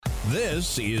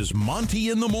This is Monty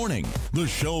in the Morning, the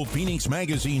show Phoenix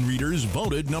Magazine readers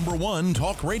voted #1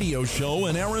 talk radio show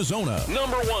in Arizona.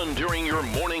 #1 during your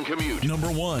morning commute.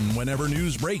 #1 whenever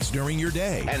news breaks during your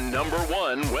day. And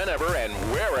 #1 whenever and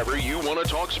wherever you want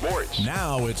to talk sports.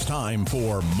 Now it's time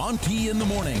for Monty in the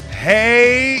Morning.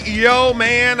 Hey, yo,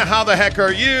 man, how the heck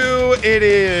are you? It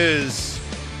is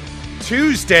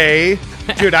Tuesday.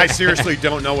 Dude, I seriously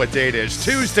don't know what day it is.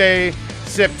 Tuesday,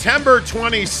 September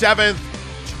 27th.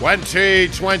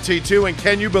 2022, and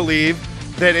can you believe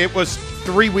that it was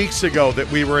 3 weeks ago that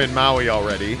we were in Maui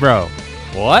already? Bro,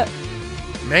 what?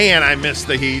 Man, I miss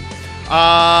the heat.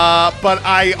 But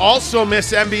I also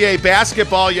miss NBA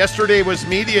basketball. Yesterday was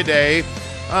media day.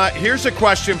 Here's a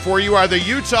question for you. Are the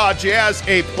Utah Jazz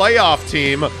a playoff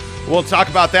team? We'll talk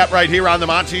about that right here on the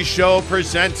Monty Show,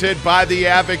 presented by the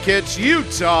Advocates,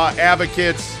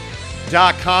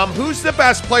 UtahAdvocates.com. Who's the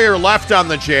best player left on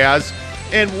the Jazz?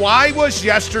 And why was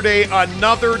yesterday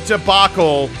another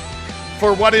debacle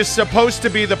for what is supposed to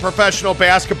be the professional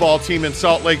basketball team in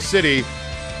Salt Lake City?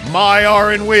 My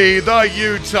aren't we, the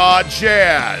Utah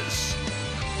Jazz?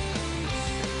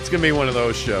 It's going to be one of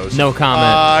those shows. No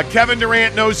comment. Kevin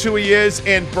Durant knows who he is,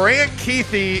 and Brant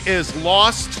Keithy is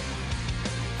lost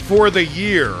for the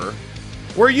year.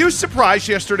 Were you surprised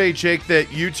yesterday, Jake,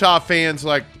 that Utah fans,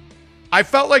 I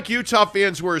felt like Utah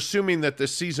fans were assuming that the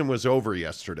season was over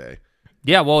yesterday.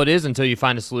 Yeah, well, it is until you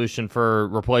find a solution for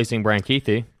replacing Brant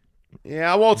Keithy.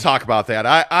 Yeah, we'll talk about that.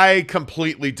 I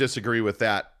completely disagree with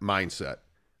that mindset.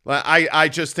 I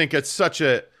just think it's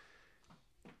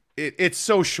it's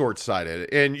so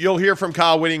short-sighted. And you'll hear from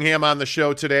Kyle Whittingham on the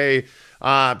show today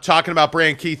talking about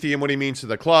Brant Keithy and what he means to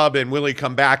the club, and will he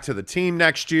come back to the team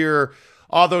next year?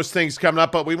 All those things coming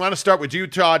up. But we want to start with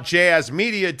Utah Jazz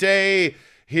Media Day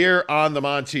here on the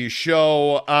Monty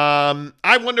Show.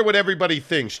 I wonder what everybody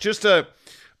thinks. Just a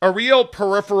real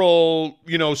peripheral,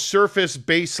 surface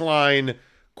baseline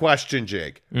question,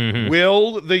 Jake. Mm-hmm.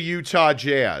 Will the Utah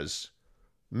Jazz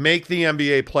make the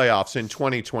NBA playoffs in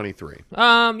 2023?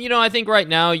 I think right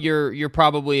now you're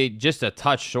probably just a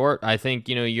touch short. I think,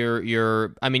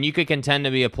 you could contend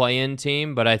to be a play-in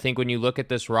team, but I think when you look at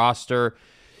this roster,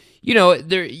 you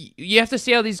have to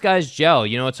see how these guys gel.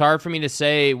 It's hard for me to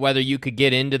say whether you could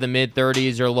get into the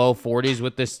mid-30s or low 40s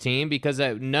with this team because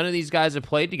none of these guys have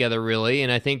played together really,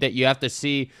 and I think that you have to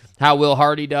see how Will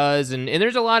Hardy does, and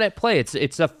there's a lot at play.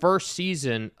 It's the first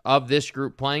season of this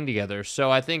group playing together, so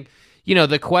I think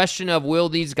the question of will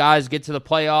these guys get to the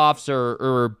playoffs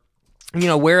or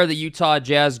where are the Utah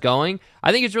Jazz going?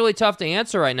 I think it's really tough to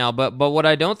answer right now, but what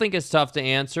I don't think is tough to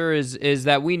answer is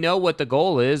that we know what the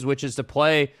goal is, which is to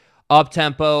play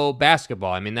up-tempo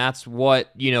basketball. I mean, that's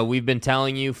what, we've been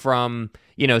telling you from,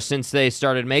 since they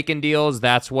started making deals.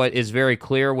 That's what is very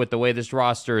clear with the way this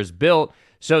roster is built.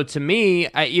 So to me,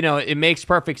 it makes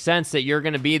perfect sense that you're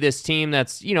going to be this team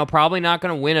that's, probably not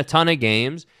going to win a ton of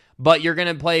games, but you're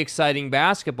going to play exciting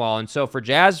basketball. And so for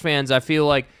Jazz fans, I feel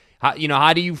like,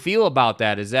 how do you feel about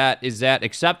that? Is that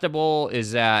acceptable?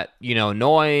 Is that,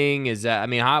 annoying? Is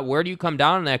that, where do you come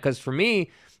down on that? Because for me,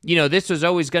 this was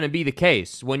always going to be the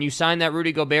case. When you signed that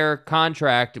Rudy Gobert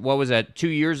contract, what was that, 2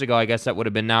 years ago, I guess that would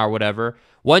have been now or whatever.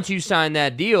 Once you signed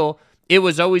that deal, it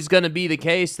was always going to be the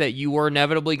case that you were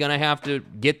inevitably going to have to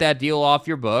get that deal off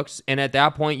your books, and at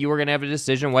that point, you were going to have a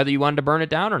decision whether you wanted to burn it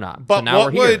down or not. But so now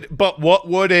we're here. What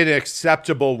would an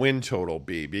acceptable win total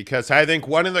be? Because I think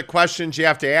one of the questions you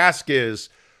have to ask is,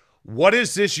 what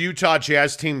is this Utah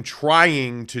Jazz team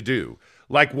trying to do?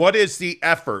 What is the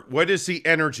effort? What is the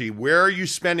energy? Where are you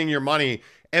spending your money?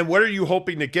 And what are you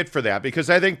hoping to get for that? Because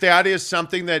I think that is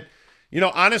something that,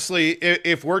 honestly,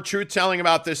 if we're truth-telling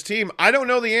about this team, I don't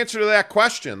know the answer to that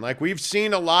question. We've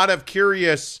seen a lot of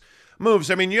curious moves.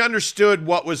 I mean, you understood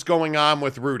what was going on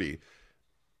with Rudy.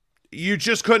 You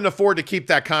just couldn't afford to keep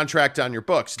that contract on your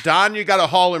books. Don, you got to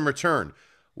haul in return.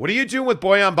 What are you doing with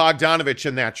Bojan Bogdanovic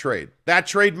in that trade? That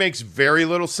trade makes very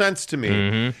little sense to me.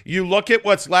 Mm-hmm. You look at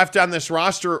what's left on this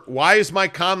roster. Why is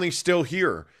Mike Conley still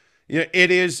here? It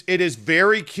is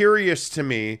very curious to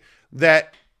me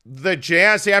that the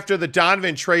Jazz, after the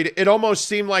Donovan trade, it almost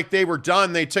seemed like they were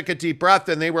done. They took a deep breath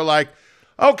and they were like,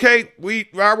 okay,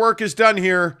 our work is done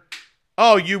here.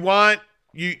 Oh, you want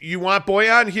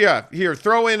Bojan? Here,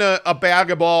 throw in a bag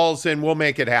of balls and we'll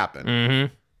make it happen.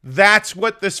 Mm-hmm. That's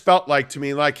what this felt like to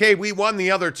me. Hey, we won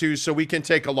the other two, so we can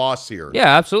take a loss here.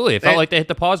 Yeah, absolutely. It felt like they hit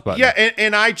the pause button. Yeah,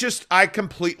 and I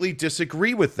completely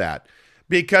disagree with that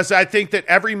because I think that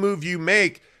every move you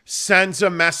make sends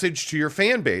a message to your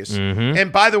fan base. Mm-hmm.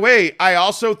 And by the way, I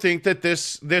also think that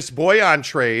this Bojan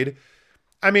trade,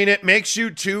 it makes you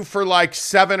 2 for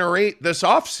 7 or 8 this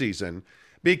offseason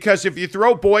Because if you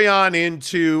throw Boyan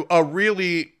into a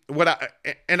really,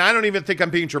 and I don't even think I'm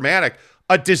being dramatic,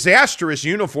 a disastrous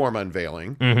uniform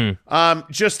unveiling,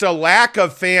 just a lack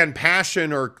of fan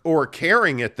passion or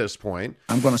caring at this point.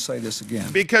 I'm going to say this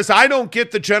again. Because I don't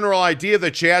get the general idea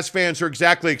that Jazz fans are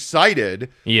exactly excited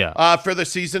for the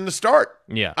season to start.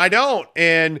 Yeah. I don't.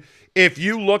 And if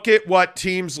you look at what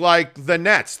teams like the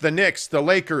Nets, the Knicks, the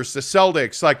Lakers, the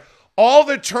Celtics, like all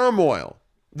the turmoil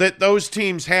that those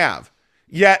teams have,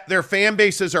 yet their fan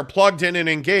bases are plugged in and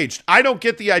engaged. I don't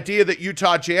get the idea that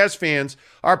Utah Jazz fans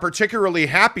are particularly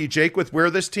happy, Jake, with where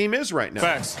this team is right now.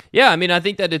 Facts. Yeah, I mean, I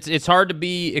think that it's hard to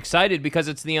be excited because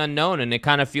it's the unknown, and it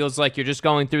kind of feels like you're just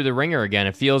going through the ringer again.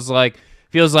 It feels like,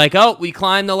 oh, we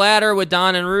climbed the ladder with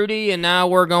Don and Rudy, and now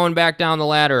we're going back down the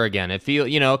ladder again. It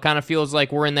kind of feels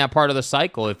like we're in that part of the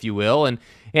cycle, if you will, and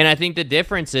I think the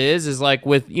difference is like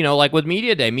with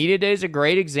Media Day. Media Day is a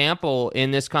great example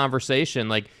in this conversation.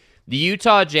 Like, the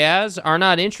Utah Jazz are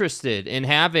not interested in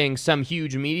having some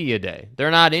huge media day.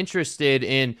 They're not interested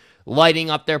in lighting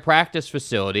up their practice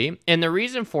facility. And the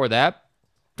reason for that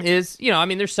is,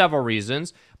 there's several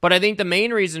reasons, but I think the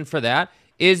main reason for that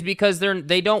is because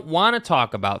they don't want to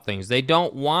talk about things. They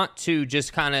don't want to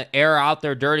just kind of air out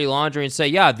their dirty laundry and say,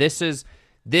 yeah, this is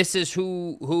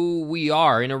who we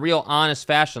are in a real honest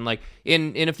fashion. Like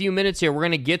in a few minutes here, we're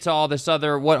going to get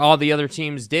to what all the other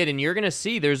teams did. And you're going to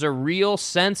see there's a real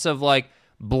sense of like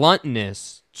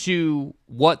bluntness to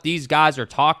what these guys are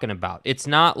talking about. It's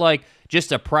not like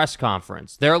just a press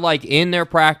conference. They're like in their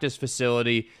practice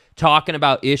facility talking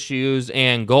about issues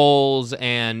and goals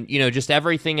and, just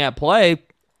everything at play.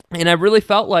 And I really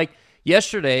felt like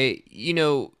yesterday,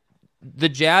 the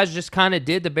Jazz just kind of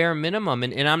did the bare minimum.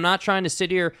 And I'm not trying to sit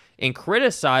here and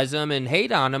criticize them and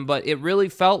hate on them, but it really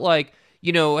felt like,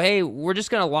 hey, we're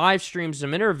just going to live stream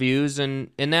some interviews and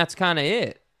that's kind of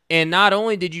it. And not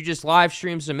only did you just live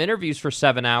stream some interviews for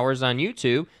 7 hours on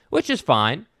YouTube, which is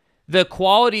fine, the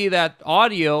quality of that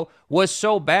audio was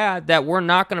so bad that we're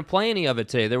not going to play any of it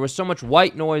today. There was so much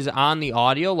white noise on the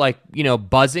audio, like,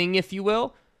 buzzing, if you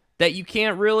will, that you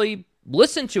can't really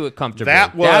listen to it comfortably.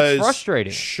 That's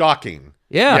frustrating. Shocking.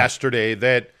 Yesterday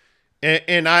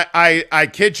and I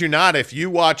kid you not, if you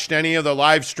watched any of the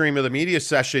live stream of the media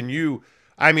session, you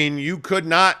could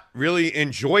not really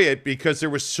enjoy it because there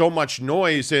was so much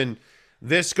noise. And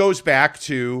this goes back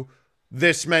to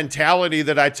this mentality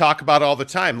that I talk about all the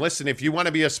time. Listen, if you want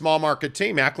to be a small market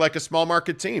team, act like a small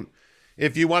market team.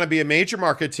 If you want to be a major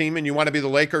market team and you want to be the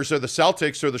Lakers or the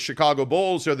Celtics or the Chicago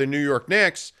Bulls or the New York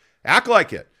Knicks, act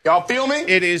like it. Y'all feel me?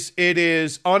 It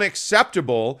is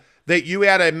unacceptable that you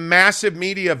had a massive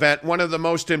media event. One of the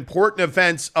most important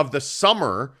events of the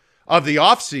summer of the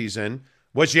offseason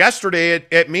was yesterday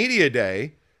at Media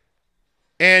Day,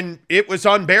 and it was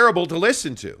unbearable to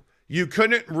listen to. You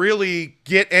couldn't really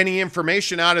get any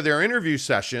information out of their interview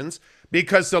sessions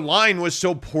because the line was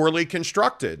so poorly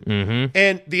constructed.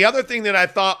 And the other thing that I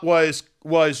thought was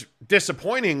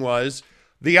disappointing was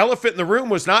the elephant in the room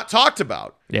was not talked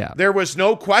about. Yeah. There was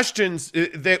no questions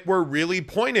that were really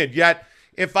pointed. Yet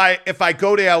if I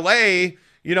go to LA,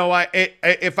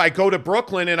 if I go to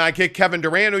Brooklyn and I get Kevin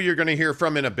Durant, who you're going to hear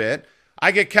from in a bit,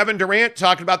 I get Kevin Durant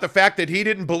talking about the fact that he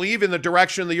didn't believe in the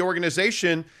direction of the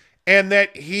organization and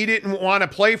that he didn't want to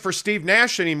play for Steve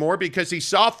Nash anymore because he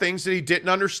saw things that he didn't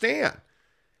understand.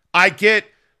 I get,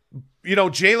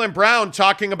 Jaylen Brown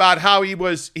talking about how he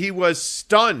was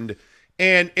stunned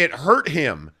and it hurt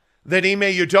him that Ime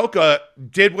Udoka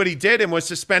did what he did and was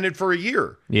suspended for a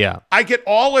year. Yeah. I get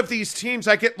all of these teams.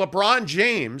 I get LeBron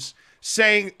James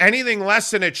saying anything less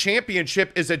than a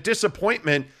championship is a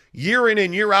disappointment year in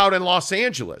and year out in Los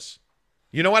Angeles.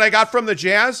 You know what I got from the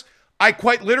Jazz? I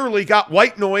quite literally got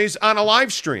white noise on a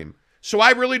live stream. So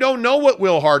I really don't know what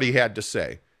Will Hardy had to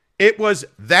say. It was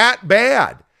that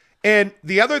bad. And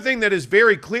the other thing that is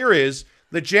very clear is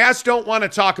the Jazz don't want to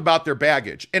talk about their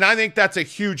baggage. And I think that's a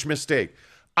huge mistake.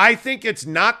 I think it's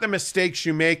not the mistakes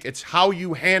you make, it's how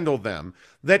you handle them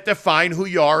that define who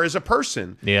you are as a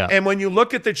person. Yeah. And when you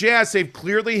look at the Jazz, they've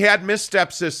clearly had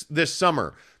missteps this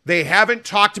summer. They haven't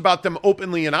talked about them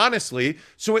openly and honestly,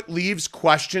 so it leaves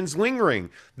questions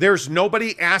lingering. There's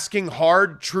nobody asking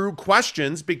hard, true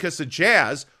questions because the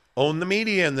Jazz own the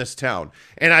media in this town.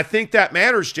 And I think that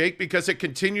matters, Jake, because it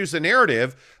continues the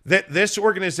narrative that this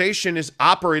organization is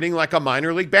operating like a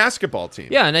minor league basketball team.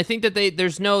 Yeah, and I think that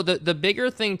the bigger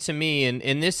thing to me,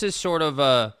 and this is sort of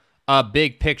a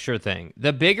big picture thing.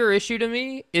 The bigger issue to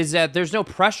me is that there's no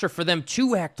pressure for them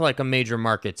to act like a major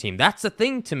market team. That's the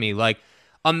thing to me. Like,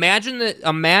 imagine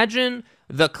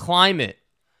the climate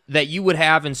that you would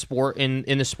have in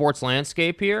the sports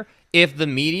landscape here if the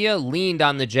media leaned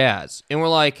on the Jazz and were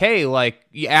like, hey, like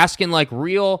you asking like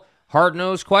real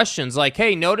hard-nosed questions like,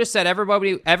 hey, notice that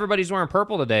everybody's wearing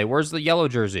purple today. Where's the yellow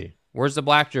jersey? Where's the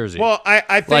black jersey? Well,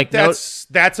 I think like,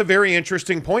 that's a very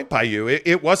interesting point by you.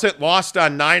 It wasn't lost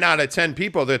on 9 out of 10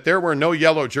 people that there were no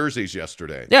yellow jerseys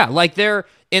yesterday. Yeah, like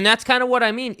and that's kind of what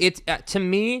I mean. It's to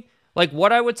me, like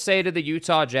what I would say to the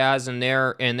Utah Jazz and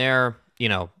their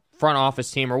front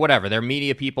office team or whatever, their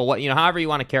media people, however you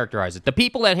want to characterize it, the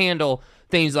people that handle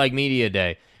things like media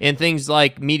day and things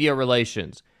like media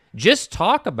relations, just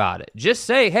talk about it. Just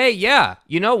say, hey, yeah,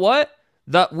 you know what?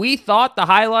 We thought the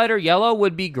highlighter yellow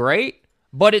would be great,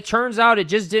 but it turns out it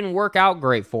just didn't work out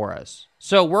great for us.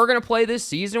 So we're going to play this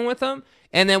season with them,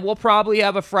 and then we'll probably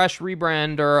have a fresh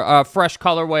rebrand or a fresh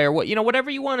colorway or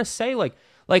whatever you want to say.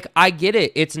 Like I get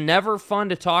it. It's never fun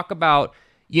to talk about,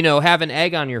 have an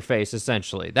egg on your face,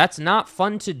 essentially. That's not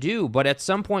fun to do, but at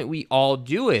some point we all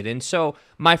do it. And so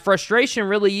my frustration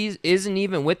really isn't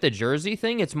even with the jersey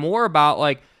thing. It's more about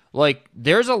like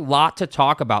there's a lot to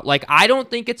talk about. Like, I don't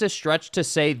think it's a stretch to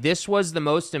say this was the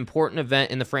most important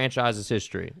event in the franchise's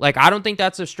history. Like, I don't think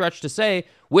that's a stretch to say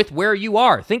with where you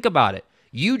are. Think about it.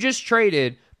 You just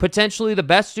traded potentially the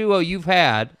best duo you've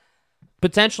had.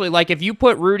 Potentially, like if you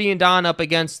put Rudy and Don up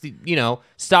against,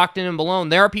 Stockton and Malone,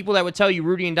 there are people that would tell you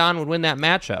Rudy and Don would win that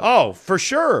matchup. Oh, for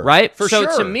sure. Right? For sure.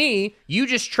 So to me, you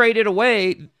just traded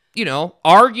away,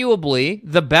 arguably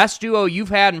the best duo you've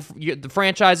had in the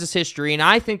franchise's history, and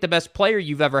I think the best player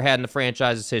you've ever had in the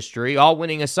franchise's history, all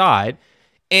winning aside,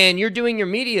 and you're doing your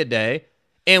media day,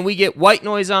 and we get white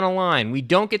noise on a line. We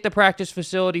don't get the practice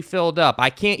facility filled up.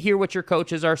 I can't hear what your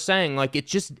coaches are saying. Like,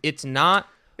 it's not...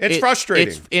 It's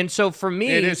frustrating. And so for me,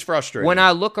 it is frustrating. When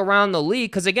I look around the league,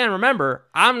 because again, remember,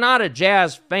 I'm not a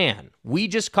Jazz fan. We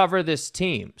just cover this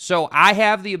team. So I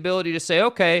have the ability to say,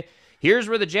 okay, here's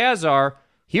where the Jazz are.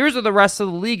 Here's where the rest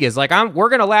of the league is. Like, we're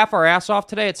going to laugh our ass off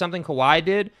today at something Kawhi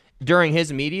did during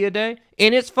his media day,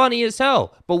 and it's funny as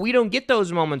hell. But we don't get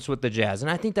those moments with the Jazz,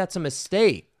 and I think that's a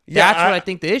mistake. That's what I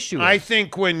think the issue is. I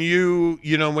think when you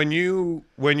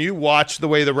watch the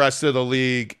way the rest of the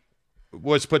league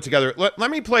was put together.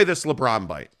 Let me play this LeBron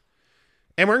bite.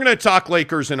 And we're going to talk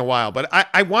Lakers in a while, but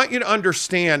I want you to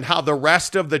understand how the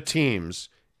rest of the teams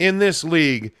in this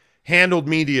league handled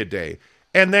media day.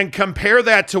 And then compare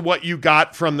that to what you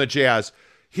got from the Jazz.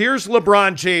 Here's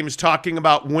LeBron James talking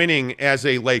about winning as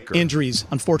a Laker. Injuries,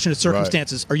 unfortunate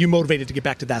circumstances. Right. Are you motivated to get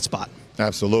back to that spot?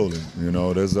 Absolutely.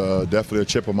 There's definitely a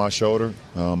chip on my shoulder,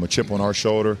 a chip on our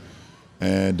shoulder.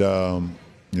 And,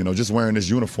 just wearing this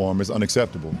uniform is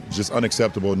unacceptable. It's just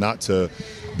unacceptable not to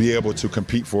be able to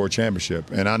compete for a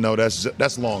championship. And I know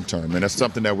that's long-term, and that's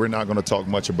something that we're not going to talk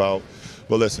much about.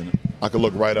 But listen, I could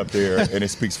look right up there, and it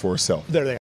speaks for itself. There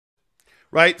they are.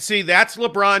 Right? See, that's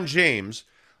LeBron James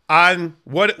on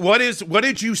what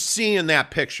did you see in that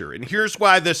picture? And here's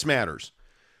why this matters.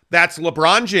 That's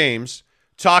LeBron James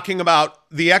talking about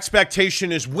the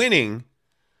expectation is winning,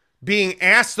 being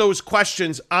asked those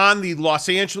questions on the Los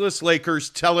Angeles Lakers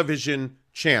television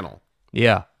channel.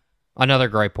 Yeah, another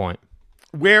great point.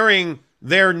 Wearing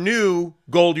their new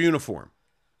gold uniform.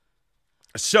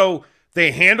 So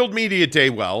they handled media day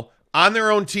well on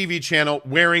their own TV channel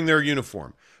wearing their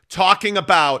uniform. Talking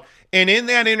about, and in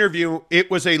that interview, it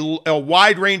was a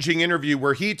wide-ranging interview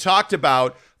where he talked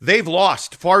about they've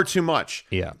lost far too much.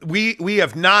 Yeah. We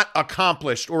have not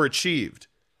accomplished or achieved.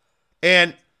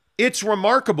 And it's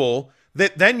remarkable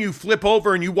that then you flip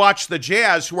over and you watch the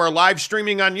Jazz, who are live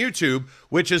streaming on YouTube,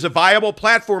 which is a viable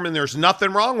platform, and there's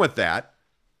nothing wrong with that.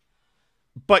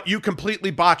 But you completely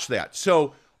botch that.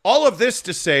 So all of this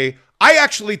to say, I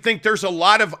actually think there's a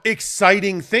lot of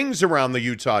exciting things around the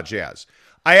Utah Jazz.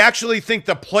 I actually think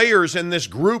the players in this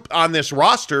group on this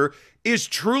roster is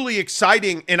truly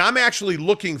exciting, and I'm actually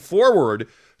looking forward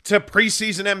to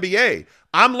preseason NBA.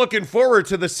 I'm looking forward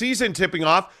to the season tipping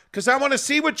off because I want to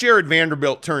see what Jared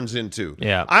Vanderbilt turns into.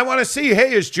 Yeah. I want to see,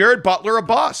 hey, is Jared Butler a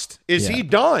bust? Is he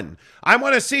done? I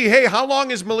want to see, hey, how long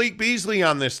is Malik Beasley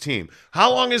on this team?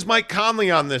 How long is Mike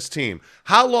Conley on this team?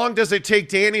 How long does it take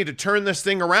Danny to turn this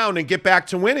thing around and get back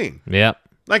to winning? Yep.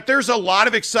 Like, there's a lot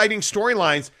of exciting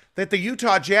storylines that the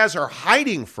Utah Jazz are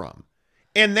hiding from.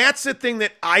 And that's the thing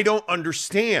that I don't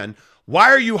understand. Why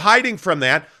are you hiding from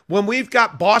that when we've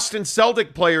got Boston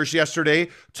Celtic players yesterday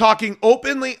talking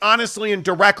openly, honestly, and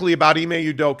directly about Ime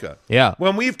Udoka? Yeah.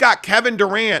 When we've got Kevin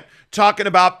Durant talking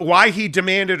about why he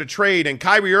demanded a trade and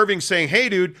Kyrie Irving saying, hey,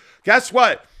 dude, guess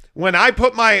what? When I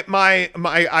put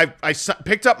I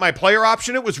picked up my player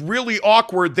option, it was really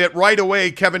awkward that right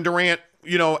away Kevin Durant,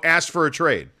 asked for a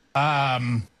trade.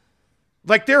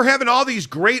 Like, they're having all these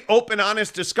great, open,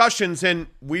 honest discussions, and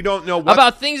we don't know what.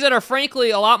 About things that are,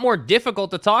 frankly, a lot more difficult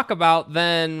to talk about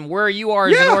than where you are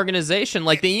as an organization.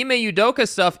 Like, the Ime Udoka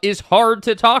stuff is hard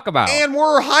to talk about. And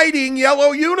we're hiding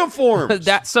yellow uniforms.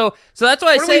 So that's why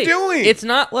I say, what are we doing? It's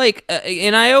not like,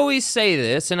 and I always say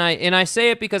this, and I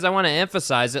say it because I want to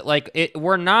emphasize it, like,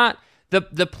 we're not,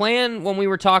 the plan when we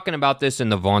were talking about this in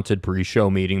the vaunted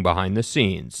pre-show meeting behind the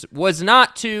scenes was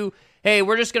not to, hey,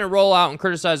 we're just going to roll out and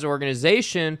criticize the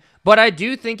organization, but I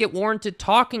do think it warranted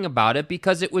talking about it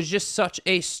because it was just such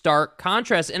a stark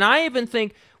contrast. And I even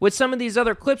think with some of these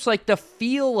other clips, like the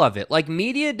feel of it, like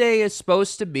Media Day is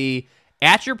supposed to be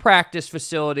at your practice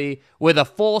facility with a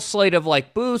full slate of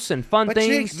like booths and fun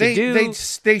things to do.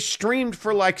 They streamed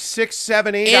for like 6,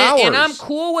 7, 8 hours. And I'm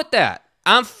cool with that.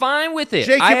 I'm fine with it.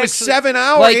 Jake, it was 7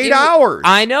 hours, 8 hours.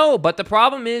 I know, but the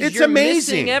problem is it's you're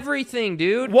amazing. Missing everything,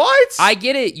 dude. What? I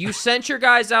get it. You sent your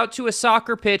guys out to a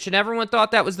soccer pitch, and everyone thought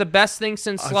that was the best thing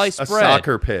since sliced bread. A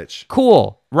soccer pitch.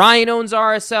 Cool. Ryan owns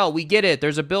RSL. We get it.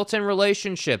 There's a built-in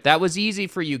relationship. That was easy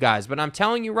for you guys, but I'm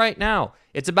telling you right now,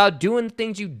 it's about doing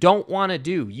things you don't want to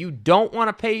do. You don't want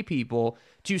to pay people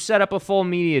to set up a full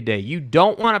media day. You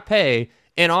don't want to pay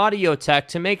an audio tech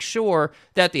to make sure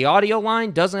that the audio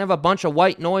line doesn't have a bunch of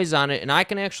white noise on it, and I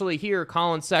can actually hear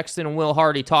Colin Sexton and Will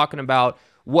Hardy talking about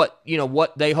what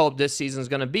they hope this season's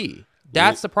going to be.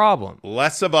 That's the problem.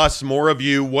 Less of us, more of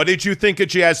you. What did you think of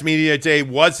Jazz Media Day?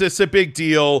 Was this a big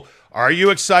deal? Are you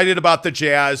excited about the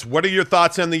Jazz? What are your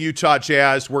thoughts on the Utah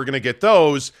Jazz? We're going to get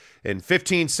those in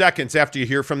 15 seconds after you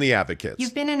hear from the Advocates.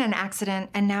 You've been in an accident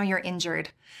and now you're injured.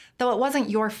 Though it wasn't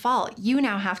your fault, you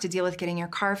now have to deal with getting your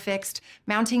car fixed,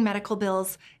 mounting medical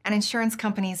bills, and insurance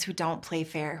companies who don't play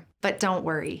fair. But don't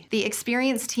worry. The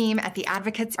experienced team at the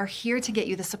Advocates are here to get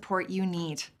you the support you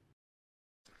need.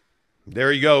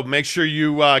 There you go. Make sure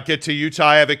you get to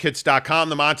UtahAdvocates.com.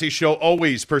 The Monty Show,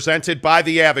 always presented by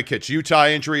the Advocates, Utah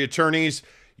Injury Attorneys,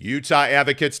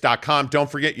 UtahAdvocates.com. Don't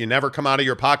forget, you never come out of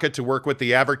your pocket to work with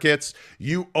the Advocates.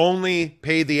 You only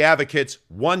pay the Advocates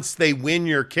once they win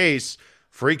your case.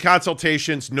 Free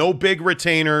consultations, no big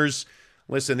retainers.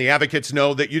 Listen, the Advocates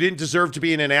know that you didn't deserve to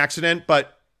be in an accident,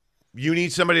 but you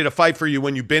need somebody to fight for you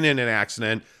when you've been in an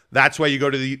accident. That's why you go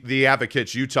to the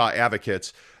Advocates,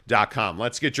 UtahAdvocates.com.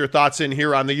 Let's get your thoughts in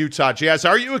here on the Utah Jazz.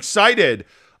 Are you excited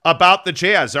about the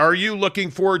Jazz? Are you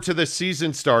looking forward to the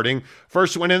season starting?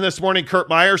 First one in this morning, Kurt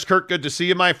Myers. Kurt, good to see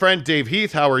you, my friend. Dave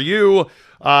Heath, how are you?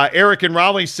 Eric in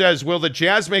Raleigh says, will the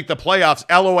Jazz make the playoffs?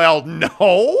 LOL,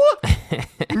 no.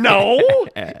 No.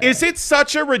 Is it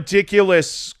such a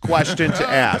ridiculous question to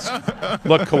ask?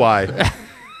 Look, Kawhi.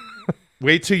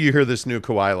 Wait till you hear this new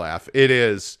Kawhi laugh. It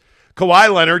is.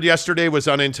 Kawhi Leonard yesterday was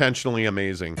unintentionally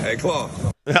amazing. Hey, Claw.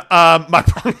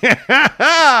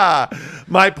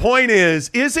 My point is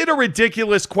it a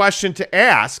ridiculous question to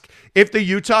ask if the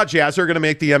Utah Jazz are going to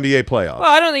make the NBA playoffs?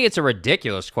 Well, I don't think it's a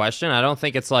ridiculous question. I don't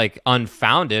think it's like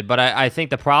unfounded, but I think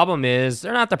the problem is,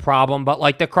 they're not the problem, but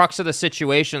like the crux of the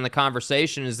situation, the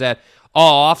conversation is that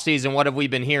all offseason, what have we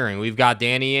been hearing? We've got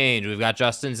Danny Ainge, we've got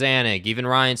Justin Zanuck, even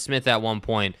Ryan Smith at one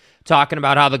point, talking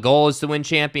about how the goal is to win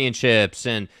championships.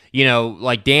 And, you know,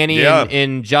 like Danny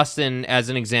and Justin, as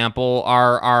an example,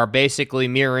 are basically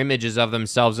mirror images of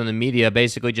themselves in the media,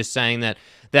 basically just saying that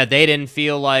they didn't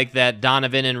feel like that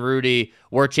Donovan and Rudy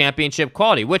were championship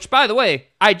quality, which, by the way,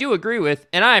 I do agree with,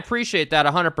 and I appreciate that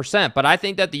 100%. But I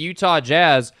think that the Utah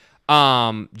Jazz,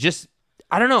 I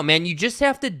don't know, man, you just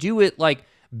have to do it like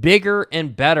bigger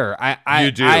and better.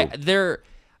 You do.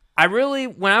 I really,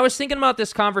 when I was thinking about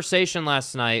this conversation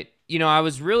last night, you know, I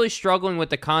was really struggling with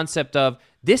the concept of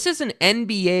this is an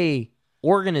NBA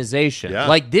organization. Yeah.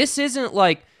 Like, this isn't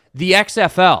like the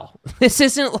XFL. This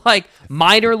isn't like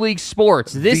minor league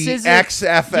sports. This isn't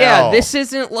XFL. Yeah, this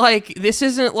isn't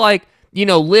like, you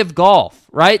know, live golf,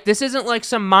 right? This isn't like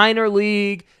some minor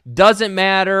league, doesn't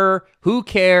matter, who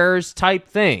cares type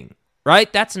thing,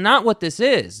 right? That's not what this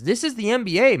is. This is the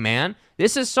NBA, man.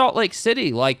 This is Salt Lake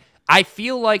City. Like, I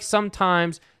feel like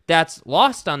sometimes that's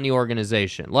lost on the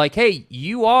organization. Like, hey,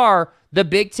 you are the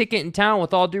big ticket in town,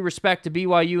 with all due respect to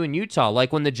BYU and Utah.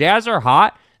 Like, when the Jazz are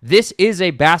hot, this is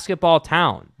a basketball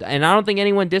town, and I don't think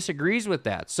anyone disagrees with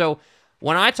that. So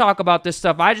when I talk about this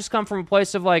stuff, I just come from a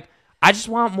place of like, I just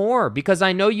want more, because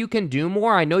I know you can do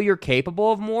more. I know you're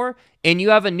capable of more, and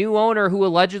you have a new owner who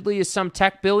allegedly is some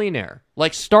tech billionaire.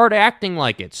 Like, start acting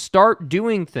like it. Start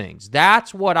doing things.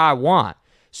 That's what I want.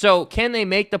 So can they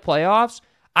make the playoffs?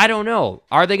 I don't know.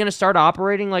 Are they going to start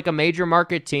operating like a major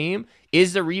market team?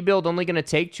 Is the rebuild only going to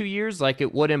take 2 years like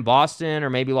it would in Boston or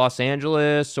maybe Los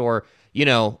Angeles or, you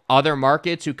know, other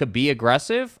markets who could be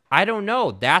aggressive? I don't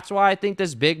know. That's why I think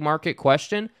this big market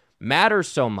question matters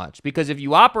so much, because if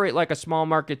you operate like a small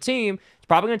market team, it's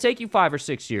probably going to take you 5 or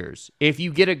 6 years. If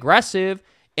you get aggressive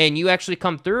and you actually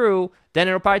come through, then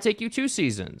it'll probably take you 2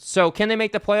 seasons. So can they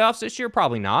make the playoffs this year?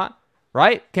 Probably not,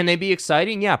 right? Can they be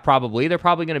exciting? Yeah, probably. They're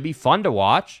probably going to be fun to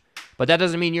watch, but that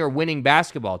doesn't mean you're a winning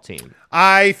basketball team.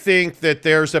 I think that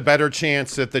there's a better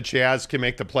chance that the Jazz can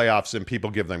make the playoffs than people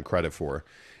give them credit for.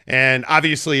 And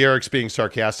obviously Eric's being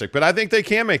sarcastic, but I think they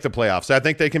can make the playoffs. I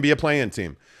think they can be a play-in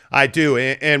team. I do.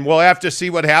 And we'll have to see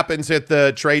what happens at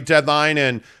the trade deadline.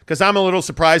 And because I'm a little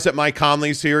surprised that Mike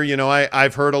Conley's here. You know,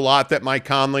 I've heard a lot that Mike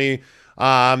Conley,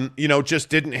 just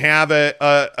didn't have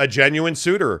a genuine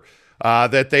suitor,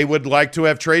 that they would like to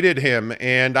have traded him.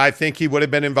 And I think he would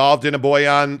have been involved in a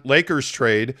Bojan Lakers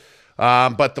trade.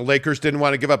 But the Lakers didn't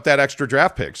want to give up that extra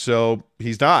draft pick, so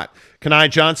he's not. Kenai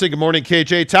Johnson, good morning,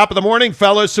 KJ. Top of the morning,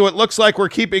 fellas. So it looks like we're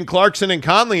keeping Clarkson and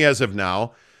Conley as of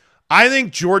now. I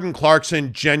think Jordan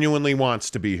Clarkson genuinely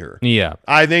wants to be here. Yeah.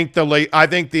 I think the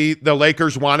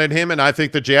Lakers wanted him, and I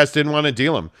think the Jazz didn't want to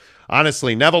deal him.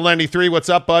 Honestly, Neville93, what's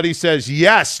up, buddy? Says,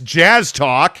 yes, Jazz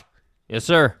talk. Yes,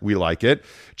 sir. We like it.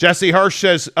 Jesse Hirsch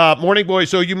says, morning, boys.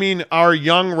 So you mean our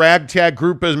young ragtag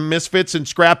group of misfits and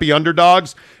scrappy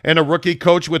underdogs and a rookie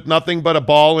coach with nothing but a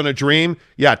ball and a dream?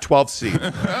 Yeah, 12th seed.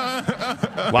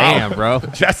 Wow. Damn, bro.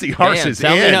 Jesse Hirsch is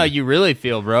tell in. Tell me how you really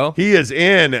feel, bro. He is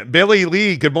in. Billy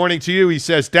Lee, good morning to you. He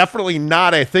says, definitely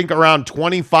not. I think around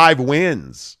 25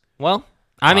 wins. Well,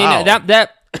 I mean,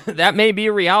 that may be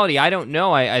a reality. I don't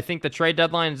know. I think the trade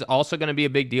deadline is also going to be a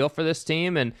big deal for this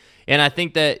team. And I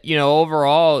think that,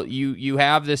 overall, you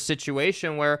have this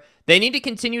situation where they need to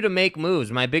continue to make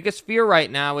moves. My biggest fear right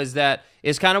now is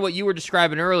kind of what you were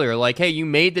describing earlier. Like, hey, you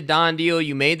made the Don deal,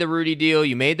 you made the Rudy deal,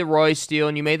 you made the Royce deal,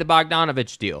 and you made the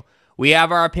Bogdanovich deal. We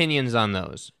have our opinions on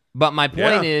those. But my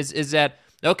point is that,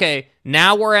 okay,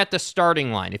 now we're at the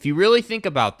starting line. If you really think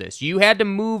about this, you had to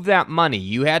move that money.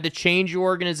 You had to change your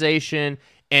organization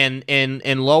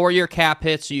and lower your cap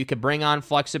hit so you could bring on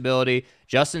flexibility.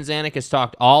 Justin Zanuck has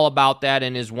talked all about that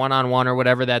in his one-on-one or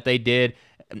whatever that they did,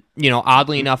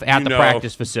 oddly enough, at the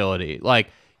practice facility.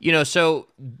 So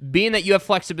being that you have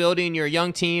flexibility and you're a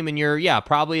young team and you're,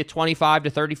 probably a 25 to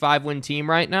 35 win team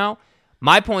right now,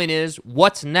 my point is,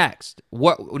 what's next?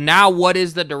 What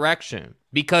is the direction?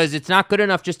 Because it's not good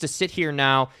enough just to sit here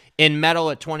now and meddle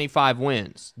at 25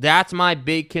 wins. That's my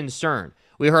big concern.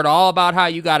 We heard all about how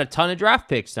you got a ton of draft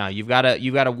picks now. You've got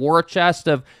a war chest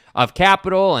of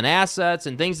capital and assets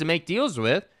and things to make deals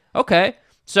with. Okay,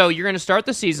 so you're going to start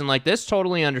the season like this,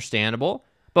 totally understandable.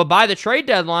 But by the trade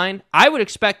deadline, I would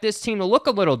expect this team to look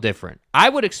a little different. I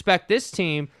would expect this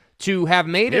team to have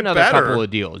made another couple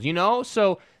of deals,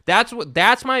 So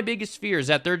that's my biggest fear, is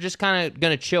that they're just kind of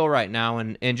going to chill right now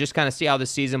and just kind of see how the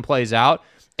season plays out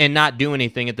and not do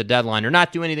anything at the deadline or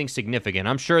not do anything significant.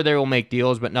 I'm sure they will make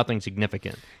deals, but nothing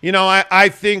significant. I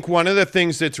think one of the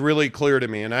things that's really clear to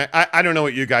me, and I don't know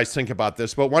what you guys think about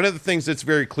this, but one of the things that's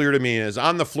very clear to me is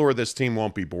on the floor, this team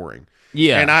won't be boring.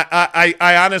 Yeah. And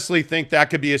I honestly think that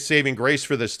could be a saving grace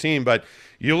for this team. But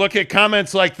you look at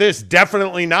comments like this,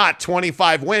 definitely not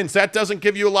 25 wins. That doesn't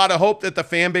give you a lot of hope that the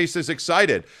fan base is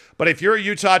excited. But if you're a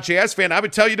Utah Jazz fan, I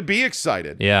would tell you to be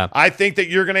excited. Yeah. I think that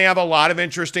you're going to have a lot of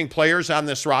interesting players on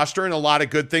this roster and a lot of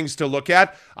good things to look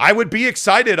at. I would be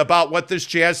excited about what this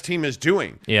Jazz team is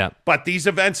doing. Yeah. But these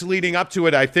events leading up to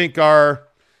it, I think they're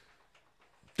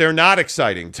not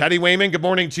exciting. Teddy Wayman, good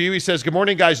morning to you. He says, good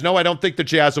morning, guys. No, I don't think the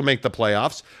Jazz will make the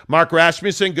playoffs. Mark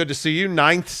Rasmussen, good to see you.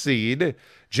 9th seed.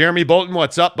 Jeremy Bolton,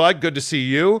 what's up, bud? Good to see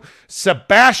you.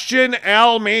 Sebastian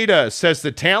Almeida says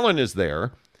the talent is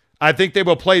there. I think they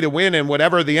will play to win, and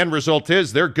whatever the end result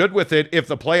is, they're good with it. If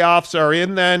the playoffs are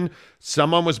in, then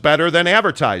someone was better than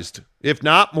advertised. If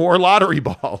not, more lottery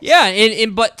balls. Yeah,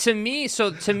 but to me,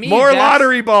 more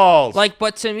lottery balls.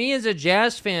 But to me as a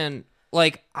Jazz fan,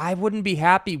 I wouldn't be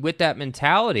happy with that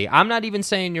mentality. I'm not even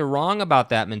saying you're wrong about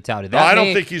that mentality. I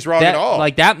don't think he's wrong at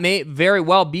all. That may very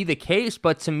well be the case,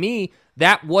 but to me,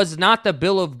 that was not the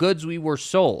bill of goods we were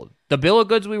sold. The bill of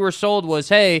goods we were sold was,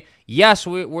 hey, yes,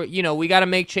 we got to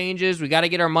make changes. We got to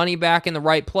get our money back in the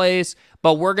right place,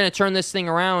 but we're going to turn this thing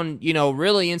around,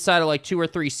 really inside of 2 or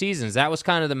 3 seasons. That was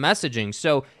kind of the messaging.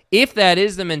 So if that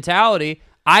is the mentality,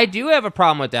 I do have a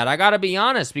problem with that. I got to be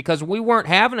honest, because we weren't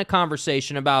having a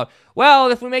conversation about,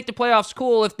 well, if we make the playoffs,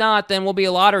 cool. If not, then we'll be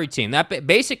a lottery team. That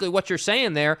basically what you're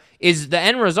saying there is the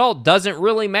end result doesn't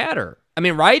really matter. I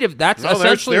mean, right? If that's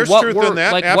essentially there's what truth we're in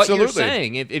that. what Absolutely. you're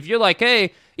saying. If you're like,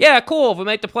 hey, yeah, cool. If we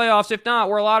make the playoffs, if not,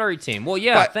 we're a lottery team. Well,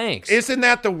 yeah, but thanks. Isn't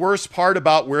that the worst part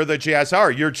about where the Jazz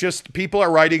are? People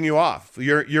are writing you off.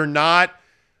 You're not.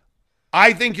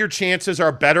 I think your chances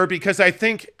are better because I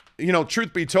think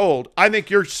truth be told, I think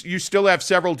you still have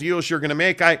several deals you're going to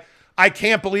make. I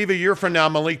can't believe a year from now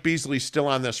Malik Beasley's still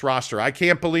on this roster. I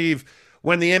can't believe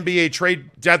when the NBA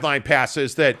trade deadline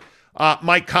passes that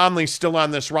Mike Conley's still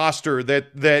on this roster,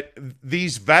 that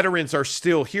these veterans are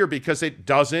still here, because it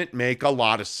doesn't make a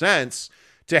lot of sense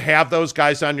to have those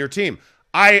guys on your team.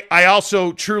 I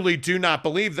also truly do not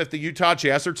believe that the Utah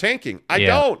Jazz are tanking. I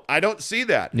don't see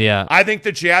that. Yeah. I think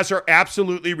the Jazz are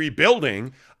absolutely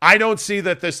rebuilding. I don't see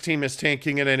that this team is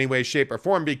tanking in any way, shape, or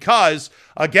form, because,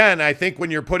 again, I think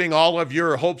when you're putting all of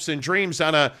your hopes and dreams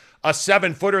on a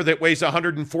 7-footer that weighs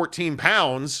 114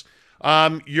 pounds,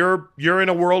 you're in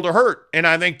a world of hurt. And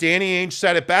I think Danny Ainge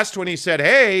said it best when he said,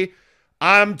 hey,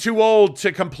 I'm too old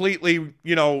to completely,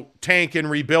 tank and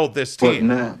rebuild this team.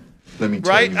 But now, let me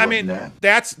tell you what,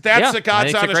 that's the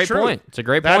God's honest truth. Point. It's a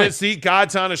great point. That is the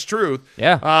God's honest truth.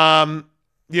 Yeah.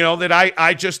 That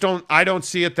I just don't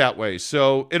see it that way.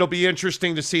 So it'll be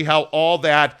interesting to see how all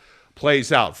that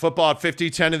plays out. Football at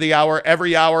 50:10 of the hour.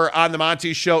 Every hour on the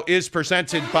Monty Show is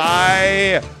presented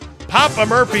by Papa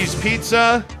Murphy's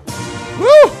Pizza.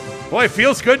 Woo! Boy, it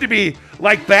feels good to be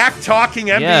back talking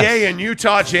NBA and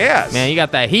Utah Jazz. Man, you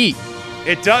got that heat.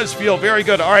 It does feel very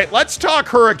good. All right, let's talk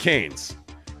Hurricanes.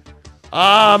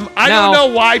 I don't know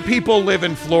why people live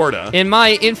in Florida. In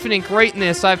my infinite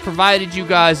greatness, I've provided you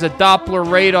guys a Doppler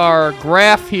radar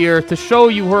graph here to show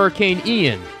you Hurricane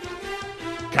Ian.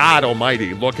 God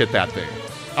almighty, look at that thing.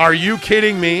 Are you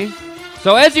kidding me?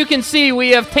 So as you can see, we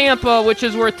have Tampa, which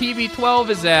is where TV12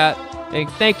 is at.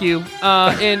 Thank you.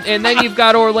 And then you've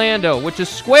got Orlando, which is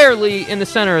squarely in the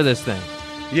center of this thing.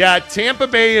 Yeah, Tampa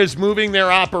Bay is moving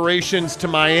their operations to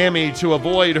Miami to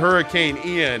avoid Hurricane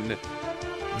Ian.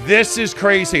 This is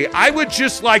crazy. I would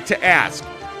just like to ask,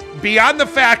 beyond the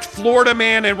fact Florida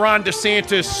man and Ron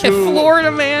DeSantis, who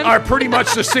Florida man are pretty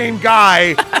much the same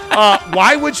guy,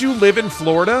 why would you live in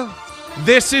Florida?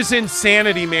 This is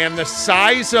insanity, man. The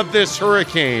size of this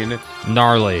hurricane.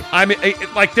 Gnarly. I mean,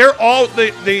 they're all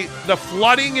the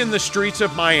flooding in the streets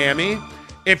of Miami.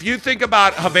 If you think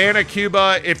about Havana,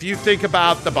 Cuba, if you think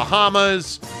about the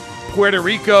Bahamas, Puerto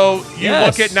Rico, you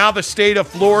look at now the state of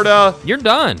Florida. You're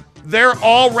done. They're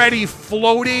already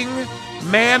floating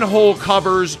manhole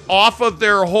covers off of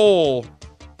their hole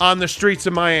on the streets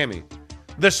of Miami.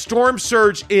 The storm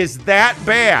surge is that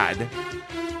bad,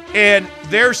 and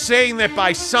they're saying that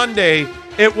by Sunday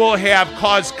it will have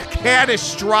caused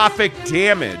catastrophic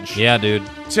damage. Yeah, dude.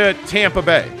 To Tampa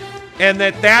Bay. And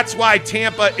that's why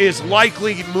Tampa is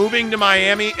likely moving to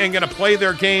Miami and going to play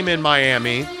their game in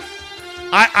Miami.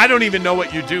 I don't even know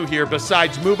what you do here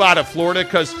besides move out of Florida,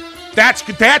 because that's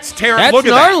terrible. Look at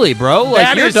gnarly, bro.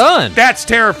 You're done. That's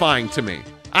terrifying to me.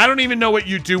 I don't even know what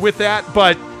you do with that,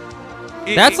 but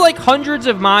that's hundreds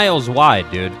of miles wide,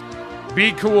 dude.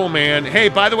 Be cool, man. Hey,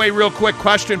 by the way, real quick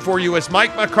question for you. Is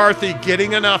Mike McCarthy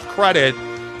getting enough credit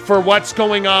for what's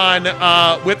going on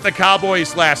with the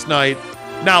Cowboys last night?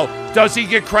 Now, does he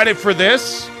get credit for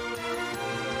this?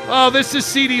 Oh, this is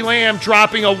CeeDee Lamb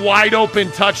dropping a wide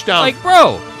open touchdown.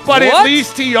 Bro. But what? At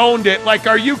least he owned it.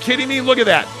 Are you kidding me? Look at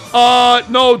that.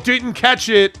 No, didn't catch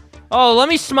it. Oh, let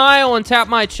me smile and tap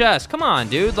my chest. Come on,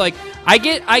 dude. I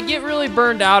get really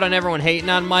burned out on everyone hating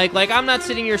on Mike. I'm not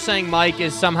sitting here saying Mike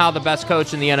is somehow the best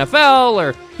coach in the NFL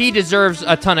or he deserves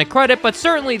a ton of credit, but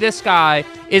certainly this guy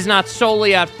is not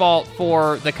solely at fault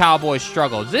for the Cowboys'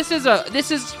 struggles. This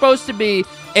is supposed to be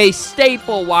a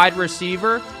staple wide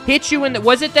receiver.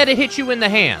 Was it that it hit you in the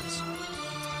hands?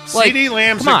 CeeDee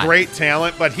Lamb's a great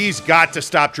talent, but he's got to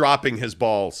stop dropping his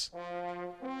balls.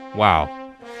 Wow.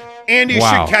 And he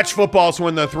should catch footballs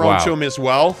when they're thrown to him as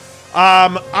well.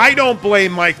 I don't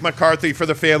blame Mike McCarthy for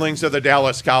the failings of the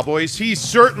Dallas Cowboys. He's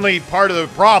certainly part of the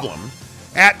problem.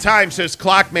 At times, his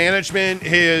clock management,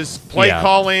 his play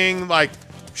calling,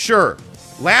 sure.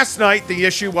 Last night, the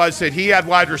issue was that he had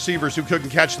wide receivers who couldn't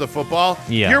catch the football.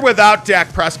 Yeah. You're without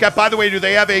Dak Prescott. By the way, do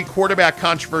they have a quarterback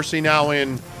controversy now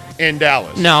in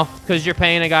Dallas? No, because you're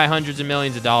paying a guy hundreds of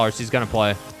millions of dollars. He's going to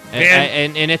play.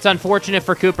 And it's unfortunate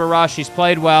for Cooper Rush. He's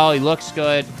played well. He looks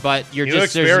good, but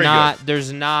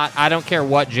there's not. I don't care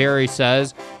what Jerry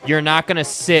says. You're not going to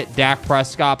sit Dak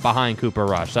Prescott behind Cooper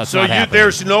Rush. That's not happening.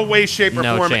 There's no way, shape, or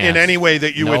form in any way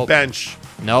that you would bench.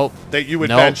 Nope. That you would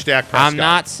bench Dak Prescott. I'm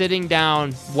not sitting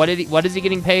down. What is he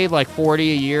getting paid? $40 a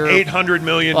year? $800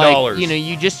 million.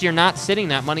 You're not sitting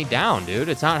that money down, dude.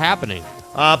 It's not happening.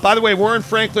 By the way, Warren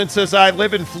Franklin says, I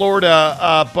live in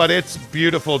Florida, but it's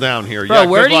beautiful down here. Bro,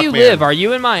 where do you live? Are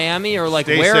you in Miami or where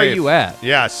safe. Are you at?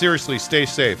 Yeah, seriously, stay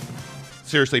safe.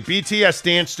 Seriously. BTS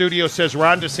Dance Studio says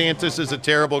Ron DeSantis is a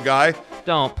terrible guy.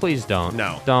 Please don't.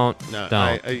 No. Don't.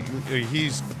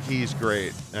 He's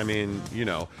great. I mean,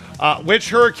 which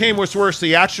hurricane was worse,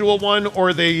 the actual one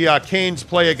or the Canes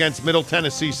play against Middle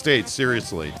Tennessee State?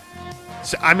 Seriously.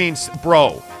 I mean,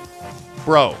 bro,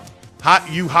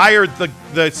 you hired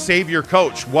the savior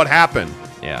coach. What happened?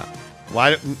 Yeah.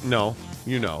 Why? No,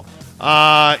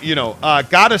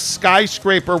 got a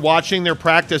skyscraper watching their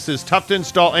practices. Tough to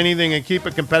install anything and keep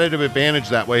a competitive advantage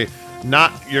that way.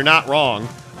 You're not wrong.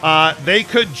 They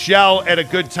could gel at a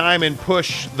good time and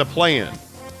push the play-in.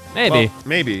 Maybe. Well,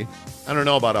 maybe. I don't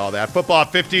know about all that. Football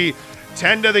 50,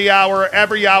 10 to the hour.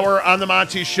 Every hour on the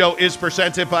Monty Show is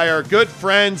presented by our good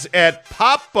friends at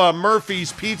Papa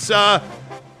Murphy's Pizza.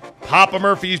 Papa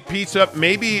Murphy's Pizza.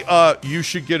 Maybe you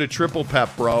should get a triple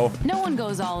pep, bro. No one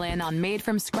goes all in on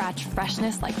made-from-scratch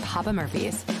freshness like Papa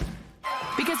Murphy's.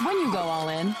 Because when you go all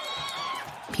in,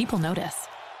 people notice.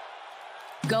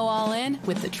 Go all in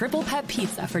with the triple pep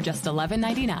pizza for just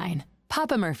 $11.99.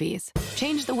 Papa Murphy's.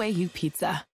 Change the way you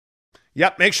pizza.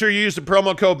 Yep, make sure you use the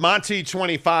promo code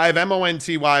Monty25,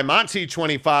 M-O-N-T-Y,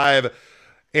 Monty25,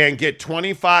 and get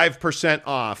 25%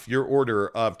 off your order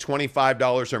of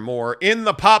 $25 or more in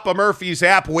the Papa Murphy's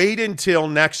app. Wait until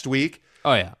next week.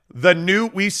 Oh, yeah.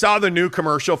 We saw the new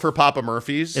commercial for Papa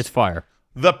Murphy's. It's fire.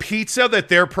 The pizza that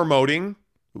they're promoting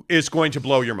is going to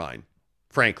blow your mind,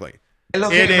 frankly.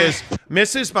 It is.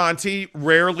 Mrs. Monty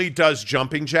rarely does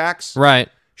jumping jacks. Right.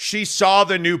 She saw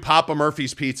the new Papa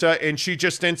Murphy's pizza, and she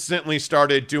just instantly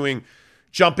started doing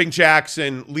jumping jacks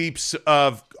and leaps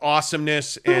of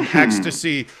awesomeness and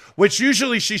ecstasy, which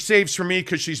usually she saves for me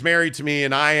because she's married to me,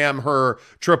 and I am her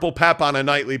triple pep on a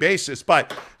nightly basis.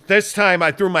 But this time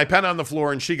I threw my pen on the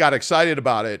floor, and she got excited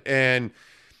about it. And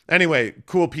anyway,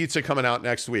 cool pizza coming out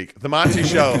next week. The Monty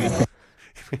Show.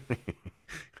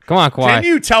 Come on, Kawhi. Can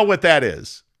you tell what that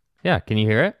is? Yeah, can you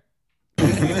hear it?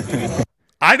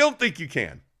 I don't think you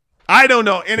can. I don't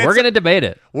know. And we're going to debate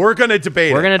it. We're going to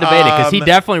debate it. We're going to debate it because he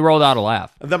definitely rolled out a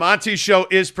laugh. The Monty Show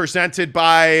is presented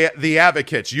by The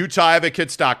Advocates,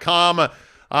 UtahAdvocates.com.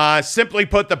 Simply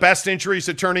put, the best injury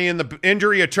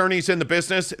attorneys in the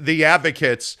business, The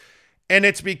Advocates. And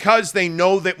it's because they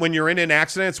know that when you're in an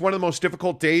accident, it's one of the most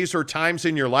difficult days or times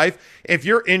in your life. If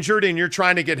you're injured and you're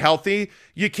trying to get healthy,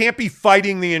 you can't be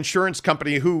fighting the insurance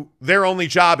company who their only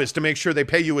job is to make sure they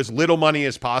pay you as little money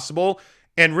as possible.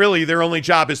 And really, their only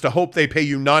job is to hope they pay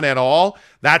you none at all.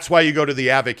 That's why you go to The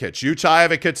Advocates,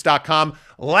 UtahAdvocates.com.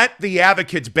 Let The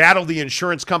Advocates battle the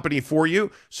insurance company for you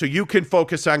so you can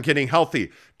focus on getting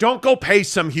healthy. Don't go pay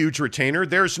some huge retainer.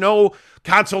 There's no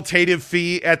consultative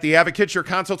fee at The Advocates. Your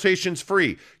consultation's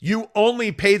free. You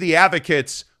only pay The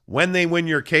Advocates when they win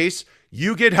your case.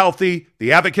 You get healthy.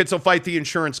 The Advocates will fight the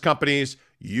insurance companies.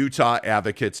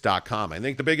 UtahAdvocates.com. I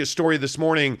think the biggest story this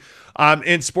morning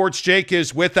in sports, Jake,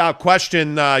 is without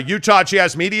question Utah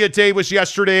Jazz Media Day was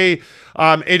yesterday.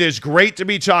 It is great to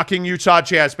be talking Utah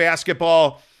Jazz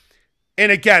basketball.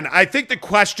 And again, I think the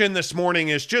question this morning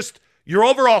is just your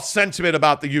overall sentiment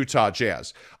about the Utah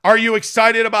Jazz. Are you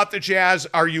excited about the Jazz?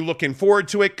 Are you looking forward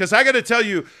to it? Because I got to tell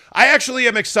you, I actually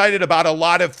am excited about a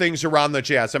lot of things around the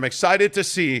Jazz. I'm excited to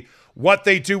see what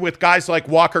they do with guys like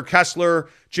Walker Kessler,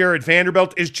 Jared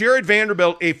Vanderbilt. Is Jared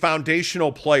Vanderbilt a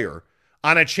foundational player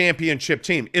on a championship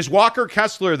team? Is Walker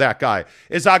Kessler that guy?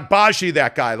 Is Agbaji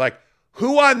that guy? Like,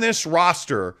 who on this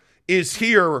roster is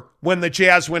here when the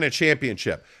Jazz win a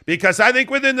championship? Because I think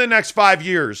within the next 5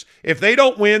 years, if they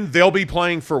don't win, they'll be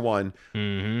playing for one.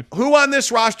 Mm-hmm. Who on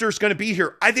this roster is going to be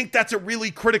here? I think that's a really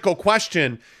critical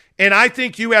question. And I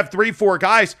think you have 3-4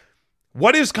 guys.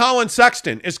 What is Colin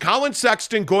Sexton? Is Colin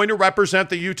Sexton going to represent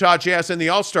the Utah Jazz in the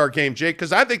All-Star game, Jake?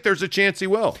 Because I think there's a chance he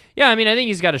will. Yeah, I mean, I think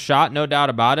he's got a shot, no doubt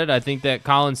about it. I think that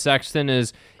Colin Sexton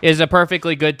is a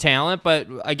perfectly good talent, but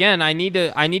again, I need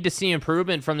to see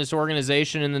improvement from this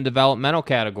organization in the developmental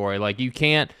category. Like you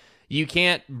can't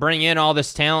bring in all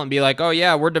this talent and be like, oh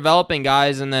yeah, we're developing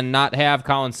guys, and then not have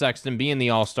Colin Sexton be in the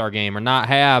All-Star game or not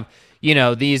have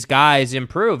these guys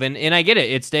improve. And I get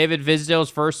it. It's David Fizdale's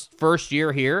first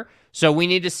year here. So we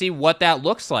need to see what that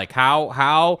looks like.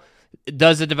 How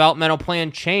does the developmental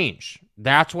plan change?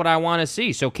 That's what I want to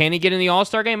see. So can he get in the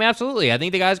All-Star game? Absolutely. I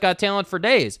think the guy's got talent for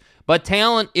days. But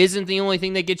talent isn't the only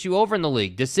thing that gets you over in the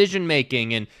league.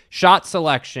 Decision-making and shot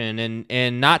selection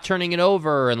and not turning it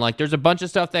over. And there's a bunch of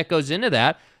stuff that goes into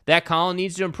that Colin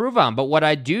needs to improve on. But what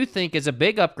I do think is a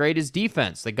big upgrade is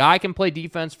defense. The guy can play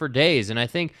defense for days. And I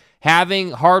think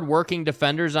having hard-working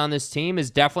defenders on this team is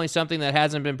definitely something that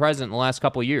hasn't been present in the last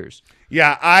couple of years.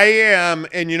 Yeah, I am.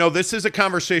 And, this is a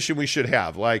conversation we should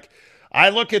have. I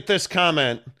look at this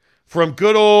comment from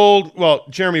good old, well,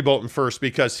 Jeremy Bolton first,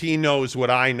 because he knows what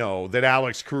I know, that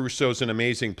Alex Caruso's an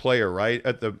amazing player, right?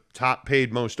 At the top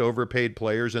paid, most overpaid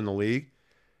players in the league.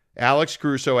 Alex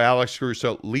Caruso,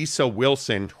 Lisa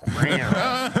Wilson,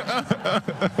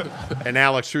 and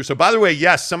Alex Caruso. By the way,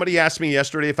 yes, somebody asked me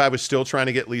yesterday if I was still trying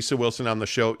to get Lisa Wilson on the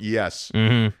show. Yes.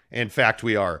 Mm-hmm. In fact,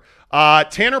 we are.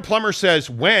 Tanner Plummer says,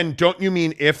 when, don't you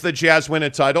mean if the Jazz win a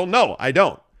title? No, I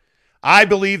don't. I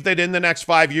believe that in the next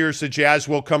 5 years, the Jazz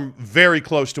will come very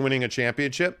close to winning a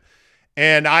championship.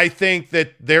 And I think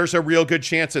that there's a real good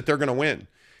chance that they're going to win.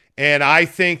 And I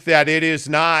think that it is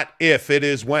not if, it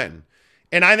is when.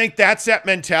 And I think that's that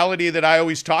mentality that I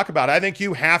always talk about. I think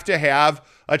you have to have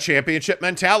a championship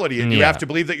mentality, and you have to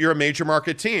believe that you're a major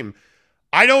market team.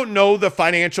 I don't know the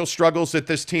financial struggles that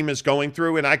this team is going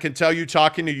through, and I can tell you,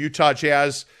 talking to Utah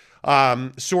Jazz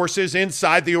sources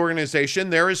inside the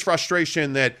organization, there is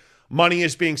frustration that money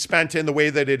is being spent in the way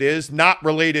that it is, not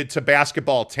related to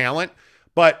basketball talent,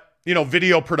 but,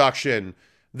 video production,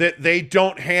 that they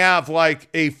don't have like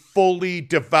a fully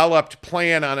developed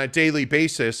plan on a daily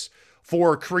basis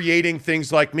for creating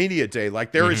things like Media Day.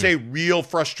 Like there is a real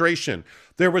frustration.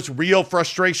 There was real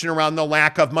frustration around the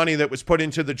lack of money that was put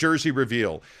into the jersey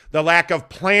reveal, the lack of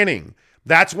planning.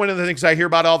 That's one of the things I hear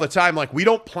about all the time. Like, we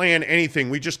don't plan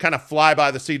anything. We just kind of fly by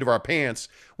the seat of our pants.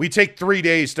 We take 3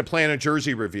 days to plan a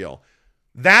jersey reveal.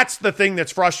 That's the thing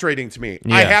that's frustrating to me.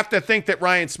 Yeah. I have to think that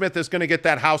Ryan Smith is going to get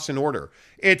that house in order.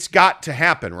 It's got to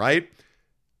happen, right?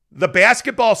 The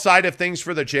basketball side of things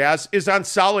for the Jazz is on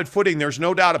solid footing. There's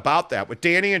no doubt about that. With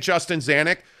Danny and Justin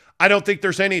Zanuck, I don't think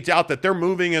there's any doubt that they're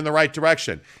moving in the right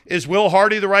direction. Is Will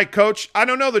Hardy the right coach? I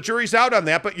don't know. The jury's out on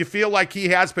that, but you feel like he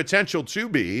has potential to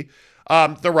be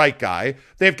the right guy.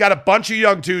 They've got a bunch of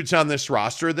young dudes on this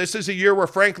roster. This is a year where,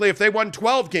 frankly, if they won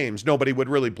 12 games, nobody would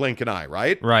really blink an eye,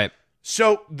 right? Right.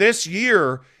 So this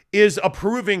year is a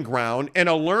proving ground and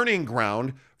a learning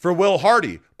ground for Will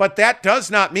Hardy. But that does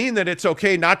not mean that it's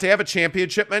okay not to have a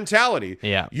championship mentality.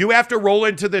 Yeah. You have to roll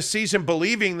into this season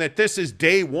believing that this is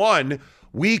day one,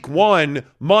 week one,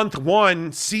 month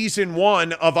one, season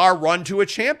one of our run to a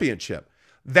championship.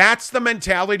 That's the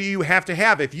mentality you have to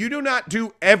have. If you do not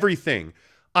do everything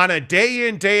on a day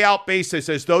in, day out basis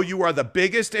as though you are the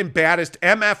biggest and baddest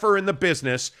MFer in the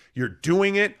business, you're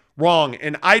doing it wrong.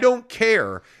 And I don't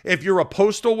care if you're a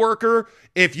postal worker,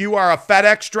 if you are a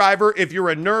FedEx driver, if you're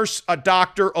a nurse, a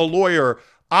doctor, a lawyer,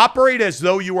 operate as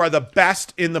though you are the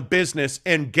best in the business.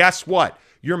 And guess what?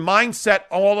 Your mindset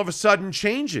all of a sudden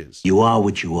changes. You are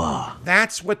what you are.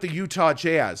 That's what the Utah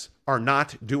Jazz are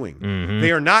not doing.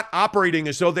 They are not operating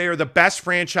as though they are the best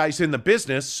franchise in the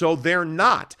business, so they're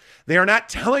not. They are not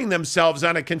telling themselves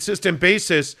on a consistent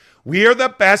basis, we are the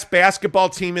best basketball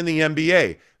team in the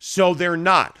NBA, so they're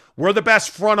not. We're the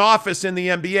best front office in the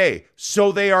NBA,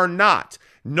 so they are not.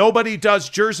 Nobody does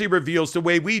jersey reveals the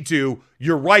way we do.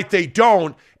 You're right, they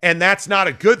don't, and that's not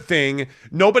a good thing.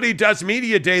 Nobody does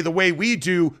media day the way we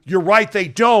do. You're right, they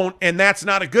don't, and that's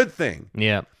not a good thing.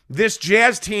 Yeah. This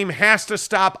Jazz team has to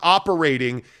stop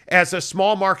operating as a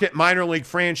small market minor league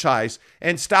franchise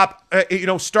and start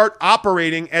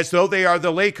operating as though they are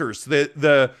the Lakers,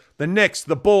 the Knicks,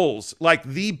 the Bulls, like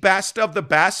the best of the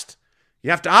best. You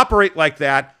have to operate like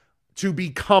that to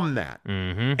become that.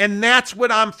 And that's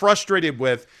what I'm frustrated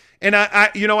with. And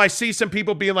I see some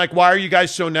people being like, why are you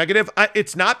guys so negative?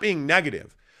 It's not being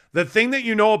negative. The thing that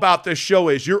you know about this show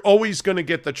is you're always going to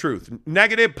get the truth.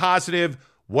 Negative, positive,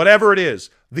 whatever it is.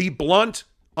 The blunt,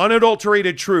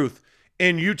 unadulterated truth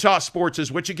in Utah sports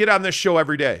is what you get on this show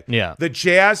every day. Yeah. The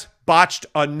Jazz botched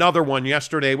another one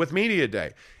yesterday with Media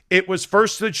Day. It was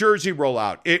first the jersey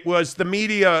rollout. It was the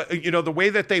media, the way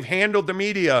that they've handled the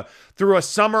media through a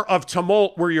summer of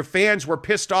tumult where your fans were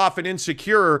pissed off and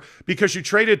insecure because you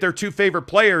traded their two favorite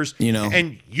players,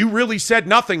 and you really said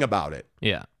nothing about it.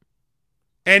 Yeah.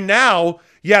 And now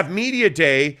you have Media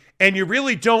Day, and you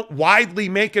really don't widely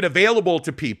make it available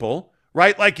to people,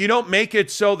 right? Like, you don't make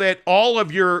it so that all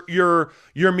of your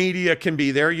media can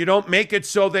be there. You don't make it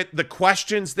so that the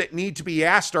questions that need to be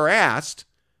asked are asked.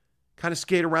 Kind of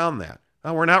skate around that.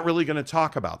 We're not really going to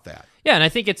talk about that. Yeah, and I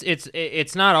think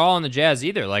it's not all on the Jazz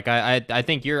either. Like I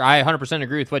think I 100%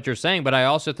 agree with what you're saying, but I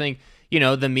also think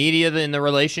the media in the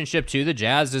relationship to the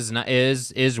Jazz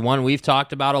is one we've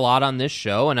talked about a lot on this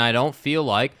show, and I don't feel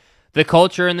like the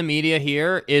culture in the media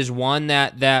here is one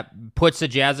that puts the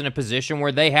Jazz in a position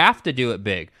where they have to do it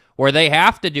big, where they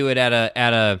have to do it at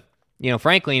a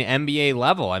frankly an NBA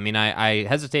level. I mean, I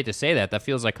hesitate to say that. That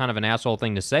feels like kind of an asshole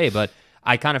thing to say, but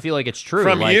I kind of feel like it's true.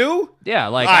 From you? Yeah,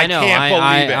 like I know. Can't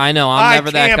believe it. I know. I'm never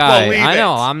that guy. I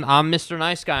know. I'm Mr.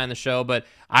 Nice Guy on the show, but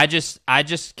I just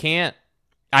can't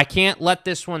I can't let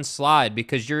this one slide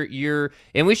because you're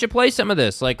and we should play some of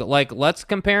this. Like let's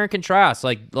compare and contrast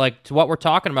like to what we're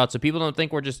talking about so people don't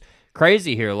think we're just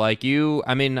crazy here. Like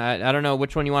I don't know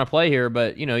which one you want to play here,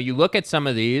 but you look at some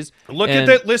of these.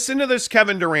 Listen to this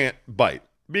Kevin Durant bite,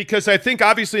 because I think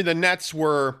obviously the Nets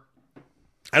were,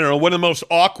 I don't know, one of the most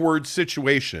awkward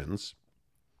situations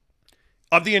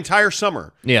of the entire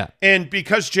summer. Yeah. And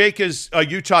because Jake is a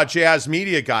Utah Jazz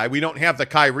media guy, we don't have the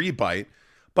Kyrie bite.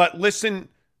 But listen.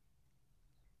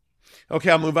 Okay,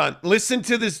 I'll move on. Listen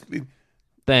to this.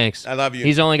 Thanks. I love you.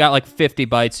 He's only got like 50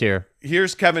 bites here.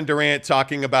 Here's Kevin Durant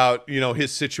talking about,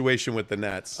 his situation with the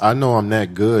Nets. I know I'm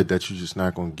that good that you're just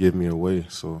not going to give me away.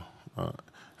 So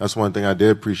that's one thing I did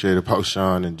appreciate about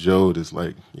Sean and Joe is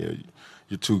like, yeah,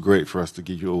 you're too great for us to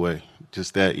give you away.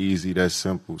 Just that easy, that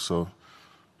simple. So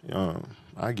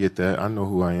I get that. I know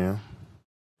who I am.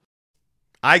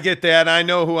 I get that. I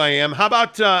know who I am. How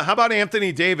about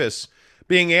Anthony Davis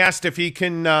being asked if he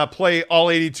can play all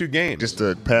 82 games? Just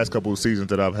the past couple of seasons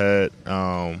that I've had,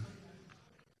 I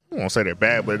won't say they're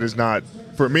bad, but it's not,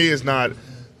 for me, it's not,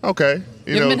 okay,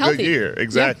 good year.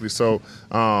 Exactly. Yeah. So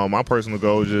my personal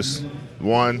goal is just,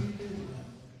 one,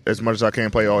 as much as I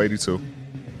can play all 82.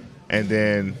 And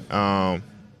then,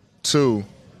 two,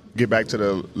 get back to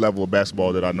the level of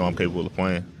basketball that I know I'm capable of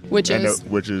playing. Which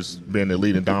is being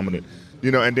elite and dominant.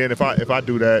 And then if I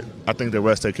do that, I think the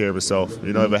rest take care of itself.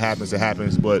 If it happens, it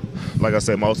happens. But like I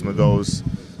said, my ultimate goal is,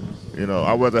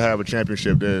 I'd rather have a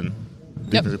championship than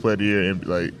defensive player of the year.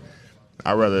 And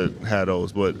I'd rather have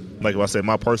those. But like I said,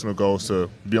 my personal goal is to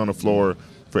be on the floor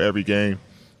for every game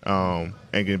and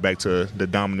getting back to the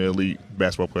dominant elite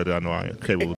basketball player that I know I am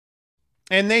capable of.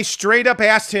 And they straight up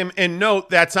asked him, and note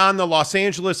that's on the Los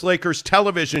Angeles Lakers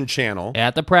television channel.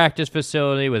 At the practice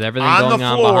facility with everything going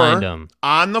on behind him.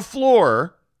 On the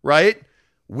floor, right?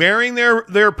 Wearing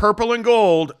their purple and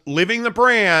gold, living the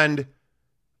brand.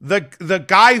 The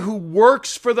guy who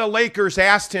works for the Lakers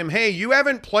asked him, hey, you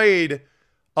haven't played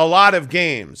a lot of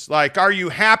games. Like, are you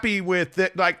happy with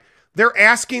it? Like, they're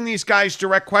asking these guys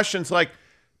direct questions like,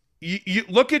 You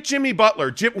look at Jimmy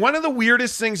Butler. One of the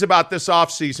weirdest things about this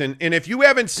offseason, and if you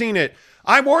haven't seen it,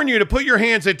 I warn you to put your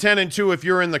hands at 10 and 2 if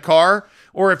you're in the car,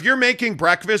 or if you're making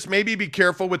breakfast, maybe be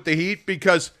careful with the heat,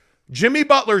 because Jimmy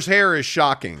Butler's hair is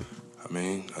shocking.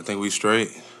 I think we straight.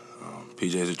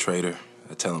 PJ's a traitor.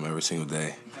 I tell him every single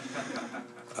day.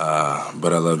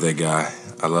 But I love that guy.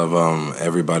 I love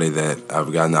everybody that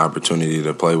I've gotten the opportunity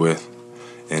to play with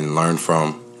and learn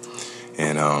from.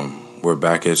 And we're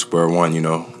back at square one,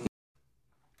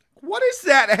 What is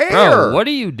that hair? Bro, what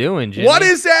are you doing, Jimmy? What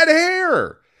is that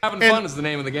hair? Having fun is the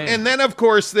name of the game. And then, of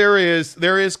course, there is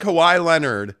Kawhi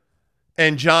Leonard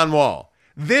and John Wall.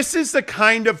 This is the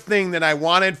kind of thing that I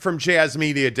wanted from Jazz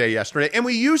Media Day yesterday. And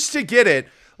we used to get it,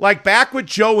 like, back with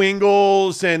Joe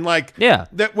Ingles and, like,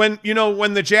 that when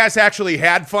the Jazz actually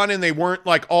had fun and they weren't,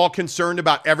 like, all concerned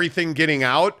about everything getting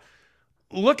out.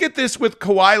 Look at this with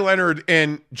Kawhi Leonard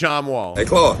and John Wall. Hey,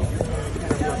 Claude.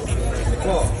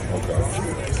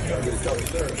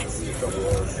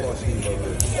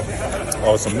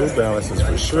 Oh, some New Balances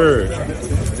for sure.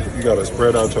 You got to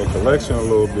spread out your collection a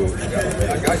little bit.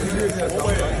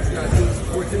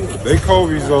 They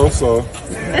Kobe's though, so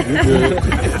you good.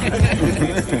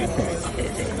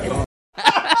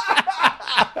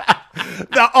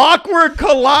 The awkward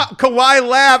Kawhi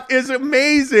laugh is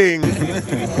amazing.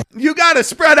 You got to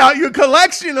spread out your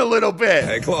collection a little bit.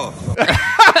 Hey, Claude.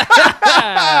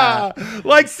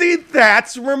 Like, see,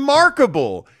 that's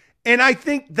remarkable. And I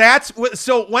think that's what,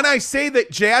 so when I say that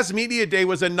Jazz Media Day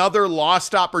was another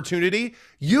lost opportunity,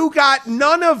 you got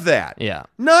none of that. Yeah.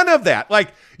 None of that.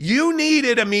 Like, you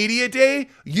needed a media day.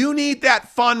 You need that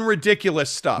fun, ridiculous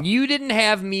stuff. You didn't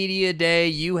have media day.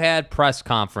 You had press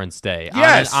conference day.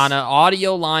 Yes. On an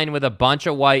audio line with a bunch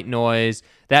of white noise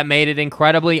that made it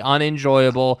incredibly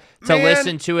unenjoyable to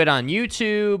listen to it on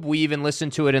YouTube. We even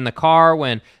listened to it in the car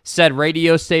when said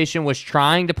radio station was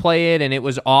trying to play it, and it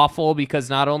was awful because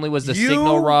not only was the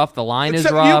signal rough, the line is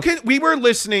rough. We were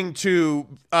listening to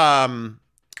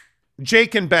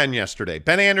Jake and Ben yesterday,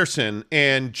 Ben Anderson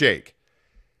and Jake,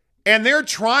 and they're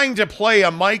trying to play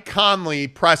a Mike Conley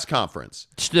press conference.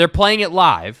 They're playing it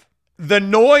live. The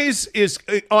noise is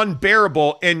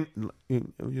unbearable, and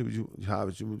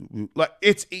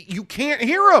it's you can't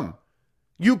hear him.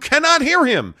 You cannot hear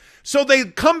him. So they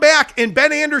come back, and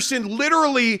Ben Anderson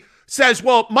literally says,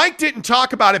 well, Mike didn't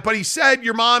talk about it, but he said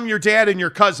your mom, your dad, and your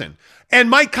cousin.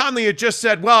 And Mike Conley had just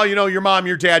said, well, your mom,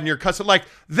 your dad, and your cousin. Like,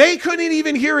 they couldn't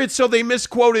even hear it, so they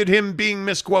misquoted him being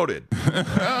misquoted.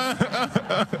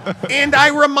 And I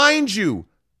remind you,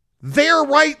 they're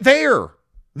right there.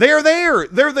 They're there.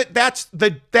 That's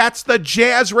the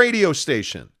Jazz radio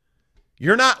station.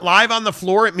 You're not live on the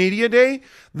floor at Media Day.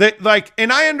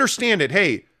 And I understand it.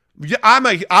 Hey,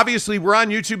 obviously we're on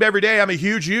YouTube every day. I'm a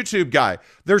huge YouTube guy.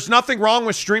 There's nothing wrong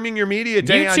with streaming your media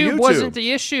day on YouTube. YouTube wasn't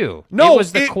the issue. No, it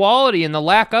was the quality and the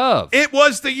lack of. It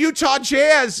was the Utah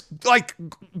Jazz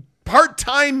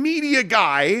part-time media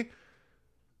guy.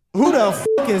 Who the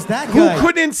fuck is that guy? Who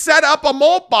couldn't set up a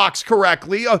malt box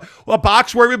correctly, a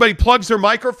box where everybody plugs their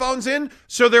microphones in,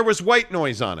 so there was white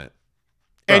noise on it.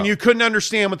 And you couldn't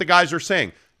understand what the guys were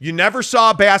saying. You never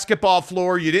saw a basketball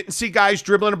floor. You didn't see guys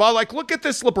dribbling a ball. Like, look at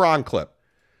this LeBron clip.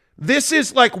 This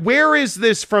is like, where is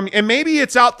this from? And maybe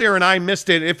it's out there and I missed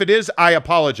it. If it is, I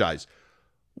apologize.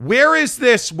 Where is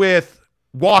this with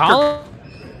Walker?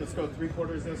 Let's go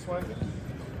 3/4 this way.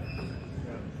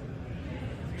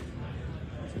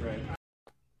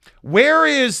 Where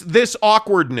is this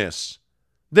awkwardness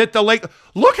that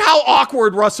look how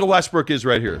awkward Russell Westbrook is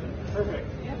right here. Perfect.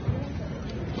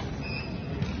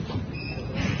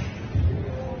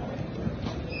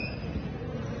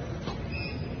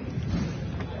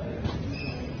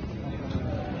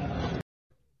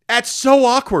 That's so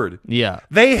awkward. Yeah.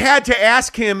 They had to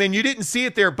ask him, and you didn't see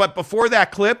it there, but before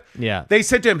that clip, they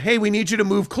said to him, hey, we need you to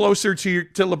move closer to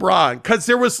LeBron, because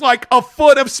there was like a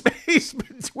foot of space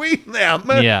between them.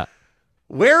 Yeah.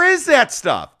 Where is that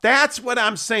stuff? That's what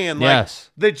I'm saying. Like, yes.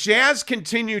 The Jazz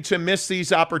continue to miss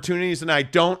these opportunities, and I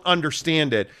don't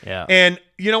understand it. Yeah. And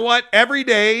you know what? Every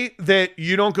day that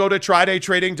you don't go to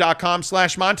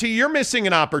TryDayTrading.com/Monty, you're missing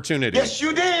an opportunity. Yes,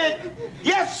 you did.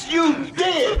 Yes, you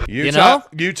did.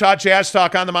 Utah Jazz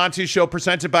Talk on the Monty Show,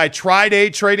 presented by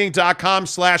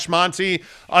TryDayTrading.com/Monty.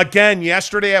 Again,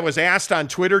 yesterday I was asked on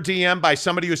Twitter DM by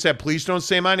somebody who said, please don't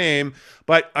say my name.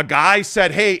 But a guy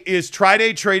said, hey, is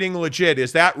Tri-Day Trading legit?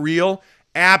 Is that real?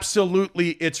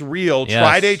 Absolutely, it's real. Yes.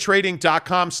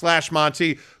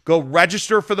 TryDayTrading.com/Monty. Go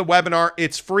register for the webinar.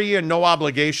 It's free and no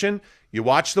obligation. You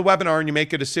watch the webinar and you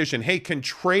make a decision. Hey, can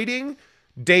trading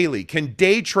daily, can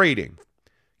day trading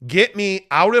get me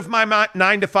out of my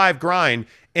 9-to-5 grind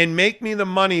and make me the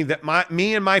money that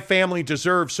me and my family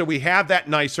deserve, so we have that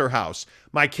nicer house,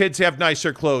 my kids have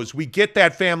nicer clothes, we get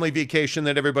that family vacation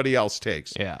that everybody else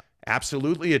takes? Yeah.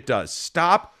 Absolutely it does.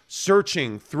 Stop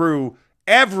searching through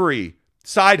every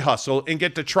side hustle and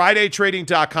get to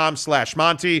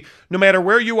TryDayTrading.com/Monty. No matter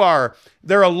where you are,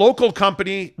 they're a local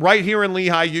company right here in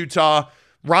Lehigh, Utah.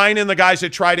 Ryan and the guys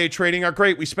at Tri-Day Trading are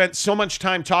great. We spent so much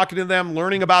time talking to them,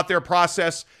 learning about their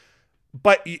process.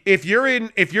 But if you're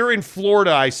in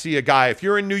Florida, I see a guy. If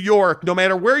you're in New York, no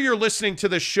matter where you're listening to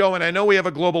this show, and I know we have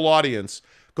a global audience,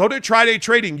 go to Tri-Day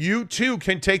Trading. You too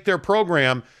can take their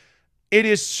program. It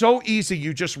is so easy.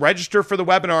 You just register for the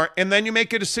webinar, and then you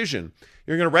make a decision.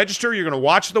 You're going to register, you're going to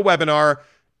watch the webinar,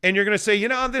 and you're going to say, you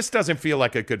know, this doesn't feel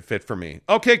like a good fit for me.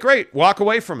 Okay, great. Walk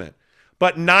away from it.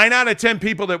 But 9 out of 10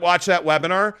 people that watch that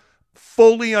webinar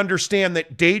fully understand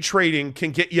that day trading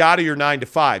can get you out of your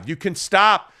 9-to-5. You can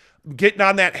stop getting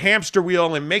on that hamster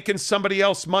wheel and making somebody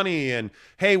else money. And,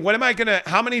 hey,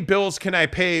 how many bills can I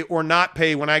pay or not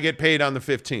pay when I get paid on the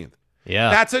 15th? Yeah.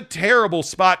 That's a terrible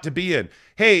spot to be in.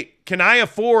 Hey, can I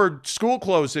afford school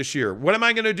clothes this year? What am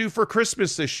I going to do for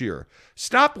Christmas this year?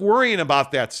 Stop worrying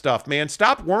about that stuff, man.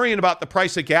 Stop worrying about the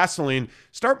price of gasoline.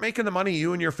 Start making the money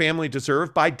you and your family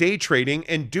deserve by day trading,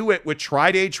 and do it with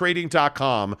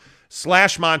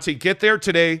TryDayTrading.com/Monty. Get there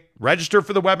today, register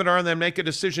for the webinar, and then make a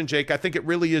decision, Jake. I think it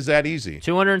really is that easy.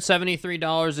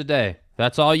 $273 a day.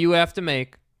 That's all you have to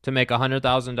make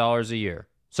 $100,000 a year.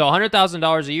 So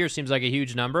 $100,000 a year seems like a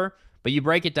huge number, but you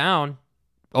break it down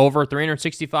over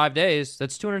 365 days,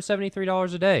 that's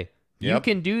 $273 a day. Yep. You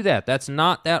can do that. That's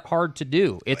not that hard to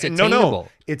do. It's attainable. No,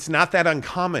 it's not that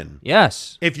uncommon.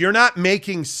 Yes. If you're not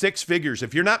making 6 figures,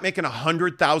 if you're not making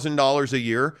 $100,000 a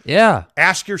year,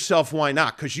 ask yourself why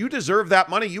not, because you deserve that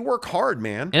money. You work hard,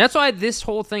 man. And that's why this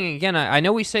whole thing, again, I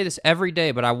know we say this every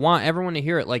day, but I want everyone to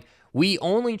hear it. Like, we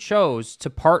only chose to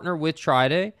partner with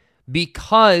Tri-Day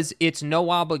because it's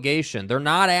no obligation. They're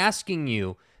not asking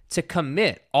you to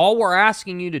commit. All we're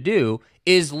asking you to do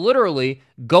is literally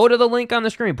go to the link on the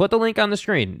screen. Put the link on the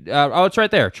screen. It's right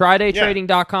there.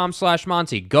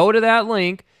 TryDayTrading.com/Monty. Go to that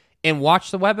link and watch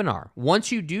the webinar.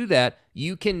 Once you do that,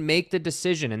 you can make the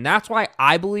decision. And that's why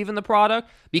I believe in the product,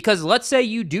 because let's say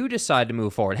you do decide to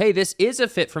move forward. Hey, this is a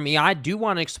fit for me. I do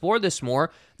want to explore this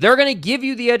more. They're going to give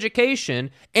you the education,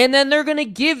 and then they're going to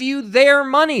give you their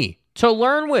money to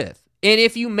learn with. And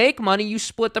if you make money, you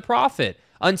split the profit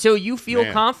until you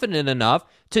feel confident enough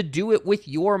to do it with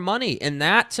your money. And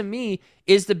that, to me,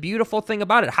 is the beautiful thing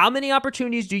about it. How many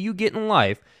opportunities do you get in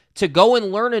life to go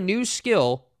and learn a new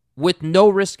skill with no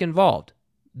risk involved?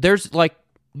 There's like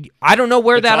I don't know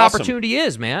where It's that awesome. opportunity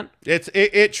is, man.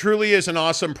 It truly is an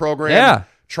awesome program. Yeah.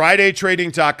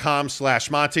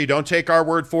 TryDayTrading.com/Monty. Don't take our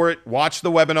word for it. Watch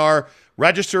the webinar.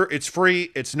 Register. It's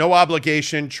free. It's no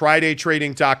obligation.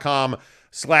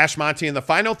 TryDayTrading.com/Monty. And the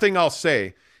final thing I'll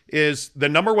say is the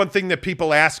number one thing that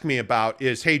people ask me about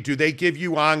is, hey, do they give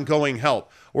you ongoing help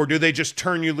or do they just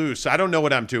turn you loose? I don't know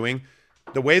what I'm doing.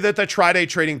 The way that the Tri-Day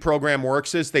Trading program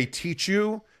works is they teach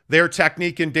you their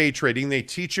technique in day trading. They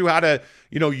teach you how to,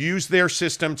 use their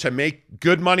system to make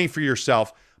good money for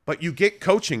yourself, but you get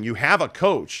coaching. You have a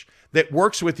coach that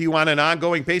works with you on an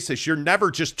ongoing basis. You're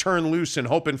never just turned loose and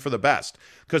hoping for the best,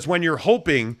 because when you're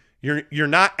hoping, you're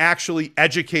not actually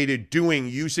educated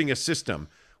using a system.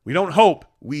 We don't hope,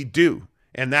 we do.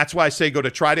 And that's why I say go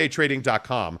to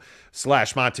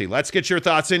TryDayTrading.com/Monty. Let's get your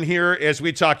thoughts in here as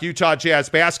we talk Utah Jazz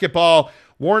basketball.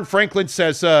 Warren Franklin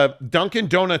says Dunkin'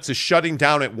 Donuts is shutting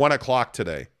down at 1 o'clock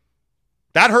today.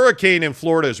 That hurricane in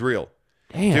Florida is real.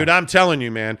 Damn. Dude, I'm telling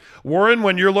you, man. Warren,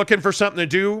 when you're looking for something to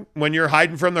do, when you're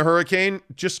hiding from the hurricane,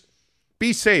 just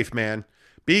be safe, man.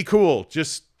 Be cool.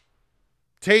 Just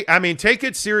take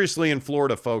it seriously in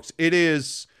Florida, folks.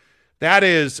 That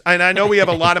is, and I know we have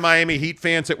a lot of Miami Heat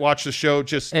fans that watch the show.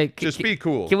 Just be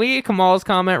cool. Can we get Kamal's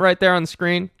comment right there on the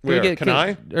screen? Where?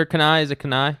 Kanai? Or Kanai? Is it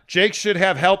Kanai? Jake should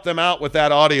have helped them out with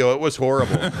that audio. It was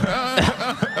horrible.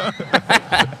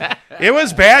 It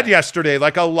was bad yesterday.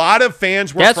 Like, a lot of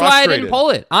fans were frustrated. That's why I didn't pull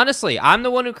it. Honestly, I'm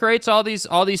the one who creates all these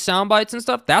sound bites and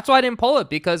stuff. That's why I didn't pull it,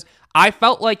 because I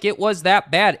felt like it was that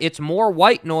bad. It's more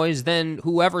white noise than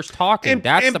whoever's talking.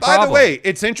 That's the problem. By the way,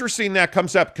 it's interesting that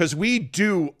comes up because we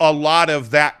do a lot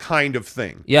of that kind of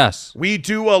thing. Yes. We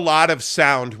do a lot of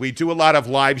sound. We do a lot of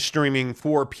live streaming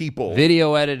for people.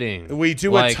 Video editing. We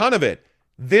do a ton of it.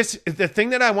 The thing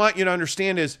that I want you to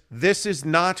understand is this is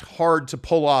not hard to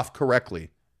pull off correctly.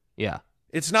 Yeah.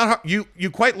 It's not hard. You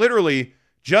quite literally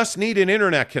just need an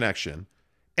internet connection,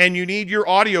 and you need your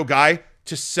audio guy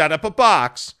to set up a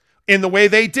box in the way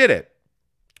they did it,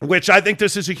 which I think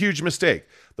this is a huge mistake.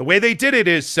 The way they did it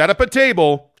is set up a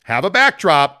table, have a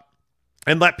backdrop,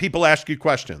 and let people ask you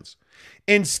questions.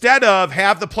 Instead of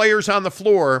have the players on the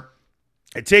floor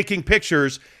taking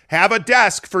pictures, have a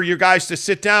desk for you guys to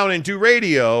sit down and do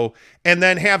radio, and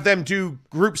then have them do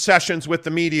group sessions with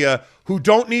the media who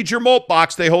don't need your mult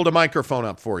box. They hold a microphone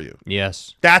up for you.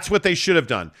 Yes. That's what they should have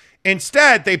done.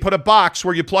 Instead, they put a box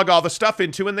where you plug all the stuff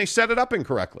into, and they set it up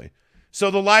incorrectly. So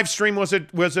the live stream was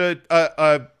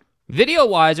a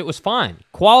video-wise, it was fine.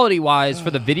 Quality-wise,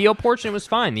 for the video portion, it was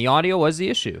fine. The audio was the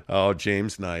issue. Oh,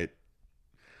 James Knight.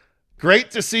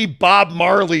 Great to see Bob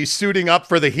Marley suiting up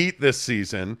for the Heat this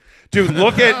season. Dude,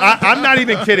 look at, I'm not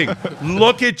even kidding.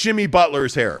 Look at Jimmy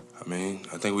Butler's hair. I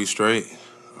think we straight.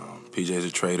 PJ's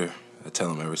a traitor. I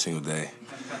tell him every single day.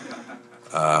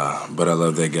 But I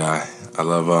love that guy. I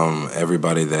love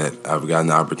everybody that I've gotten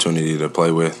the opportunity to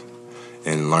play with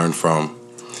and learn from.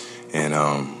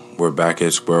 And we're back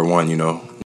at square one,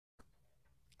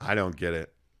 I don't get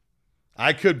it.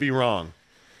 I could be wrong.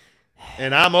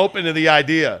 And I'm open to the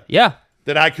idea. Yeah.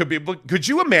 That I could be. Could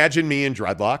you imagine me in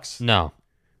dreadlocks? No.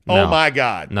 Oh my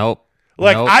God. Nope.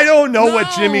 Like, nope. I don't know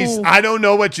what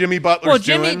Jimmy Butler's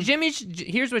doing.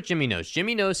 Here's what Jimmy knows.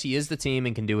 Jimmy knows he is the team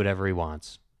and can do whatever he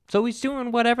wants. So he's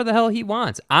doing whatever the hell he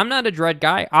wants. I'm not a dread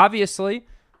guy, obviously.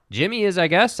 Jimmy is, I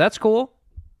guess. That's cool.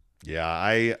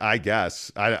 Yeah, I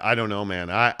guess. I don't know, man.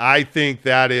 I think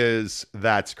that's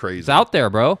crazy. It's out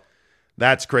there, bro.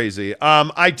 That's crazy.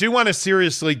 I do want to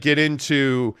seriously get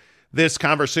into this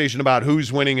conversation about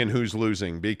who's winning and who's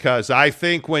losing, because I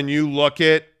think when you look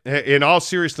at, in all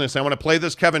seriousness, I want to play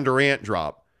this Kevin Durant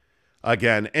drop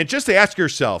again and just ask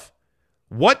yourself,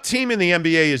 what team in the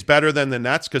NBA is better than the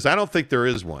Nets? Because I don't think there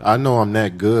is one. I know I'm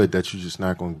that good that you're just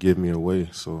not going to give me away.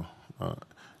 So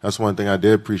that's one thing I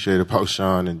did appreciate about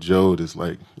Sean and Joe is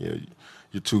like, yeah,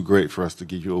 you're too great for us to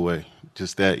give you away.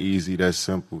 Just that easy, that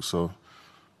simple. So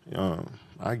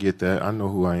I get that. I know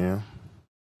who I am.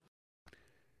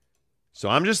 So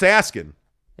I'm just asking.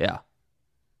 Yeah.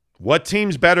 What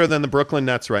team's better than the Brooklyn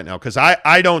Nets right now? Because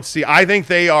I don't see. I think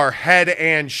they are head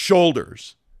and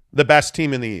shoulders the best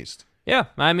team in the East. Yeah,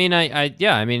 I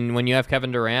mean, when you have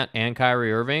Kevin Durant and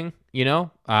Kyrie Irving,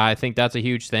 I think that's a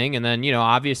huge thing. And then,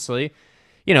 obviously,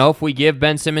 if we give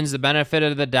Ben Simmons the benefit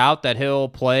of the doubt that he'll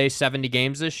play 70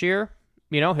 games this year,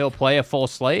 he'll play a full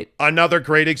slate. Another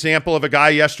great example of a guy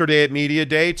yesterday at Media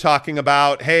Day talking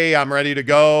about, hey, I'm ready to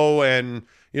go, and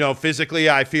physically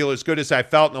I feel as good as I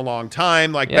felt in a long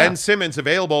time. Like Ben Simmons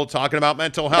available talking about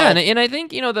mental health. Yeah, and I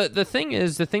think,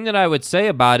 the thing that I would say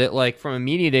about it, like from a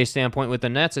Media Day standpoint with the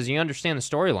Nets, is you understand the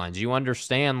storylines. You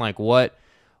understand like what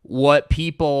what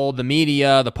people, the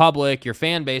media, the public, your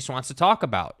fan base wants to talk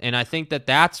about. And I think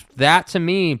that to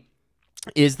me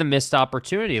is the missed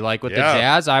opportunity. Like with the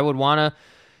Jazz, I would want to,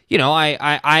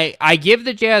 I give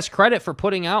the Jazz credit for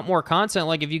putting out more content.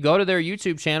 Like if you go to their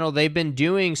YouTube channel, they've been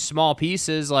doing small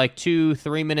pieces, like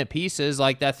 2-3 minute pieces,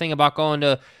 like that thing about going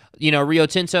to, Rio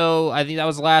Tinto. I think that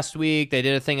was last week. They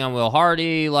did a thing on Will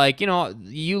Hardy. Like,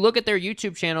 you look at their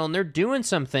YouTube channel and they're doing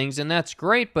some things, and that's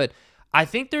great. But I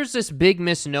think there's this big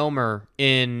misnomer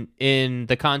in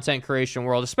the content creation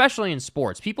world, especially in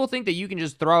sports. People think that you can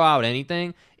just throw out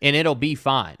anything and it'll be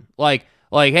fine. Like,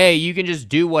 hey, you can just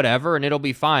do whatever and it'll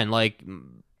be fine. Like,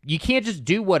 you can't just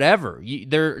do whatever.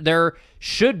 There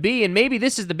should be, and maybe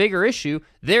this is the bigger issue,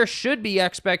 there should be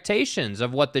expectations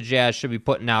of what the Jazz should be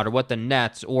putting out, or what the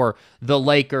Nets or the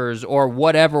Lakers or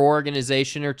whatever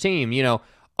organization or team,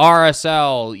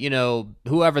 RSL,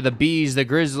 whoever, the Bees, the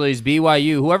Grizzlies,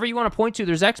 BYU, whoever you want to point to,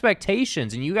 there's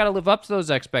expectations, and you got to live up to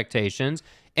those expectations.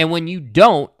 And when you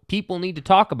don't, people need to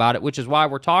talk about it, which is why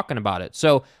we're talking about it.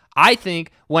 So I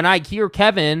think when I hear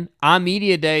Kevin on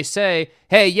Media Day say,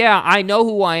 hey, yeah, I know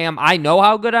who I am, I know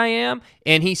how good I am,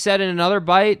 and he said in another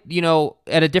bite,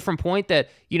 at a different point that,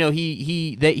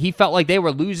 he felt like they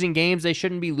were losing games they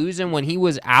shouldn't be losing when he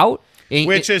was out.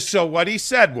 So what he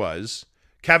said was,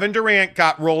 Kevin Durant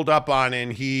got rolled up on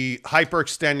and he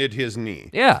hyperextended his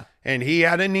knee. Yeah. And he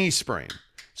had a knee sprain.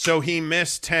 So he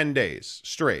missed 10 days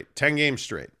straight, 10 games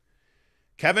straight.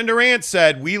 Kevin Durant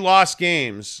said, we lost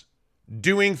games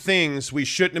doing things we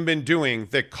shouldn't have been doing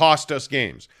that cost us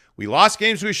games. We lost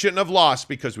games we shouldn't have lost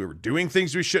because we were doing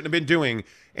things we shouldn't have been doing,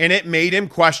 and it made him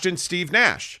question Steve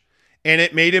Nash, and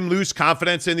it made him lose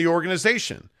confidence in the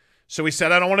organization. So he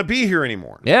said, I don't want to be here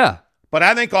anymore. Yeah. But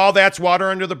I think all that's water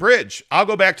under the bridge. I'll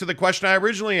go back to the question I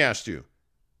originally asked you.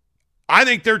 I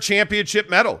think they're championship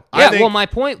medal. Yeah,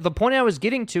 the point I was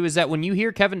getting to is that when you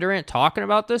hear Kevin Durant talking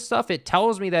about this stuff, it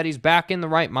tells me that he's back in the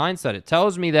right mindset. It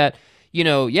tells me that,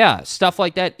 stuff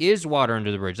like that is water under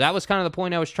the bridge. That was kind of the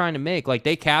point I was trying to make. Like,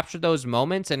 they captured those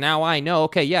moments, and now I know,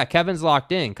 okay, yeah, Kevin's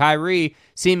locked in. Kyrie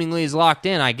seemingly is locked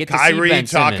in. I get to see Ben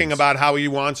Simmons. Kyrie talking about how he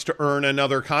wants to earn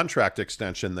another contract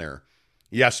extension there.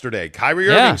 Yesterday, Kyrie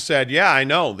Irving said, yeah, I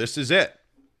know, this is it.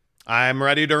 I'm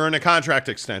ready to earn a contract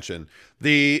extension.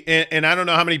 And I don't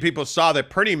know how many people saw that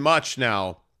pretty much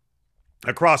now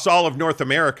across all of North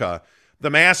America, the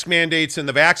mask mandates and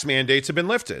the vax mandates have been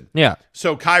lifted. Yeah.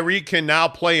 So Kyrie can now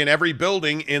play in every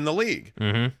building in the league.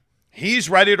 Mm-hmm. He's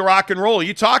ready to rock and roll.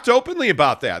 He talked openly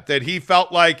about that he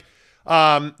felt like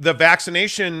the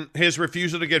vaccination, his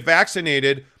refusal to get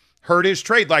vaccinated, hurt his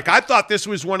trade. Like, I thought this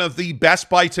was one of the best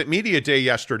bites at Media Day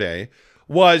yesterday,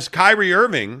 was Kyrie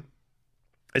Irving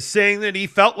saying that he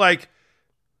felt like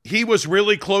he was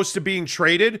really close to being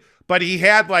traded, but he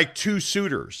had like 2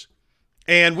 suitors.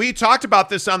 And we talked about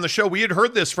this on the show. We had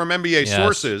heard this from NBA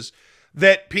sources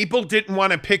that people didn't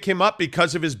want to pick him up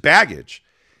because of his baggage.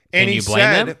 And Can you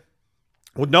blame him?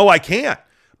 Well, no, I can't.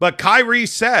 But Kyrie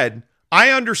said, I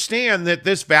understand that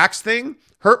this vax thing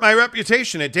hurt my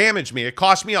reputation. It damaged me. It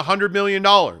cost me $100 million.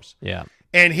 Yeah.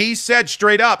 And he said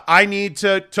straight up, I need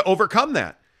to overcome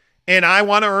that. And I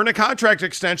want to earn a contract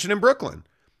extension in Brooklyn.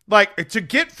 Like, to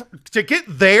get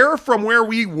there from where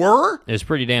we were, it's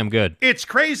pretty damn good. It's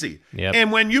crazy. Yep.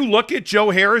 And when you look at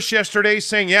Joe Harris yesterday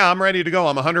saying, yeah, I'm ready to go.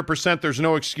 I'm 100%. There's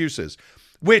no excuses.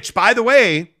 Which, by the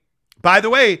way,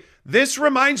 this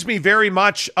reminds me very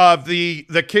much of the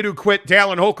kid who quit,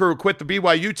 Dallin Holker, who quit the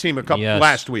BYU team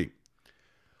last week.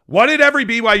 What did every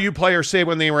BYU player say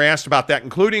when they were asked about that,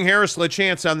 including Harris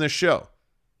LaChance on this show?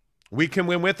 We can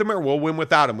win with him or we'll win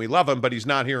without him. We love him, but he's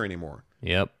not here anymore.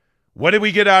 Yep. What did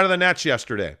we get out of the Nets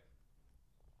yesterday?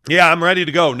 Yeah, I'm ready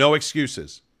to go. No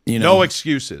excuses. No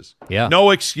excuses. Yeah. No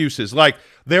excuses. Like,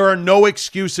 there are no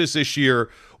excuses this year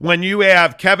when you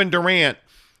have Kevin Durant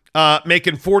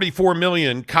making $44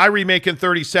 million, Kyrie making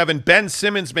 $37, Ben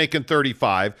Simmons making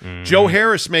 $35, Joe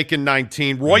Harris making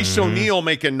 $19, Royce O'Neal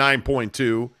making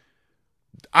 $9.2.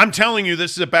 I'm telling you,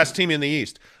 this is the best team in the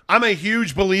East. I'm a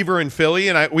huge believer in Philly,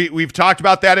 and we've talked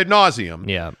about that ad nauseum.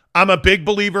 Yeah. I'm a big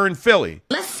believer in Philly.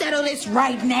 Let's settle this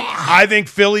right now. I think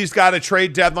Philly's got a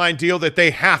trade deadline deal that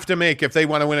they have to make if they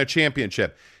want to win a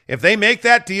championship. If they make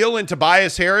that deal and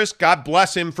Tobias Harris, God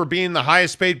bless him for being the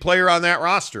highest paid player on that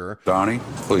roster. Donnie,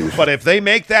 please. But if they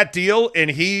make that deal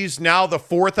and he's now the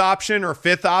 4th option or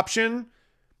 5th option,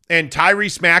 and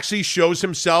Tyrese Maxey shows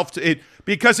himself to it,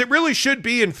 because it really should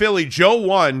be in Philly, Joe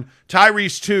 1,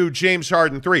 Tyrese 2, James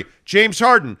Harden 3. James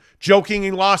Harden joking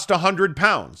he lost 100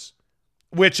 pounds,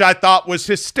 which I thought was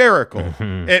hysterical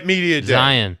at Media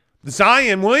Day.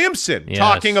 Zion Williamson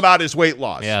talking about his weight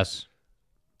loss. Yes.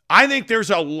 I think there's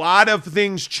a lot of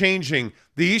things changing.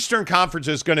 The Eastern Conference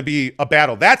is going to be a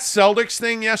battle. That Celtics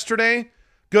thing yesterday,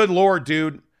 good Lord,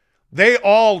 dude. They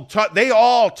all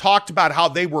talked about how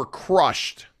they were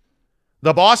crushed.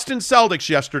 The Boston Celtics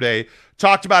yesterday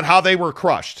talked about how they were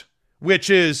crushed, which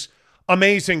is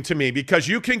amazing to me because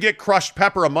you can get crushed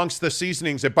pepper amongst the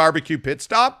seasonings at Barbecue Pit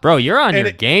Stop. Bro, you're on your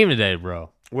game today, bro.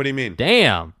 What do you mean?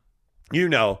 Damn. You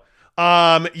know.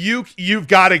 You've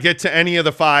got to get to any of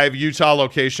the 5 Utah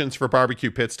locations for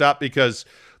Barbecue Pit Stop because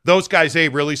those guys, A,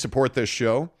 really support this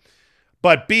show.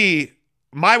 But B,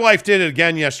 my wife did it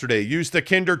again yesterday. Used the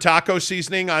Kinder taco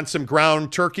seasoning on some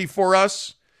ground turkey for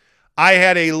us. I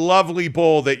had a lovely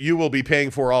bowl that you will be paying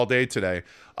for all day today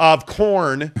of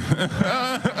corn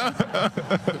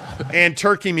and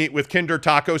turkey meat with Kinder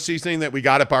taco seasoning that we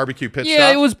got at Barbecue Pit Stop.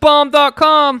 Yeah, it was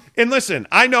bomb.com. And listen,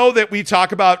 I know that we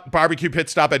talk about Barbecue Pit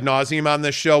Stop ad nauseum on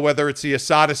this show, whether it's the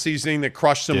asada seasoning that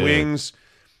crushed some wings.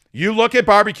 You look at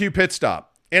Barbecue Pit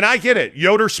Stop, and I get it.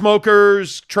 Yoder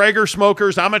smokers, Traeger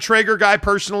smokers. I'm a Traeger guy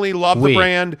personally. Love the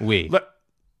brand.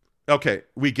 Okay,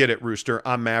 we get it, Rooster.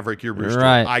 I'm Maverick. You're Rooster.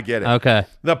 Right. I get it. Okay.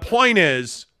 The point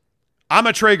is, I'm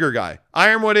a Traeger guy.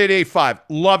 Ironwood 885.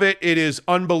 Love it. It is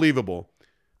unbelievable.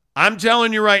 I'm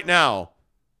telling you right now,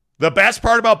 the best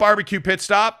part about Barbecue Pit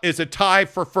Stop is a tie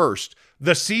for first.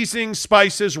 The seasoning,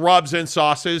 spices, rubs, and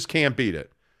sauces can't beat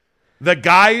it. The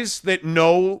guys that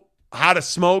know how to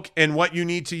smoke and what you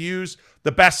need to use,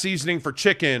 the best seasoning for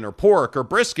chicken or pork or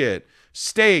brisket,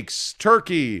 steaks,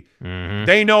 turkey.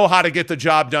 They know how to get the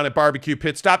job done at Barbecue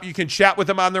Pit Stop. You can chat with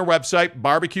them on their website,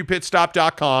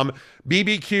 barbecuepitstop.com,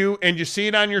 BBQ, and you see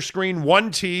it on your screen,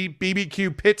 1T,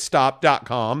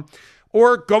 bbqpitstop.com,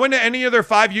 or go into any of their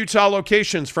 5 Utah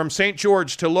locations from St.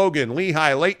 George to Logan,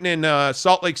 Lehigh, Layton, and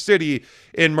Salt Lake City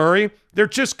in Murray. They're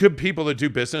just good people to do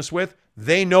business with.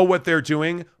 They know what they're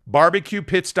doing.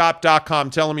 barbecuepitstop.com.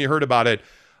 Tell them you heard about it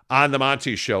on the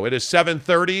Monty Show. It is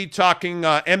 7:30, talking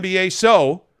NBA.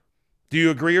 So, do you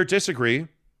agree or disagree?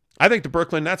 I think the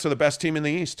Brooklyn Nets are the best team in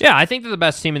the East. Yeah, I think they're the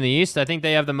best team in the East. I think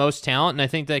they have the most talent, and I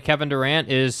think that Kevin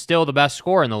Durant is still the best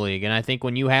scorer in the league. And I think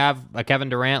when you have a Kevin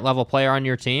Durant-level player on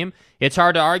your team, it's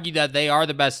hard to argue that they are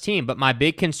the best team. But my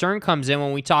big concern comes in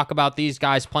when we talk about these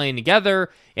guys playing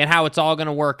together and how it's all going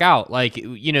to work out. Like,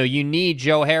 you know, you need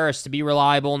Joe Harris to be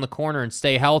reliable in the corner and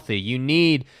stay healthy. You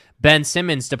need Ben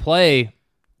Simmons to play,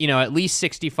 you know, at least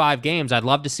 65 games. I'd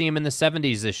love to see him in the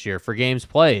 70s this year for games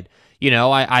played. You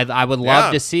know, I would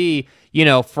love to see, you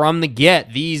know, from the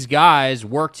get, these guys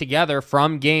work together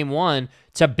from game one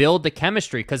to build the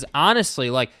chemistry. Because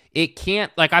honestly, like, it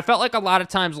can't, like, I felt like a lot of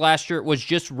times last year it was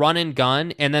just run and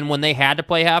gun. And then when they had to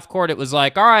play half court, it was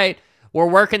like, all right, we're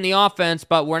working the offense,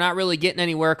 but we're not really getting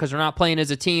anywhere because we're not playing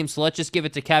as a team. So let's just give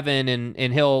it to Kevin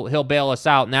and he'll bail us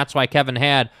out. And that's why Kevin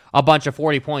had a bunch of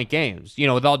 40-point games. You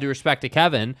know, with all due respect to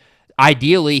Kevin,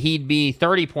 ideally he'd be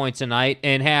 30 points a night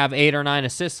and have 8 or 9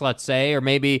 assists, let's say, or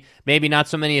maybe not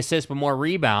so many assists, but more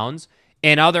rebounds.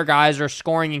 And other guys are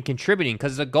scoring and contributing,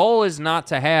 because the goal is not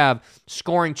to have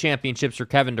scoring championships for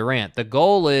Kevin Durant. The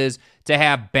goal is to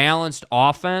have balanced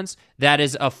offense that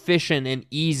is efficient and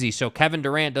easy, so Kevin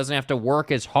Durant doesn't have to work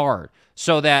as hard,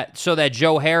 so that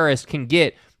Joe Harris can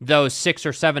get those 6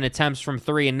 or 7 attempts from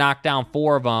 3 and knock down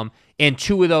 4 of them, and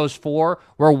 2 of those 4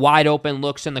 were wide open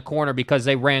looks in the corner because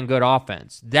they ran good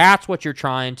offense. That's what you're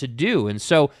trying to do. And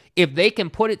so if they can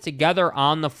put it together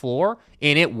on the floor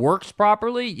and it works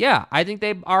properly, yeah, I think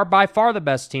they are by far the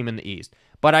best team in the East.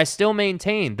 But I still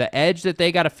maintain the edge that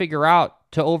they got to figure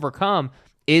out to overcome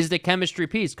is the chemistry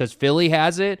piece, because Philly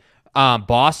has it.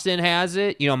 Boston has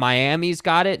it. You know, Miami's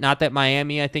got it. Not that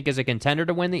Miami, I think, is a contender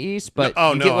to win the East, but I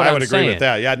would agree with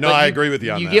that. Yeah, no, I agree with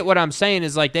you on that. You get what I'm saying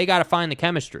is, like, they got to find the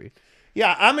chemistry.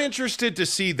 Yeah, I'm interested to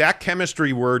see. That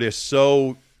chemistry word is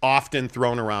so often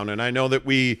thrown around, and I know that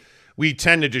we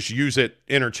tend to just use it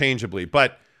interchangeably.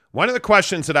 But one of the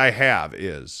questions that I have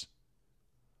is,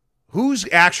 who's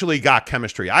actually got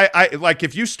chemistry? I like,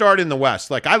 if you start in the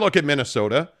West, like I look at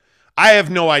Minnesota, I have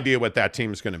no idea what that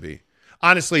team's going to be.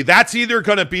 Honestly, that's either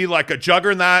going to be like a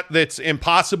juggernaut that's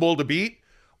impossible to beat,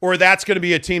 or that's going to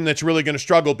be a team that's really going to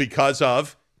struggle because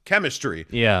of chemistry.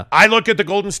 Yeah. I look at the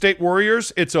Golden State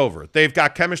Warriors, it's over. They've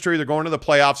got chemistry. They're going to the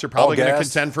playoffs. They're probably going to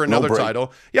contend for another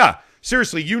title. Yeah.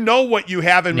 Seriously, you know what you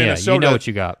have in Minnesota. You know what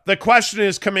you got. The question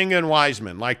is Kuminga and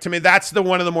Wiseman. Like, to me, that's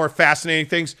one of the more fascinating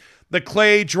things. The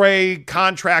Clay, Dre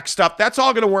contract stuff, that's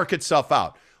all going to work itself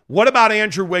out. What about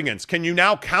Andrew Wiggins? Can you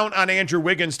now count on Andrew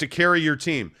Wiggins to carry your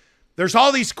team? There's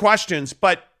all these questions,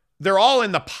 but they're all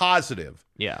in the positive.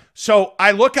 Yeah. So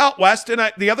I look out west,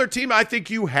 and the other team I think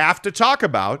you have to talk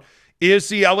about is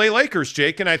the LA Lakers,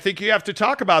 Jake, and I think you have to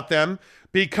talk about them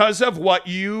because of what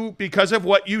you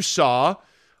saw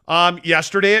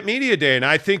yesterday at Media Day. And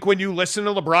I think when you listen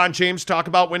to LeBron James talk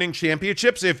about winning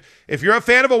championships, if you're a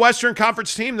fan of a Western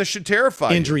Conference team, this should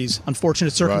terrify you. Injuries,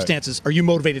 unfortunate circumstances. Right. Are you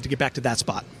motivated to get back to that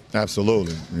spot?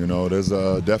 Absolutely. There's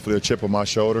definitely a chip on my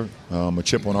shoulder, a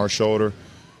chip on our shoulder.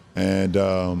 And,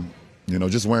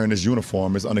 just wearing this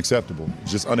uniform is unacceptable.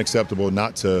 It's just unacceptable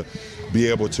not to be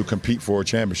able to compete for a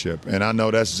championship. And I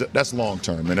know that's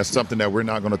long-term, and that's something that we're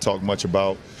not going to talk much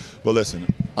about. But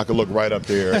listen, I can look right up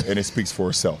there, and it speaks for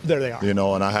itself. There they are.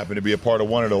 And I happen to be a part of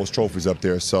one of those trophies up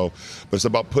there. So, but it's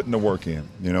about putting the work in.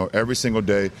 Every single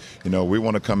day, we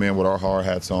want to come in with our hard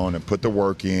hats on and put the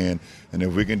work in. And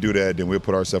if we can do that, then we'll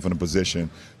put ourselves in a position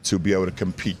to be able to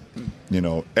compete,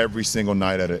 every single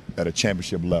night at a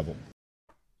championship level.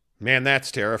 Man, that's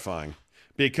terrifying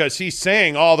because he's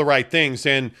saying all the right things.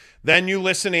 And then you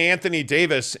listen to Anthony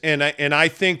Davis, and I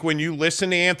think when you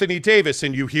listen to Anthony Davis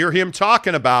and you hear him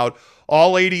talking about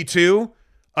all 82,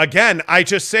 again, I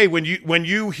just say when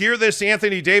you hear this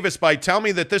Anthony Davis bite, tell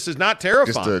me that this is not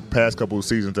terrifying. Just the past couple of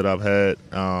seasons that I've had,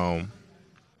 I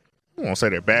won't say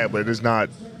they're bad, but it's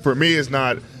not, for me, it's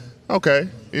not, okay,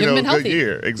 good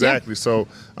year. Exactly. Yeah. So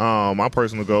my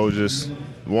personal goal is just,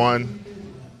 one,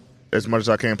 as much as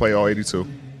I can play all 82.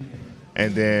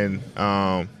 And then,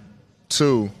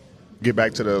 2, get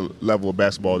back to the level of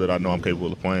basketball that I know I'm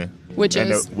capable of playing. Which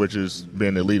is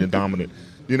being elite and dominant.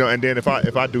 And then if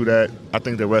I do that, I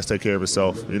think the rest take care of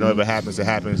itself. If it happens, it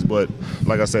happens. But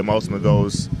like I said, my ultimate goal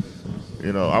is,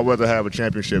 I'd rather have a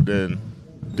championship than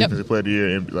defensive player of the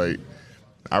year. And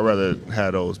I'd rather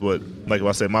have those. But like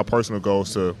I said, my personal goal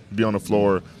is to be on the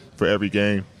floor for every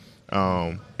game.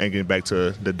 And getting back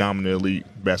to the dominant elite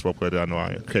basketball player that I know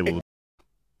I am capable of.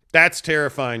 That's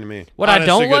terrifying to me. What I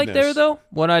don't like there, though,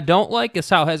 what I don't like is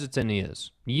how hesitant he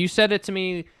is. You said it to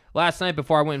me last night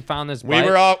before I went and found this. We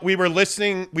were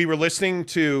listening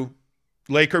to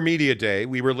Laker Media Day.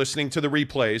 We were listening to the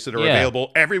replays that are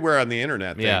available everywhere on the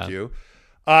internet. Thank you.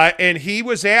 And he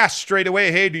was asked straight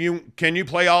away, "Hey, can you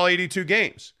play all 82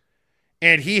 games?"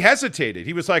 And he hesitated.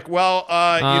 He was like, well,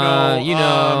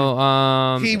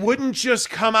 he wouldn't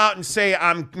just come out and say,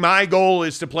 my goal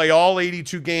is to play all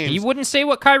 82 games. He wouldn't say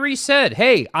what Kyrie said.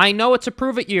 Hey, I know it's a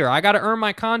prove-it year. I got to earn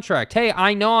my contract. Hey,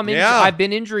 I know I've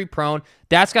been injury prone.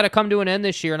 That's got to come to an end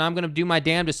this year, and I'm going to do my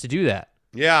damnedest to do that.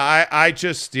 Yeah,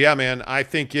 man, I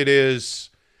think it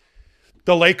is.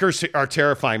 The Lakers are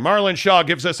terrifying. Marlon Shaw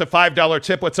gives us a $5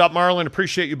 tip. What's up, Marlon?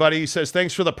 Appreciate you, buddy. He says,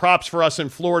 thanks for the props for us in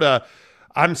Florida.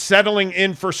 I'm settling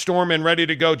in for storm and ready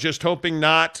to go, just hoping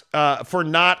not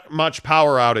much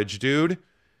power outage, dude.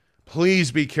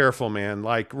 Please be careful, man.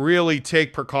 Really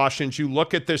take precautions. You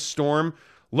look at this storm,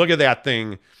 look at that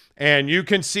thing, and you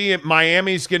can see it.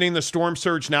 Miami's getting the storm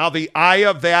surge now. The eye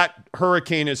of that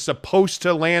hurricane is supposed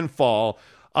to landfall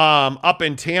up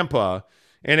in Tampa,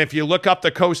 and if you look up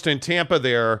the coast in Tampa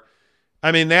there,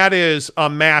 that is a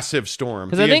massive storm.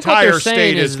 The entire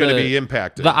state is going to be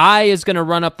impacted. The eye is going to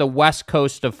run up the west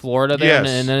coast of Florida there,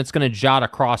 and then it's going to jot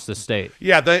across the state.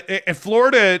 Yeah, in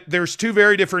Florida, there's 2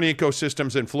 very different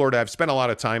ecosystems in Florida. I've spent a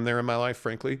lot of time there in my life,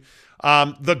 frankly.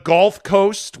 The Gulf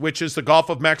Coast, which is the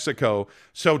Gulf of Mexico,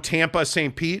 so Tampa,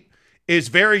 St. Pete, is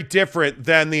very different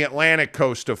than the Atlantic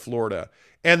coast of Florida.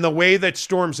 And the way that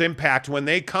storms impact, when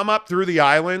they come up through the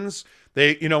islands,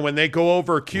 when they go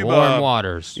over Cuba, warm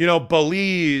waters,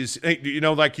 Belize,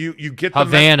 you get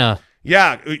Havana.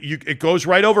 It goes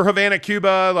right over Havana,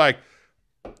 Cuba.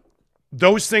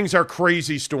 Those things are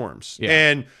crazy storms. Yeah.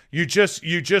 And you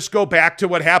just go back to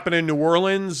what happened in New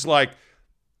Orleans.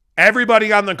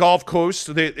 Everybody on the Gulf Coast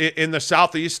in the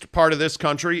southeast part of this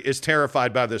country is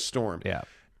terrified by this storm. Yeah.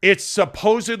 It's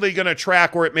supposedly going to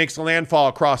track where it makes landfall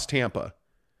across Tampa.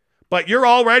 But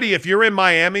if you're in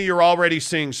Miami, you're already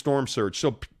seeing storm surge.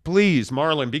 So please,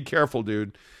 Marlon, be careful,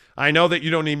 dude. I know that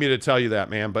you don't need me to tell you that,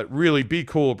 man, but really be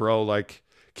cool, bro.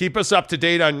 Keep us up to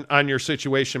date on your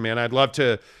situation, man. I'd love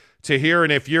to hear.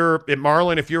 And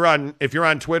Marlon, if you're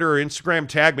on Twitter or Instagram,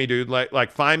 tag me, dude.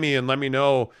 Find me and let me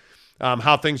know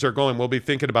how things are going. We'll be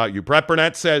thinking about you. Brett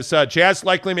Burnett says, Jazz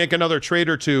likely make another trade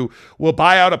or two. We'll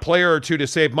buy out a player or two to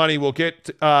save money. We'll get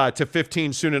to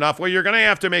 15 soon enough. Well, you're going to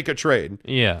have to make a trade.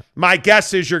 Yeah. My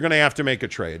guess is you're going to have to make a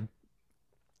trade.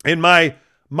 And my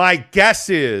guess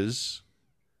is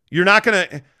you're not going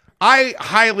to – I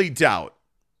highly doubt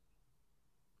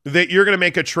that you're going to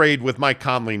make a trade with Mike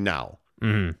Conley now.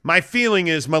 Mm-hmm. My feeling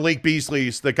is Malik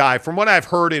Beasley's the guy. From what I've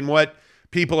heard and what –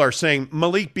 people are saying,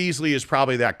 Malik Beasley is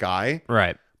probably that guy.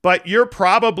 Right. But you're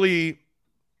probably,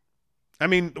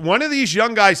 one of these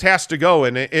young guys has to go.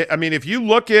 And if you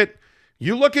look at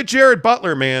Jared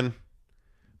Butler, man,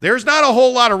 there's not a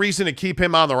whole lot of reason to keep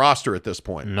him on the roster at this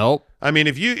point. Nope. I mean,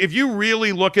 if you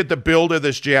really look at the build of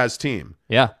this Jazz team,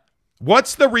 yeah,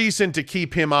 what's the reason to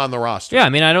keep him on the roster? Yeah, I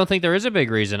mean, I don't think there is a big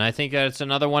reason. I think it's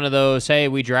another one of those, hey,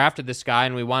 we drafted this guy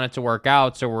and we want it to work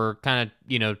out, so we're kind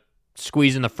of,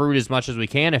 squeezing the fruit as much as we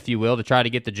can, if you will, to try to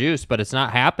get the juice, but it's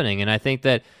not happening. And I think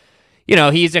that,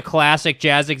 he's a classic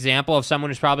Jazz example of someone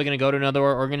who's probably going to go to another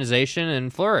organization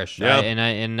and flourish. Yeah.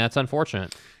 And that's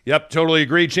unfortunate. Yep, totally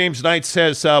agree. James Knight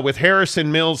says, with Harris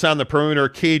and Mills on the perimeter,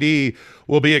 KD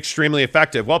will be extremely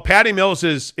effective. Well, Patty Mills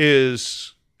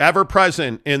is ever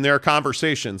present in their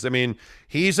conversations. I mean,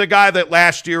 he's a guy that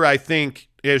last year, I think,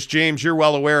 as James, you're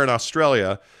well aware, in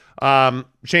Australia.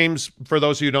 James, for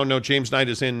those of you who don't know, James Knight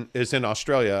is in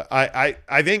Australia.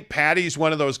 I think Patty's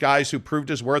one of those guys who proved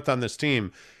his worth on this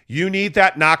team. You need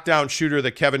that knockdown shooter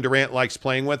that Kevin Durant likes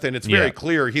playing with, and it's very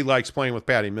clear he likes playing with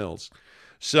Patty Mills.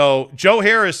 So Joe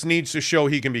Harris needs to show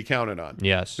he can be counted on.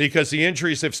 Yes. Because the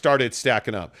injuries have started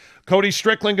stacking up. Cody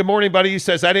Strickland, good morning, buddy. He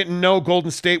says, I didn't know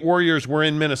Golden State Warriors were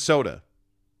in Minnesota.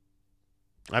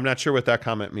 I'm not sure what that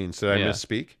comment means. Did I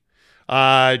misspeak?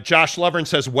 Josh Lovren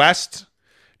says West.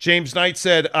 James Knight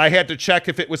said, I had to check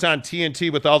if it was on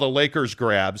TNT with all the Lakers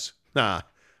grabs. Nah,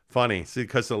 funny. See,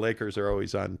 because the Lakers are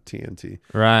always on TNT.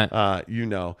 Right.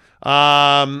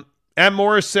 M.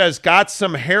 Morris says, got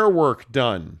some hair work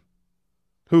done.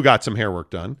 Who got some hair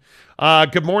work done?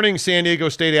 Good morning, San Diego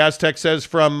State Aztec says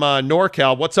from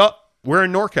NorCal. What's up? Where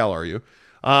in NorCal are you?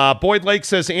 Boyd Lake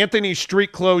says, Anthony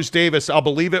Street Clothes Davis. I'll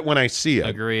believe it when I see it.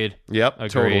 Agreed. Yep,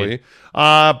 Agreed.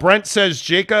 Totally. Brent says,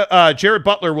 Jared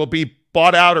Butler will be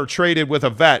bought out or traded with a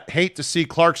vet. Hate to see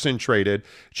Clarkson traded.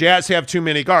 Jazz have too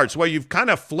many guards. Well, you've kind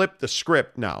of flipped the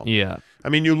script now. Yeah. I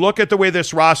mean, you look at the way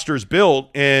this roster's built,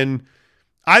 and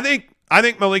I think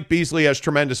Malik Beasley has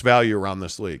tremendous value around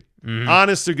this league. Mm-hmm.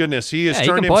 Honest to goodness, he has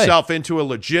turned himself into a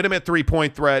legitimate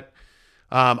three-point threat.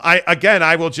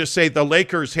 I will just say the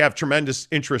Lakers have tremendous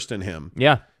interest in him.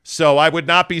 Yeah. So I would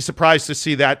not be surprised to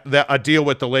see that a deal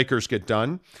with the Lakers get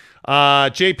done.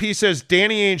 JP says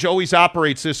Danny Ainge always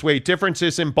operates this way. Difference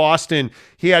is in Boston,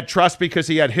 he had trust because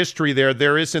he had history there.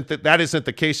 That isn't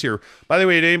the case here. By the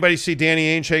way, did anybody see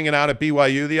Danny Ainge hanging out at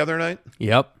BYU the other night?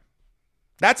 Yep.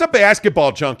 That's a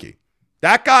basketball junkie.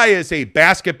 That guy is a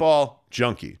basketball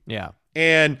junkie. Yeah.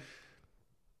 And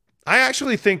I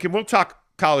actually think, and we'll talk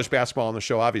college basketball on the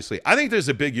show, obviously, I think there's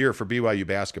a big year for BYU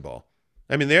basketball.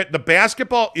 I mean, the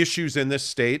basketball issues in this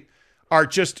state are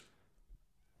just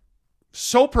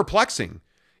so perplexing.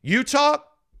 Utah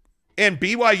and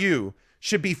BYU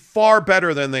should be far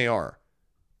better than they are.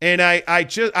 And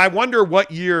I wonder what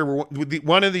year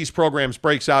one of these programs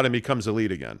breaks out and becomes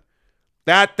elite again.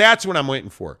 That's what I'm waiting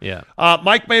for. Yeah.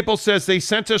 Mike Maple says they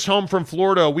sent us home from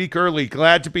Florida a week early.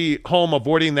 Glad to be home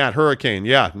avoiding that hurricane.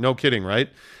 Yeah, no kidding, right?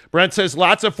 Brent says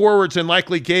lots of forwards and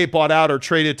likely Gay bought out or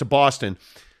traded to Boston.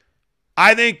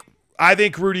 I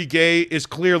think Rudy Gay is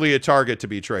clearly a target to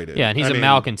be traded. Yeah, and he's a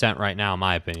malcontent right now, in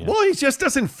my opinion. Well, he just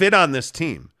doesn't fit on this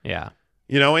team. Yeah.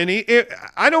 And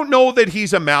I don't know that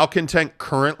he's a malcontent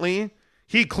currently.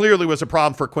 He clearly was a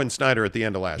problem for Quinn Snyder at the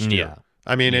end of last year. Yeah.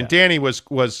 I mean, and Danny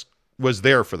was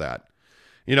there for that.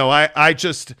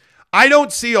 I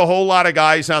don't see a whole lot of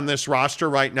guys on this roster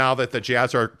right now that the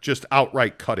Jazz are just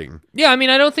outright cutting. Yeah, I mean,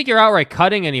 I don't think you're outright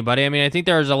cutting anybody. I mean, I think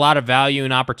there's a lot of value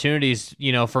and opportunities,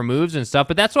 for moves and stuff.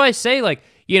 But that's why I say,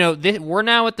 we're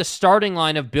now at the starting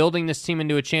line of building this team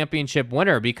into a championship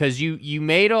winner because you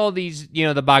made all these,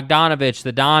 the Bogdanovich,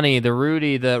 the Donnie, the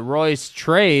Rudy, the Royce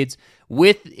trades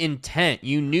with intent.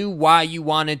 You knew why you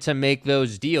wanted to make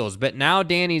those deals. But now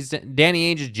Danny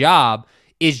Ainge's job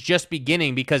is just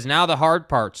beginning because now the hard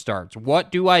part starts.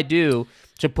 What do I do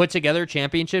to put together a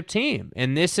championship team?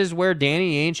 And this is where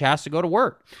Danny Ainge has to go to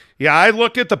work. Yeah, I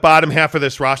look at the bottom half of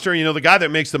this roster. The guy that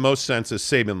makes the most sense is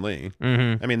Saban Lee.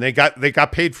 Mm-hmm. I mean, they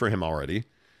got paid for him already.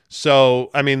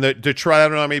 So, I mean, the Detroit, I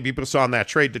don't know how many people saw in that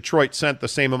trade. Detroit sent the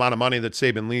same amount of money that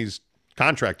Saban Lee's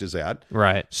contract is at.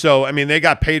 Right. So, I mean, they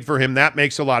got paid for him. That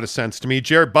makes a lot of sense to me.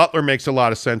 Jared Butler makes a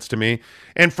lot of sense to me.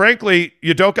 And frankly,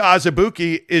 Udoka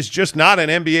Azubuike is just not an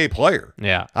NBA player.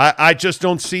 Yeah. I just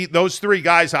don't see those three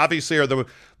guys obviously are the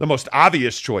most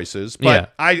obvious choices,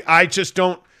 but yeah.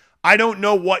 I don't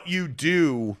know what you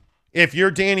do if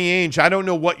you're Danny Ainge. I don't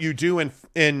know what you do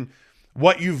in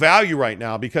what you value right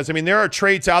now because I mean, there are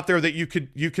trades out there that you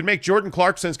could make. Jordan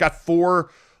Clarkson's got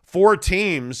four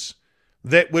teams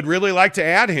that would really like to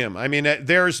add him. I mean,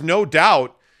 there's no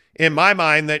doubt in my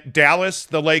mind that Dallas,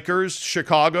 the Lakers,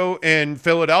 Chicago, and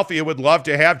Philadelphia would love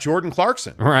to have Jordan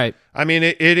Clarkson. Right. I mean,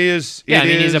 it is. Yeah,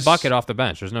 he's a bucket off the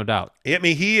bench. There's no doubt. I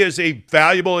mean, he is a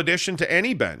valuable addition to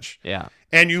any bench. Yeah.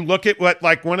 And you look at what,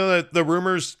 like, one of the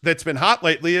rumors that's been hot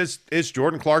lately is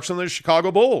Jordan Clarkson of the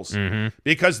Chicago Bulls,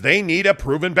 because they need a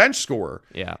proven bench scorer.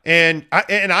 Yeah. And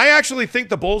I actually think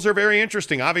the Bulls are very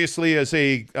interesting, obviously, as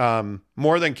a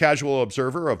more than casual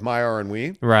observer of My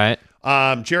R&We. Right.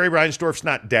 Jerry Reinsdorf's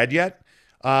not dead yet,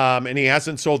 and he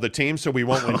hasn't sold the team, so we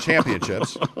won't win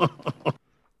championships.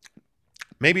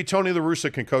 Maybe Tony La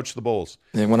Russa can coach the Bulls.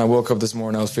 And when I woke up this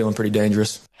morning, I was feeling pretty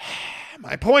dangerous.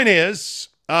 My point is,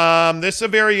 this is a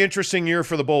very interesting year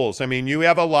for the Bulls. I mean, you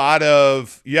have a lot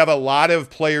of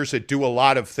players that do a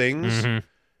lot of things.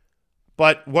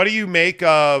 But what do you make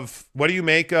of DeMar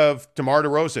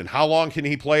DeRozan? How long can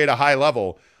he play at a high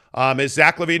level? Is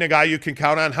Zach LaVine a guy you can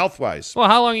count on health-wise? Well,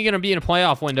 how long are you going to be in a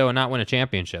playoff window and not win a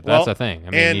championship? That's the thing. I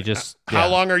mean, how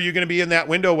long are you going to be in that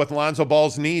window with Lonzo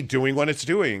Ball's knee doing what it's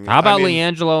doing? How about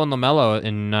LiAngelo and LaMelo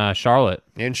in Charlotte?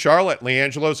 In Charlotte,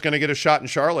 LiAngelo's going to get a shot in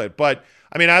Charlotte. But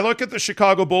I mean, I look at the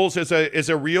Chicago Bulls as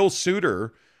a real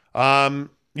suitor. Mike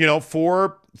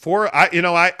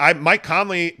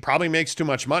Conley probably makes too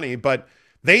much money, but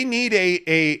they need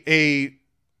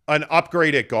an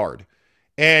upgrade at guard.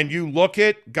 And you look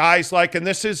at guys like, and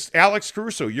this is Alex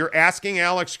Caruso. You're asking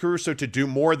Alex Caruso to do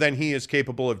more than he is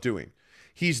capable of doing.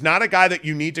 He's not a guy that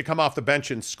you need to come off the bench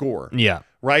and score. Yeah.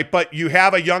 Right? But you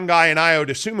have a young guy in Ayo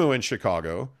Dosunmu in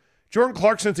Chicago. Jordan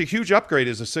Clarkson's a huge upgrade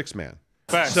as a sixth man.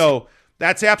 Facts. So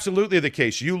that's absolutely the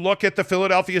case. You look at the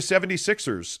Philadelphia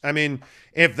 76ers. I mean,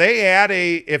 if they add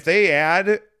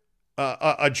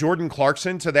a Jordan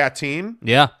Clarkson to that team.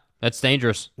 Yeah. That's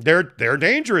dangerous. They're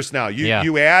dangerous now.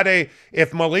 You add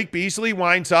if Malik Beasley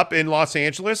winds up in Los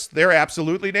Angeles, they're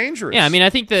absolutely dangerous. Yeah, I mean,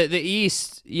 I think the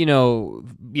East,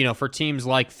 for teams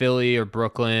like Philly or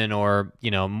Brooklyn or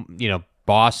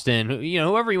Boston,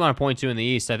 whoever you want to point to in the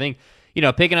East, I think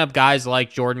picking up guys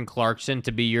like Jordan Clarkson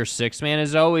to be your sixth man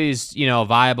is always a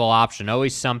viable option,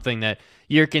 always something that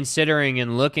you're considering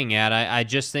and looking at. I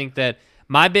just think that.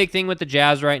 My big thing with the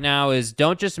Jazz right now is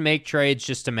don't just make trades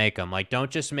just to make them. Like,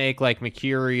 don't just make, like,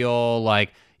 mercurial,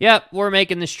 like, yep, we're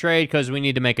making this trade because we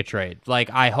need to make a trade. Like,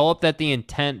 I hope that the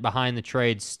intent behind the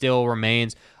trade still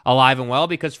remains alive and well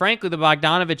because, frankly, the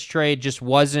Bogdanovich trade just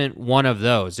wasn't one of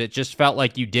those. It just felt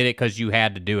like you did it because you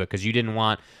had to do it because you didn't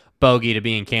want Bogey to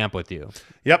be in camp with you.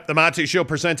 Yep, the Monty Show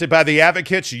presented by the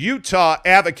Advocates,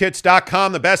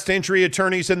 UtahAdvocates.com, the best injury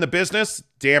attorneys in the business.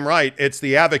 Damn right, it's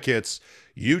the Advocates.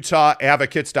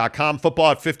 UtahAdvocates.com.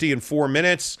 Football at 50 in 4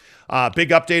 minutes. Big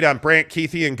update on Brant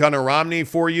Keithy and Gunnar Romney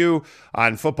for you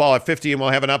on Football at 50, and we'll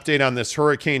have an update on this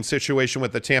hurricane situation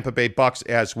with the Tampa Bay Bucks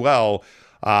as well.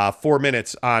 4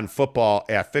 minutes on Football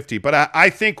at 50. But I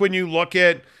think when you look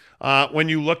at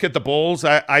the Bulls,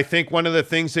 I think one of the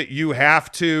things that you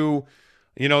have to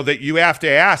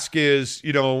ask is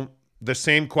the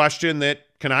same question that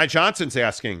Kenai Johnson's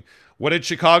asking. What did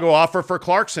Chicago offer for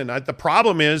Clarkson? The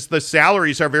problem is the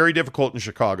salaries are very difficult in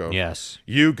Chicago. Yes.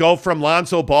 You go from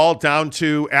Lonzo Ball down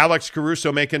to Alex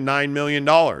Caruso making $9 million.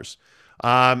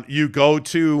 You go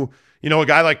to, a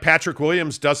guy like Patrick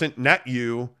Williams doesn't net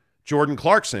you Jordan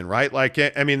Clarkson, right? Like,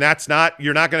 I mean,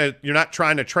 you're not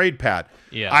trying to trade Pat.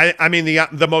 Yeah. I mean,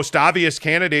 the most obvious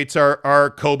candidates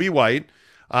are Kobe White.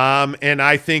 And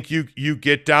I think you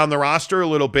get down the roster a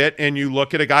little bit and you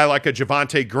look at a guy like a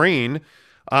Javonte Green.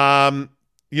 But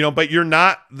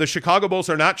the Chicago Bulls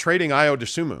are not trading Ayo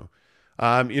Dosunmu.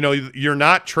 You're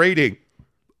not trading,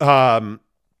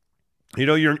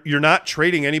 you're not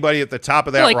trading anybody at the top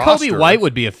of that roster. Kobe White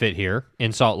would be a fit here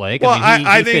in Salt Lake. Well, I mean,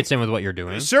 he think, fits in with what you're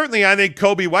doing. Certainly, I think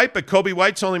Kobe White, but Kobe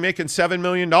White's only making $7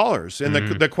 million. And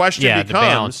the question becomes... to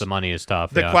balance the money is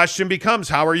tough. The question becomes,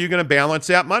 how are you going to balance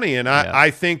that money? And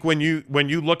I think when you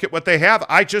look at what they have,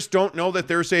 I just don't know that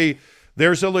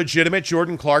there's a legitimate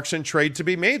Jordan Clarkson trade to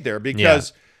be made there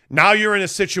because now you're in a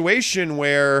situation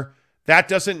where that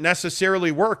doesn't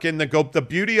necessarily work. And the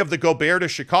beauty of the Gobert to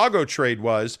Chicago trade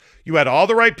was you had all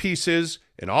the right pieces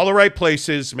in all the right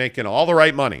places making all the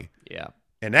right money. Yeah.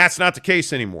 And that's not the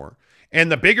case anymore.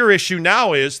 And the bigger issue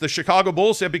now is the Chicago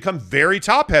Bulls have become very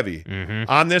top heavy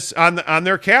on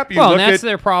their cap. And that's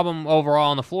their problem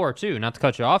overall on the floor too. Not to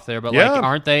cut you off there, but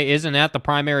isn't that the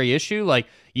primary issue? Like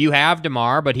you have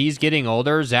DeMar, but he's getting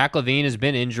older. Zach LaVine has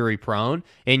been injury prone,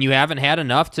 and you haven't had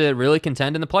enough to really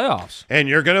contend in the playoffs. And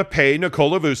you're going to pay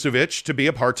Nikola Vucevic to be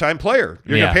a part-time player.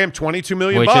 You're going to pay him $22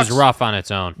 million, which is rough on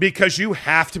its own because you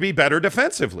have to be better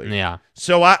defensively. Yeah.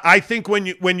 So I think when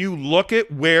you look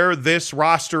at where this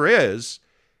roster is,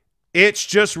 it's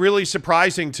just really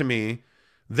surprising to me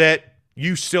that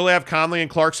you still have Conley and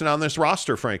Clarkson on this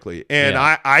roster, frankly. And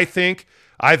I think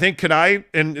Kenai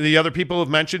and the other people have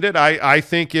mentioned it. I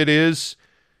think it is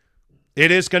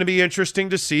going to be interesting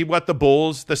to see what the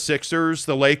Bulls, the Sixers,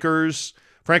 the Lakers,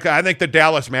 frankly, I think the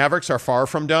Dallas Mavericks are far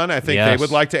from done. I think they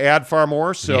would like to add far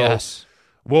more. So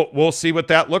we'll see what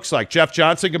that looks like. Jeff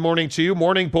Johnson, good morning to you.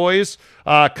 Morning, boys.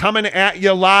 Coming at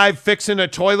you live, fixing a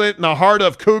toilet in the heart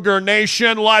of Cougar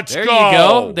Nation. Let's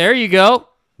go. There you go.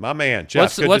 My man,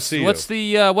 Jeff, good to see you.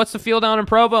 What's the feel down in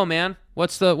Provo, man?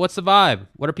 What's the vibe?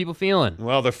 What are people feeling?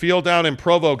 Well, the feel down in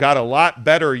Provo got a lot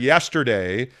better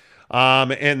yesterday,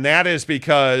 and that is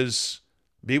because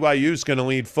BYU's going to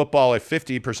lead football at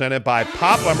 50, presented by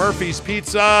Papa Murphy's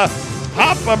Pizza.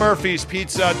 Papa Murphy's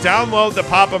Pizza. Download the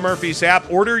Papa Murphy's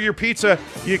app. Order your pizza.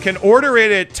 You can order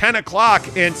it at 10 o'clock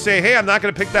and say, hey, I'm not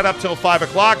going to pick that up till 5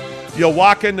 o'clock. You'll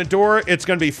walk in the door. It's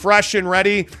going to be fresh and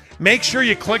ready. Make sure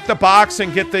you click the box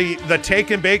and get the take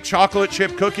and bake chocolate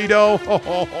chip cookie dough.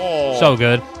 So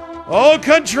good. Au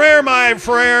contraire, my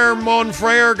frere, mon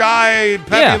frere guy,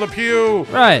 Pepe Le Pew.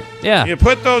 Right, yeah. You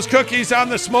put those cookies on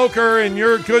the smoker and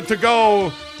you're good to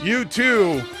go. You,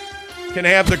 too, can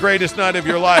have the greatest night of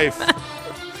your life.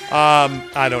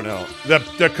 I don't know.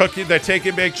 The take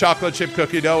and bake chocolate chip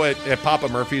cookie dough at Papa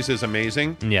Murphy's is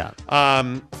amazing. Yeah.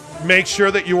 Make sure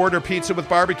that you order pizza with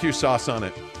barbecue sauce on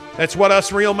it. That's what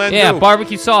us real men do. Yeah,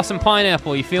 barbecue sauce and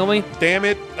pineapple. You feel me? Damn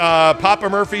it. Papa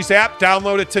Murphy's app.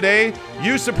 Download it today.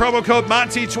 Use the promo code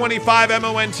Monty25,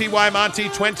 M-O-N-T-Y,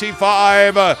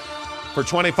 Monty25 for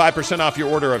 25% off your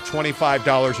order of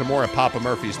 $25 or more at Papa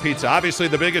Murphy's Pizza. Obviously,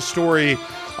 the biggest story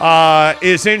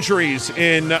is injuries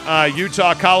in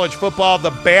Utah college football.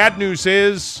 The bad news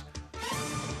is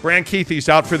Brant Keithy's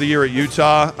out for the year at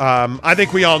Utah. I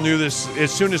think we all knew this as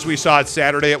soon as we saw it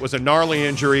Saturday. It was a gnarly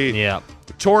injury. Yeah.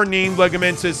 Torn knee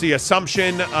ligaments is the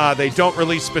assumption. They don't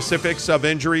release specifics of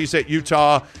injuries at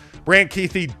Utah. Brant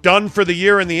Keithy done for the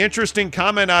year. And the interesting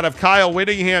comment out of Kyle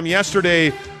Whittingham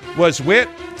yesterday was Whit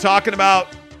talking about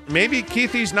maybe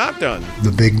Keithy's not done.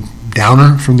 The big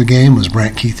downer from the game was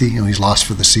Brant Keithy. He's lost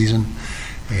for the season.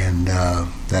 And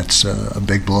that's a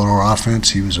big blow to our offense.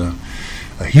 He was a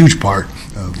huge part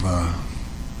of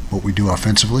what we do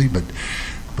offensively, but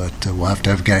we'll have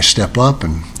to have guys step up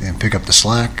and pick up the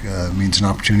slack. It means an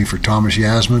opportunity for Thomas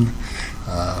Yasmin,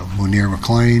 Munir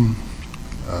McLean,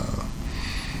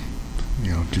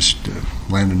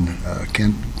 Landon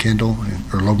Kendall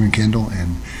or Logan Kendall,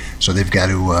 and so they've got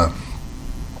to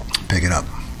pick it up,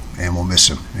 and we'll miss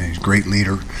him. And he's a great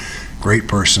leader, great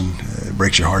person. It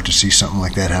breaks your heart to see something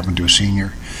like that happen to a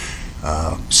senior.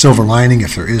 Silver lining,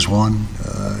 if there is one,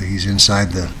 he's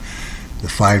inside the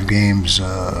 5 games.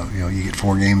 You get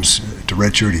 4 games to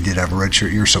redshirt. He did have a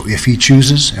redshirt year, so if he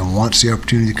chooses and wants the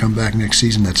opportunity to come back next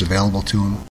season, that's available to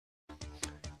him.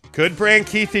 Could Brant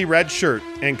Keithy redshirt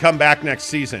and come back next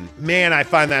season? Man, I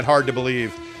find that hard to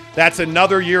believe. That's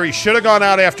another year. He should have gone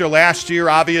out after last year,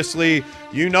 obviously.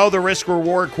 You know the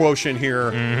risk-reward quotient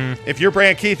here. Mm-hmm. If you're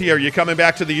Brant Keithy, are you coming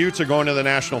back to the Utes or going to the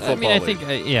National Football League?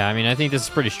 I think this is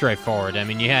pretty straightforward. I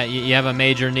mean, you have a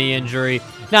major knee injury.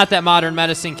 Not that modern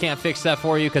medicine can't fix that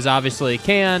for you, because obviously it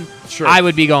can. Sure. I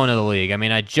would be going to the league. I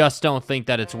mean, I just don't think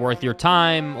that it's worth your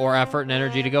time or effort and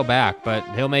energy to go back, but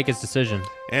he'll make his decision.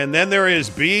 And then there is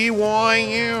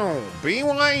BYU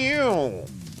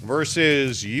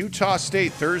versus Utah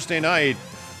State Thursday night.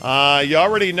 You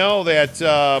already know that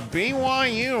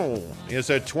BYU is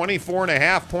a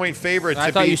 24.5-point favorite.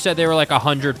 I thought you said they were like a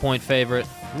 100-point favorite.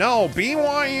 No,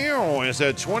 BYU is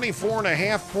a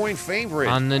 24.5-point favorite.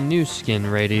 On the New Skin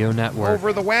Radio Network.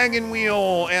 Over the Wagon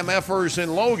Wheel MFers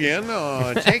in Logan,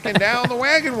 taking down the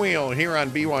Wagon Wheel here on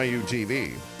BYU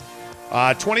TV.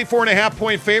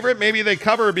 24.5-point favorite. Maybe they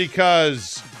cover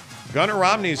because Gunnar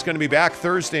Romney is going to be back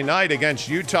Thursday night against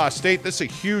Utah State. This is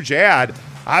a huge ad.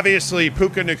 Obviously,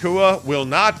 Puka Nacua will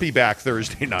not be back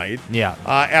Thursday night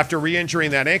after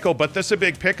re-injuring that ankle, but this is a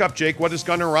big pickup, Jake. What does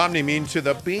Gunnar Romney mean to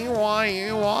the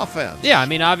BYU offense? Yeah, I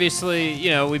mean,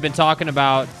 obviously, we've been talking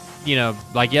about,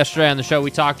 like yesterday on the show,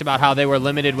 we talked about how they were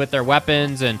limited with their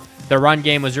weapons and their run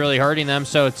game was really hurting them.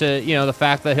 So to, the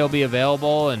fact that he'll be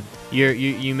available and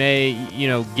you may,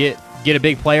 get a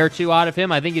big play or two out of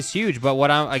him, I think is huge. But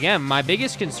my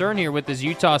biggest concern here with this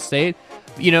Utah State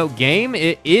game,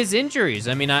 it is injuries.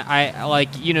 I mean,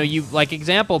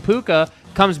 example, Puka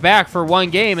comes back for one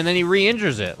game and then he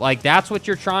re-injures it. Like, that's what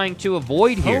you're trying to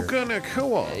avoid here. Puka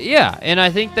Nacua. Yeah, and I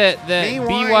think that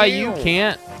BYU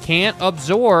can't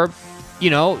absorb,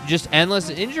 just endless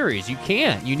injuries. You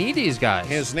can't. You need these guys.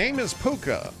 His name is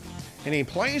Puka, and he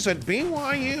plays at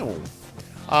BYU.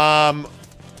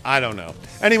 I don't know.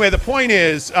 Anyway, the point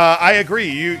is, I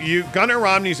agree. Gunnar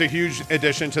Romney's a huge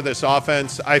addition to this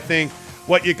offense. I think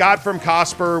what you got from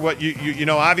Cosper,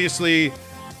 obviously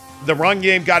the run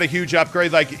game got a huge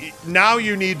upgrade. Like, now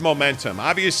you need momentum.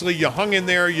 Obviously, you hung in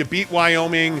there, you beat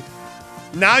Wyoming.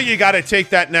 Now you got to take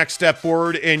that next step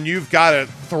forward, and you've got to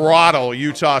throttle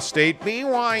Utah State.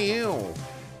 BYU,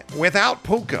 without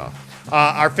Puka,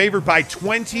 are favored by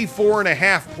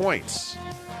 24.5 points.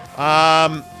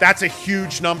 That's a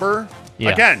huge number. Yeah.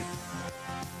 Again,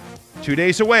 2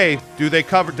 days away. Do they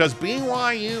cover? Does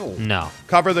BYU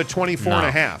cover the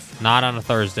 24.5? Not on a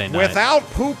Thursday night. Without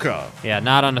Puka. Yeah,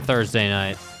 not on a Thursday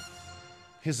night.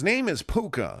 His name is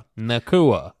Puka.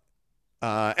 Nakua.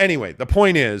 Anyway, the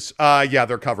point is,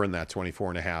 they're covering that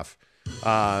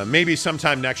 24.5. Maybe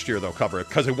sometime next year they'll cover it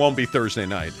because it won't be Thursday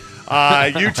night.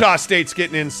 Utah State's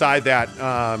getting inside that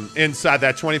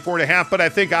 24.5. But I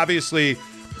think obviously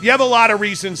you have a lot of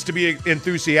reasons to be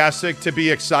enthusiastic, to be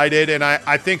excited. And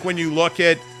I think when you look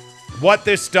at what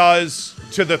this does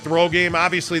to the throw game,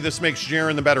 obviously this makes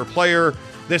Jaren the better player.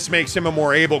 This makes him a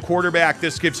more able quarterback.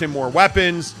 This gives him more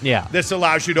weapons. Yeah. This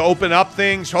allows you to open up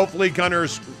things. Hopefully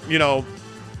Gunner's,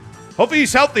 hopefully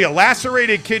he's healthy. A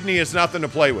lacerated kidney is nothing to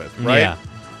play with, right? Yeah.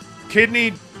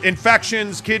 Kidney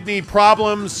infections, kidney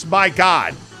problems, my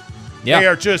God. Yeah. They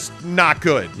are just not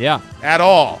good. Yeah. At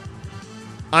all.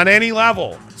 On any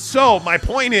level. So my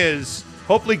point is,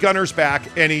 hopefully Gunner's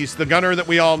back, and he's the Gunner that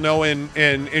we all know and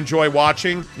enjoy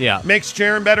watching. Yeah. Makes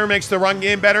Jaren better, makes the run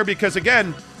game better, because,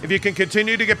 again, if you can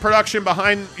continue to get production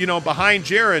behind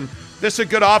Jaren, this is a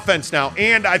good offense now.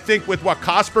 And I think with what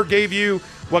Cosper gave you,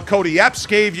 what Cody Epps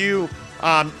gave you,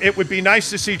 it would be nice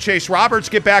to see Chase Roberts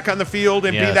get back on the field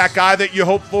and be that guy that you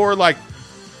hope for. Like,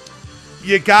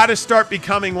 you got to start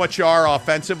becoming what you are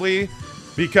offensively,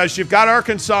 because you've got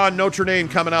Arkansas and Notre Dame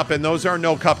coming up, and those are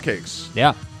no cupcakes.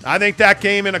 Yeah. I think that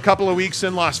game in a couple of weeks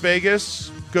in Las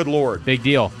Vegas, good Lord. Big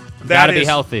deal. Got to be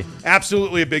healthy.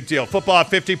 Absolutely a big deal. Football at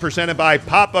 50 presented by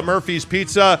Papa Murphy's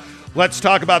Pizza. Let's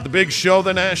talk about the big show,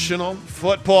 the National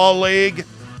Football League.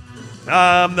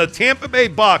 The Tampa Bay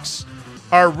Bucks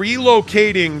are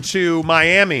relocating to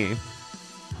Miami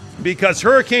because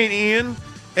Hurricane Ian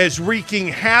is wreaking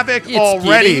havoc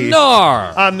already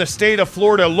on the state of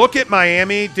Florida. Look at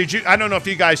Miami. I don't know if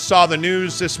you guys saw the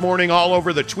news this morning all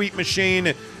over the tweet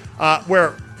machine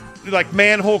where like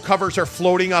manhole covers are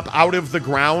floating up out of the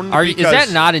ground. Is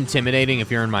that not intimidating if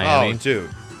you're in Miami? Oh, dude.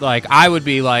 Like, I would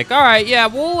be like, all right, yeah,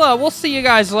 we'll see you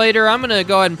guys later. I'm going to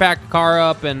go ahead and pack the car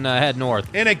up and head north.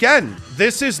 And again,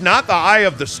 this is not the eye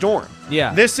of the storm.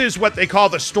 Yeah. This is what they call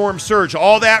the storm surge.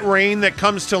 All that rain that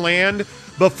comes to land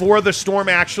before the storm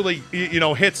actually,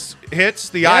 hits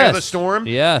the eye of the storm.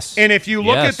 Yes. And if you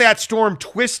look at that storm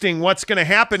twisting, what's going to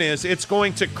happen is it's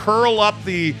going to curl up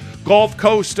the Gulf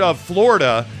Coast of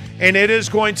Florida, and it is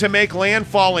going to make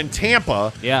landfall in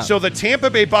Tampa. Yeah. So the Tampa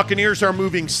Bay Buccaneers are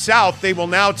moving south. They will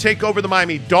now take over the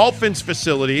Miami Dolphins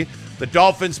facility. The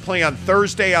Dolphins play on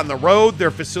Thursday on the road.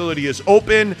 Their facility is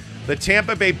open. The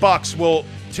Tampa Bay Bucks will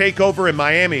take over in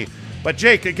Miami. But,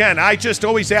 Jake, again, I just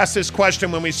always ask this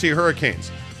question when we see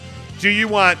hurricanes. Do you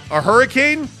want a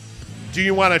hurricane? Do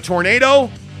you want a tornado?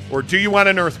 Or do you want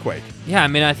an earthquake? Yeah, I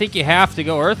mean, I think you have to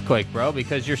go earthquake, bro,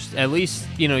 because you're at least,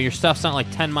 your stuff's not like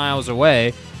 10 miles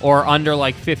away or under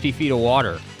like 50 feet of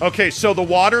water. Okay, so the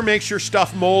water makes your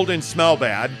stuff mold and smell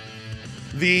bad.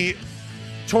 The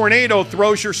tornado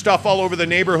throws your stuff all over the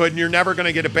neighborhood, and you're never going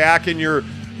to get it back. And your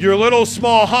little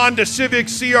small Honda Civic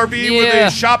CRV with a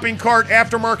shopping cart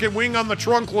aftermarket wing on the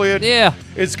trunk lid. Yeah.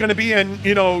 It's going to be in,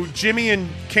 Jimmy and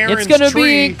Karen's tree. It's going to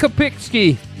be in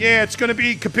Kapitsky. Yeah, it's going to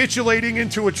be capitulating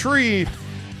into a tree.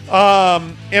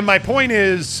 And my point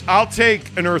is, I'll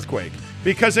take an earthquake.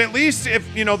 Because at least if,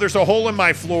 there's a hole in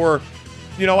my floor,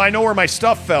 I know where my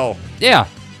stuff fell. Yeah.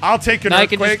 I'll take an earthquake. I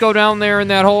can just go down there in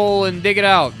that hole and dig it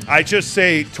out. I just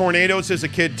say tornadoes as a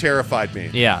kid terrified me.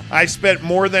 Yeah. I spent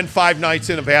more than 5 nights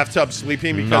in a bathtub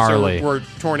sleeping because there were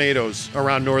tornadoes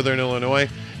around northern Illinois.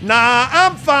 Nah,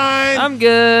 I'm fine. I'm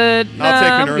good. I'll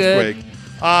take an earthquake.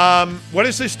 What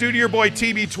does this do to your boy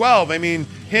TB12? I mean,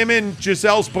 him and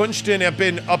Giselle Bundchen have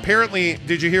been apparently,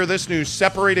 did you hear this news,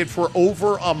 separated for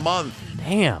over a month.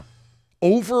 Damn.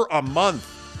 Over a month.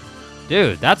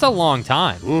 Dude, that's a long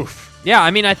time. Oof. Yeah,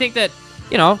 I mean, I think that,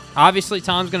 obviously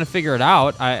Tom's going to figure it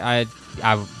out. I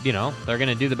they're going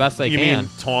to do the best they can. You mean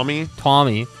Tommy?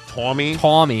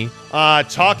 Tommy.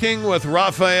 Talking with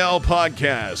Raphael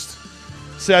podcast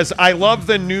says, I love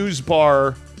the news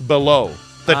bar below.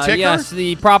 The ticker? Yes,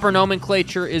 the proper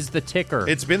nomenclature is the ticker.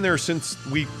 It's been there since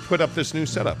we put up this new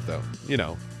setup, though.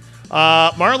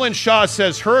 Marlon Shaw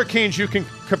says, hurricanes you can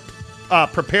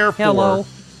prepare for. Hello.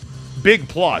 Big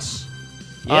plus.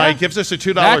 Yeah. He gives us a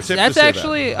 $2 tip. That's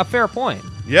actually a fair point.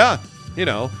 Yeah,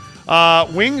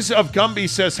 Wings of Gumby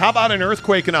says, how about an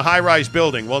earthquake in a high-rise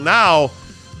building? Well, now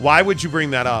Why would you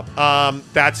bring that up?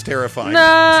 That's terrifying.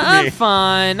 Nah, to me. I'm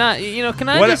fine. Can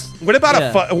I what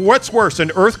about what's worse,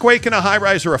 an earthquake in a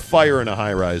high-rise or a fire in a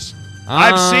high-rise?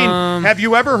 Have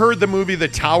you ever heard the movie The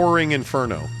Towering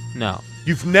Inferno? No.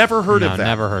 You've never heard of that? No,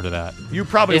 never heard of that. You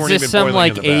probably weren't even Is this some boiling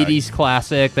like in the bag. 80s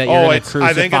classic that you're going to crucify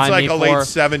I think it's like me a late for?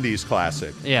 70s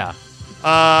classic. Yeah.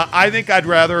 I think I'd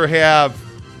rather have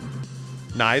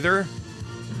neither.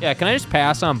 Yeah, can I just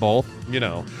pass on both?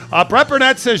 Brett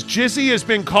Burnett says Jizzy has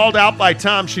been called out by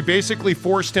Tom. She basically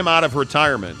forced him out of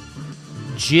retirement.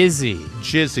 Jizzy.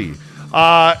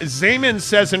 Zayman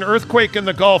says an earthquake in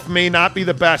the Gulf may not be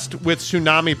the best with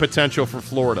tsunami potential for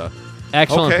Florida.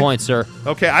 Excellent point, sir.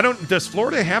 Okay, does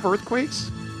Florida have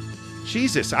earthquakes?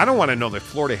 Jesus, I don't want to know that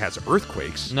Florida has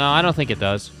earthquakes. No, I don't think it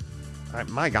does.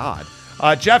 My God.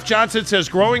 Jeff Johnson says,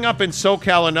 growing up in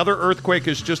SoCal, another earthquake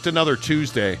is just another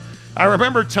Tuesday. I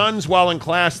remember tons while in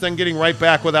class, then getting right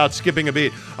back without skipping a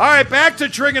beat. All right, back to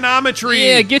trigonometry.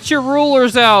 Yeah, get your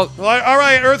rulers out. All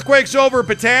right, earthquake's over.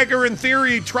 Pythagorean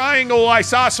theory, triangle,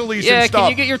 isosceles, and stuff. Can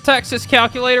you get your Texas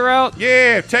calculator out?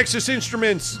 Yeah, Texas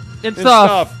Instruments and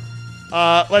stuff.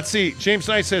 Let's see. James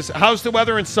Knight says, how's the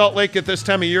weather in Salt Lake at this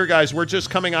time of year, guys? We're just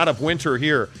coming out of winter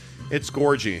here. It's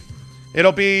gorgy.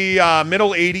 It'll be middle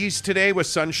 80s today with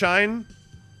sunshine.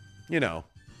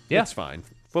 It's fine.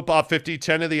 Football 50,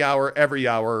 10 of the hour, every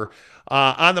hour.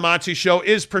 On the Monty Show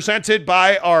is presented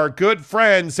by our good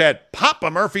friends at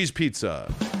Papa Murphy's Pizza.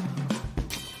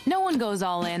 No one goes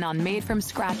all in on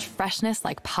made-from-scratch freshness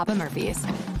like Papa Murphy's.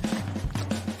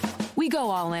 We go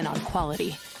all in on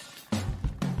quality.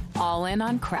 All in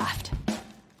on craft.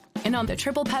 And on the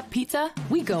Triple Pep Pizza,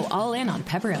 we go all in on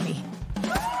pepperoni.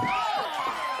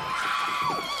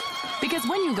 Because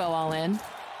when you go all in,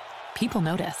 people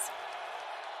notice.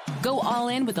 Go all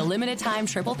in with the limited-time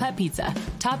Triple Pep Pizza,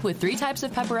 topped with 3 types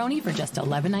of pepperoni for just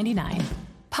 $11.99.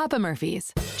 Papa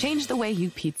Murphy's. Change the way you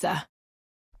pizza.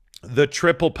 The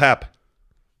Triple Pep.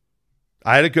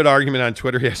 I had a good argument on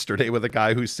Twitter yesterday with a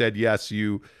guy who said, yes,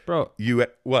 Bro,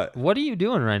 what? What are you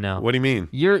doing right now? What do you mean?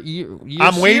 You're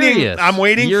I'm waiting. serious. I'm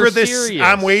waiting You're for this. serious.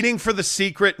 I'm waiting for the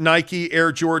secret Nike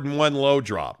Air Jordan 1 low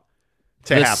drop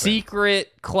to happen. The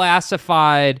secret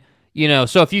classified...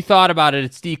 so if you thought about it,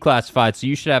 it's declassified, so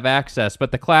you should have access.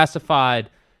 But the classified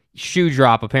shoe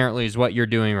drop apparently is what you're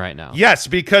doing right now. Yes,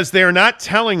 because they're not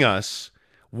telling us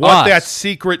what that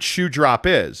secret shoe drop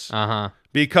is.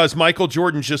 Because Michael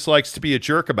Jordan just likes to be a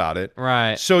jerk about it.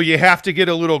 Right. So you have to get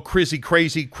a little crazy, and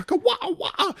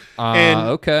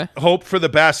hope for the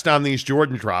best on these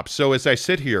Jordan drops. So as I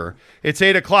sit here, it's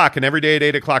 8 o'clock, and every day at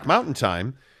 8 o'clock Mountain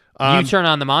Time, you turn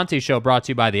on the Monty Show, brought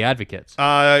to you by the Advocates.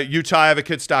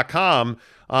 UtahAdvocates.com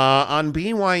on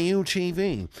BYU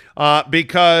TV,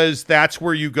 because that's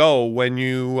where you go when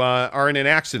you are in an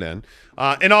accident.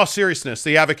 In all seriousness,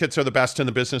 the Advocates are the best in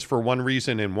the business for one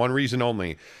reason and one reason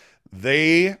only.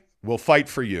 They will fight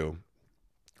for you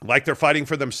like they're fighting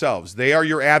for themselves. They are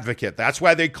your advocate. That's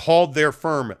why they called their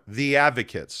firm The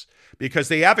Advocates. Because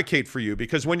they advocate for you.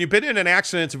 Because when you've been in an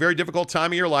accident, it's a very difficult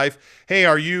time of your life. Hey,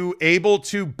 are you able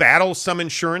to battle some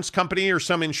insurance company or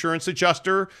some insurance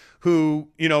adjuster who,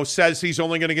 says he's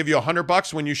only going to give you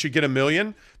 $100 when you should get $1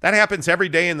 million? That happens every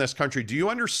day in this country. Do you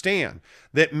understand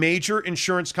that major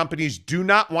insurance companies do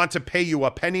not want to pay you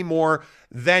a penny more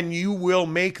than you will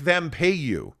make them pay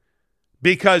you?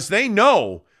 Because they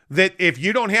know that if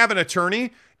you don't have an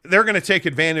attorney, they're going to take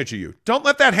advantage of you. Don't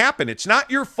let that happen. It's not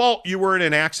your fault you were in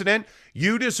an accident.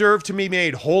 You deserve to be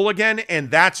made whole again, and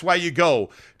that's why you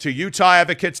go to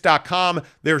UtahAdvocates.com.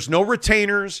 There's no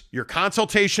retainers. Your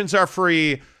consultations are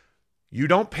free. You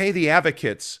don't pay the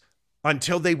advocates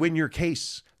until they win your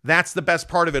case. That's the best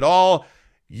part of it all.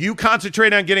 You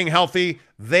concentrate on getting healthy.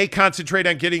 They concentrate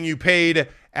on getting you paid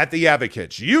at the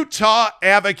Advocates.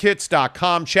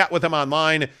 UtahAdvocates.com. Chat with them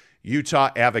online.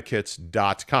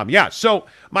 UtahAdvocates.com. Yeah, so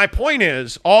my point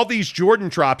is, all these Jordan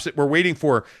drops that we're waiting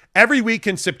for, every week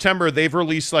in September, they've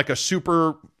released like a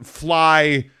super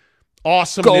fly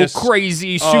awesomeness. Go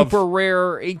crazy, super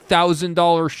rare,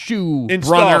 $8,000 shoe and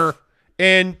runner. Stuff.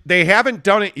 And they haven't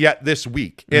done it yet this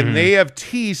week. And they have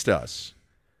teased us.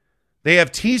 They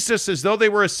have teased us as though they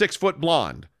were a 6-foot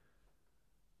blonde.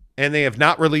 And they have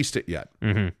not released it yet.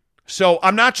 So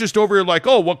I'm not just over here like,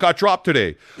 oh, what got dropped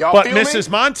today? But Mrs.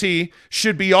 Monty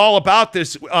should be all about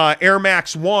this Air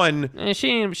Max 1. She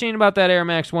ain't about that Air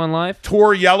Max 1 life.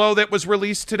 Tour Yellow that was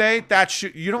released today.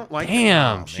 You don't like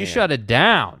Damn, it? she shut it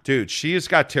down. Dude, she has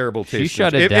got terrible taste. She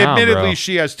shut it down, Admittedly, bro.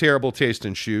 she has terrible taste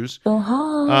in shoes.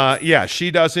 Yeah, she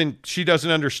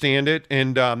doesn't understand it.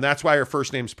 And that's why her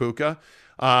first name's Puka.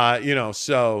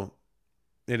 So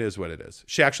it is what it is.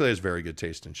 She actually has very good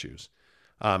taste in shoes.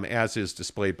 as is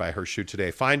displayed by her shoe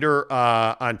today. Find her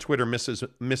on Twitter,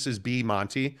 Mrs. B.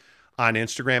 Monty on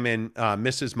Instagram, and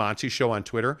Mrs. Monty Show on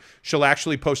Twitter. She'll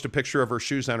actually post a picture of her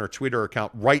shoes on her Twitter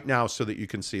account right now so that you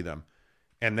can see them.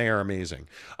 And they are amazing.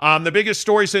 The biggest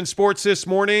stories in sports this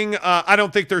morning, I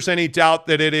don't think there's any doubt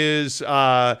that it is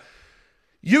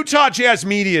Utah Jazz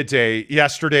Media Day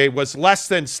yesterday was less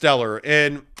than stellar.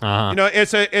 And,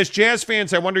 as Jazz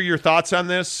fans, I wonder your thoughts on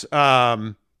this.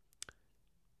 I'm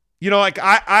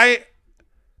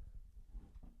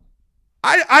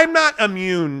not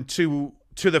immune to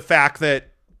the fact that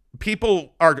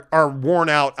people are worn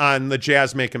out on the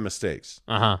Jazz making mistakes.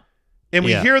 And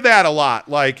we hear that a lot,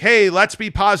 like, hey, let's be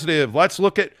positive. Let's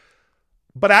look at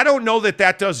 – but I don't know that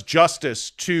that does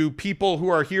justice to people who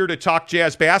are here to talk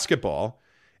Jazz basketball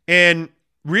and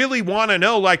really want to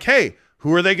know, like, hey,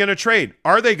 who are they going to trade?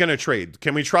 Are they going to trade?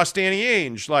 Can we trust Danny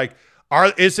Ainge? Like,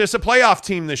 is this a playoff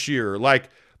team this year? Like,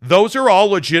 those are all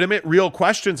legitimate, real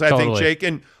questions, I think, Jake.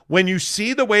 And when you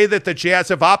see the way that the Jazz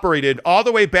have operated all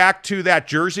the way back to that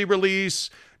jersey release,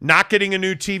 not getting a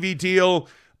new TV deal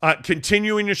 –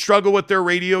 continuing to struggle with their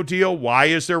radio deal. Why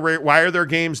are their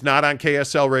games not on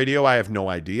KSL radio? I have no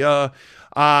idea.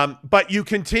 But you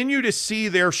continue to see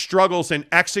their struggles in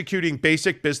executing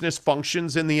basic business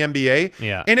functions in the NBA.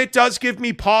 Yeah. And it does give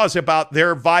me pause about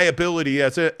their viability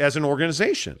as an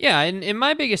organization. Yeah, and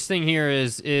my biggest thing here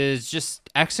is just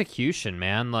execution,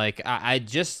 man. Like, I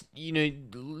just,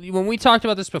 when we talked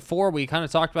about this before, we kind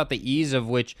of talked about the ease of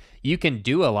which you can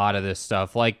do a lot of this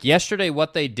stuff. Like yesterday,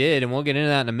 what they did, and we'll get into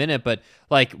that in a minute, but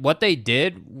like what they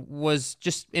did was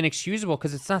just inexcusable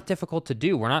because it's not difficult to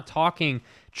do. We're not talking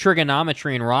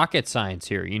trigonometry and rocket science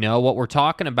here. What we're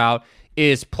talking about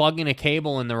is plugging a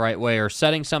cable in the right way or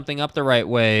setting something up the right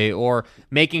way or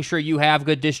making sure you have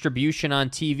good distribution on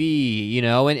TV,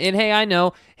 and hey, I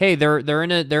know, hey, they're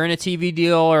in a TV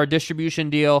deal or a distribution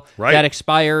deal that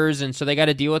expires, and so they got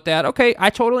to deal with that. Okay, I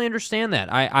totally understand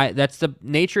that. I that's the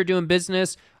nature of doing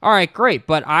business. All right, great.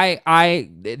 But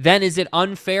then is it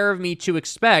unfair of me to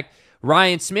expect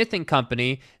Ryan Smith and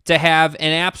company to have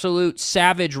an absolute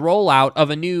savage rollout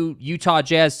of a new Utah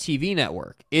Jazz TV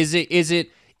network? Is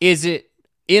it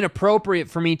inappropriate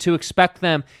for me to expect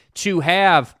them to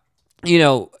have,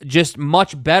 just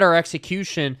much better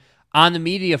execution on the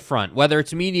media front, whether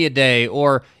it's media day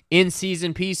or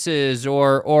in-season pieces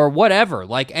or whatever,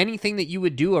 like anything that you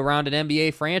would do around an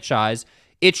NBA franchise,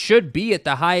 it should be at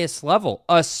the highest level,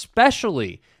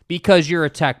 especially because you're a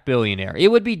tech billionaire. It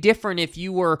would be different if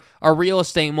you were a real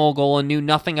estate mogul and knew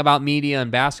nothing about media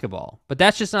and basketball. But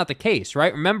that's just not the case,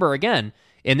 right? Remember, again,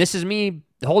 and this is me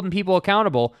holding people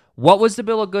accountable, what was the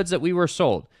bill of goods that we were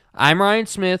sold? I'm Ryan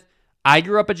Smith. I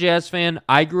grew up a Jazz fan.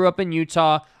 I grew up in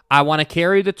Utah. I want to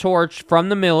carry the torch from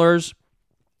the Millers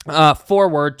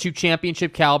forward to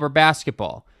championship caliber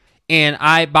basketball. And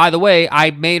by the way,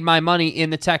 I made my money in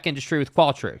the tech industry with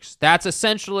Qualtrics. That's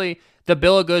essentially the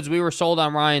bill of goods we were sold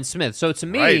on Ryan Smith. So to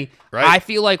me, I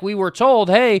feel like we were told,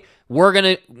 hey, we're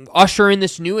going to usher in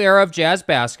this new era of Jazz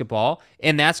basketball,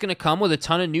 and that's going to come with a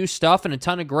ton of new stuff and a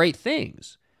ton of great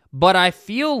things. But I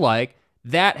feel like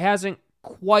that hasn't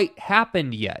quite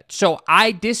happened yet. So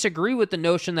I disagree with the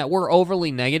notion that we're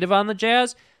overly negative on the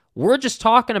Jazz. We're just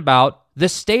talking about the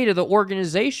state of the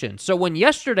organization. So when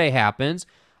yesterday happens,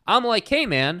 I'm like, hey,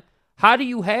 man, how do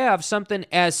you have something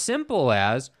as simple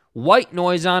as white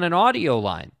noise on an audio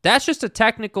line? That's just a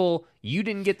technical, you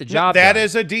didn't get the job done. That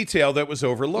is a detail that was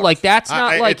overlooked. Like, that's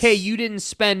not hey, you didn't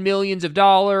spend millions of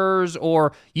dollars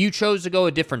or you chose to go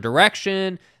a different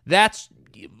direction. That's,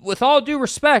 with all due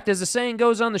respect, as the saying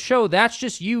goes on the show, that's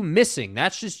just you missing.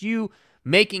 That's just you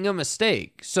making a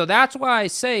mistake. So that's why I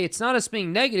say it's not us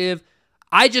being negative.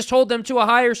 I just hold them to a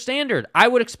higher standard. I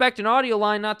would expect an audio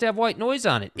line not to have white noise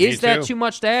on it. Is that too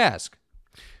much to ask?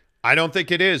 I don't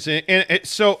think it is. And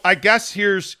so I guess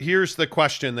here's the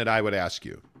question that I would ask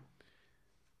you.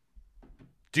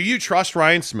 Do you trust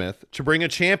Ryan Smith to bring a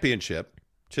championship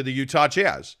to the Utah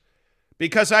Jazz?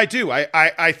 Because I do.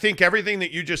 I think everything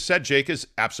that you just said, Jake, is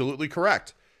absolutely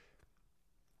correct.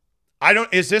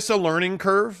 Is this a learning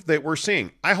curve that we're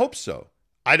seeing? I hope so.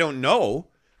 I don't know,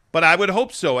 but I would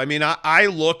hope so. I mean, I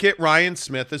look at Ryan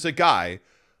Smith as a guy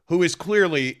who is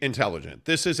clearly intelligent.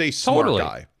 This is a smart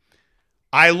guy.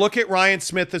 I look at Ryan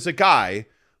Smith as a guy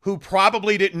who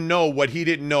probably didn't know what he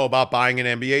didn't know about buying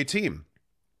an NBA team.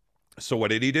 So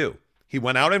what did he do? He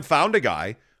went out and found a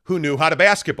guy who knew how to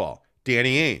basketball,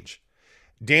 Danny Ainge.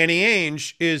 Danny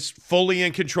Ainge is fully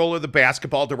in control of the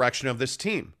basketball direction of this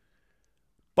team.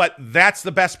 But that's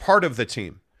the best part of the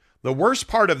team. The worst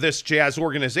part of this Jazz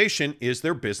organization is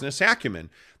their business acumen.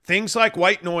 Things like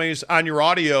white noise on your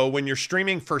audio when you're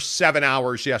streaming for 7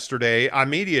 hours yesterday on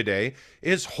Media Day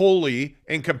is wholly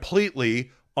and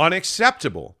completely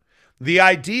unacceptable. The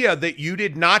idea that you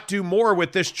did not do more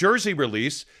with this jersey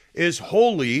release is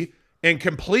wholly and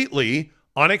completely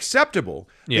unacceptable.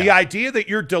 Yeah. The idea that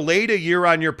you're delayed a year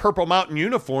on your Purple Mountain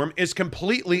uniform is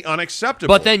completely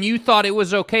unacceptable. But then you thought it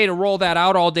was okay to roll that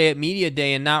out all day at Media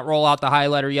Day and not roll out the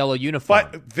highlighter yellow uniform.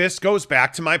 But this goes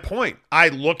back to my point. I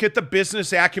look at the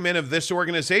business acumen of this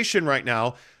organization right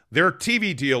now. Their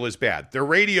TV deal is bad. Their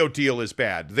radio deal is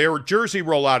bad. Their jersey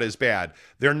rollout is bad.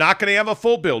 They're not going to have a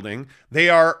full building. They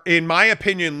are, in my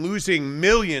opinion, losing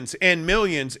millions and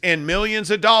millions and millions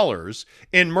of dollars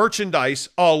in merchandise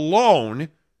alone.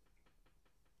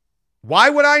 Why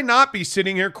would I not be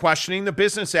sitting here questioning the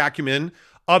business acumen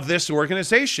of this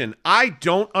organization? I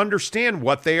don't understand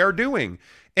what they are doing.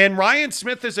 And Ryan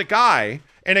Smith is a guy,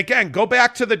 and again, go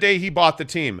back to the day he bought the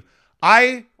team.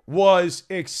 I was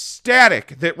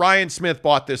ecstatic that Ryan Smith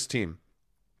bought this team.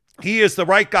 He is the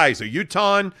right guy. He's a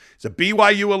Utahn. He's a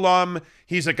BYU alum.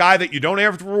 He's a guy that you don't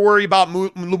have to worry about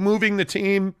moving the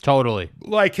team. Totally.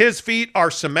 Like, his feet are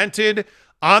cemented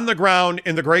on the ground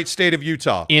in the great state of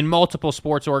Utah. In multiple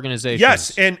sports organizations.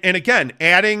 Yes, and again,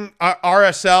 adding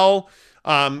RSL,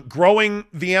 growing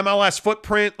the MLS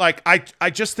footprint, like I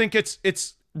just think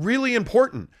it's really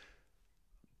important.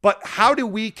 But how do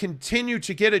we continue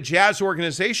to get a Jazz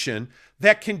organization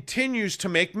that continues to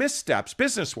make missteps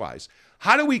business-wise?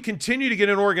 How do we continue to get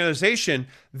an organization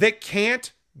that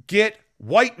can't get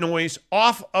white noise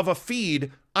off of a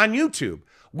feed on YouTube?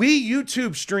 We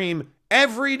YouTube stream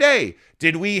every day.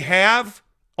 Did we have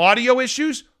audio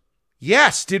issues?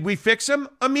 Yes. Did we fix them?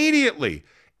 Immediately.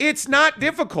 It's not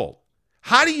difficult.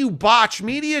 How do you botch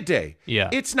Media Day? Yeah.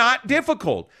 It's not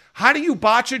difficult. How do you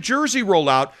botch a jersey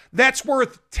rollout that's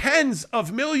worth tens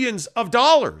of millions of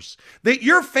dollars that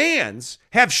your fans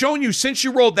have shown you since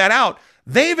you rolled that out?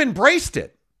 They've embraced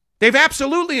it. They've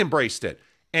absolutely embraced it.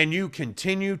 And you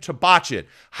continue to botch it.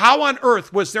 How on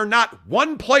earth was there not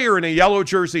one player in a yellow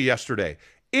jersey yesterday?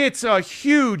 It's a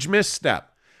huge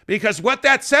misstep, because what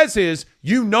that says is,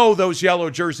 you know, those yellow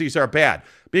jerseys are bad,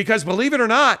 because believe it or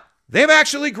not, they've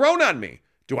actually grown on me.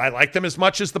 Do I like them as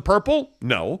much as the purple?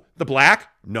 No. The black?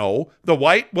 No. The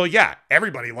white? Well, yeah,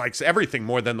 everybody likes everything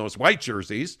more than those white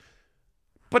jerseys,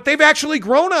 but they've actually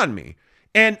grown on me.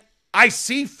 And I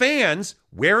see fans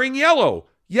wearing yellow,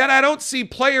 yet I don't see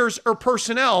players or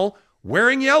personnel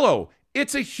wearing yellow.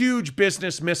 It's a huge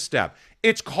business misstep.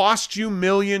 It's cost you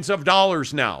millions of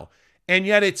dollars now. And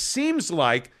yet it seems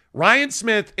like Ryan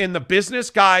Smith and the business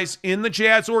guys in the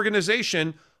Jazz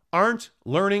organization aren't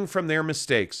learning from their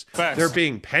mistakes. Facts. They're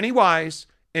being penny wise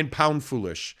and pound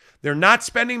foolish. They're not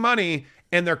spending money,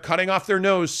 and they're cutting off their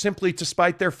nose simply to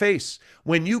spite their face.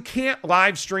 When you can't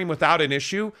live stream without an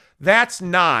issue, that's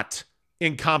not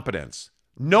incompetence.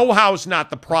 Know-how's not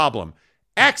the problem.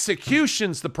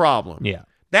 Execution's the problem. Yeah.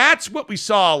 That's what we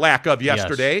saw a lack of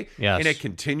yesterday, Yes. and it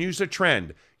continues a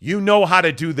trend. You know how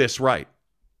to do this right,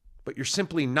 but you're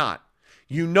simply not.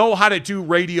 You know how to do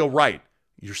radio right.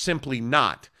 You're simply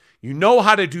not. You know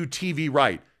how to do TV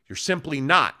right. You're simply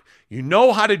not. You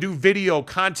know how to do video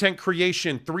content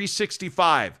creation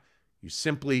 365. You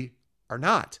simply are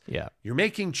not. Yeah. You're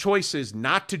making choices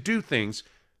not to do things.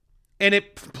 And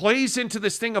it plays into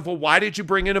this thing of, well, why did you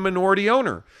bring in a minority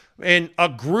owner and a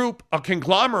group, a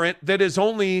conglomerate that is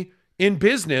only in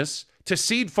business to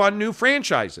seed fund new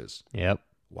franchises? Yep.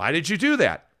 Why did you do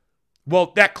that?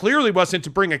 Well, that clearly wasn't to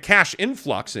bring a cash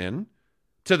influx in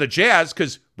to the Jazz,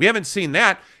 because we haven't seen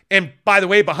that. And by the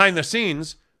way, behind the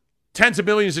scenes, tens of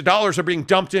millions of dollars are being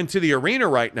dumped into the arena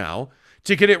right now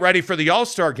to get it ready for the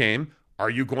All-Star game. Are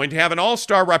you going to have an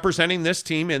All-Star representing this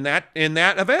team in that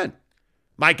event?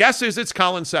 My guess is it's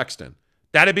Colin Sexton.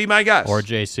 That'd be my guess. Or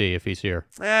JC if he's here.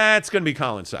 It's going to be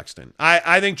Colin Sexton.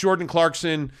 I think Jordan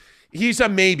Clarkson, he's a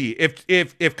maybe.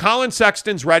 If Colin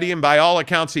Sexton's ready, and by all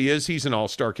accounts he is, he's an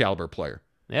all-star caliber player.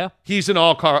 Yeah. He's an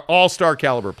all-star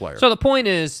caliber player. So the point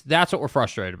is, that's what we're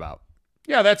frustrated about.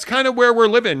 Yeah, that's kind of where we're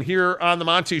living here on the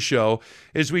Monty Show,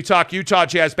 as we talk Utah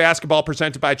Jazz basketball,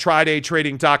 presented by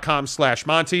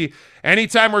TridayTrading.com/Monty.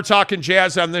 Anytime we're talking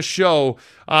Jazz on this show,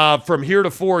 from here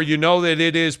to 4, you know that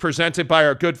it is presented by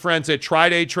our good friends at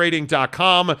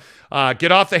TridayTrading.com.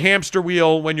 Get off the hamster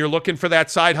wheel when you're looking for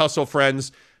that side hustle,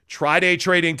 friends.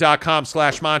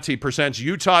 TridayTrading.com/Monty presents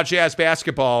Utah Jazz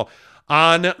basketball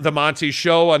on the Monty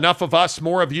Show. Enough of us,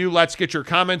 more of you. Let's get your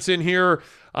comments in here.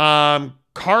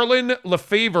 Carlin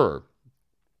Lefevre.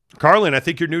 Carlin, I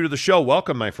think you're new to the show.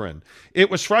 Welcome, my friend. It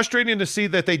was frustrating to see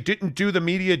that they didn't do the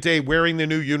media day wearing the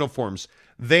new uniforms.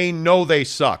 They know they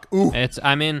suck. Ooh.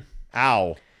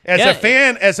 Ow.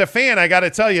 As a fan, I got to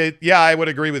tell you, yeah, I would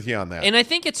agree with you on that. And I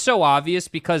think it's so obvious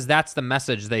because that's the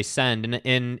message they send.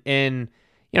 And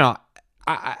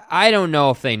I don't know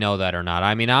if they know that or not.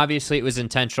 I mean, obviously it was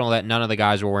intentional that none of the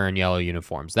guys were wearing yellow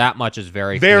uniforms. That much is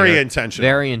very clear. Intentional.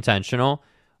 Very intentional.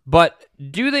 But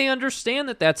do they understand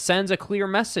that sends a clear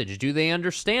message? Do they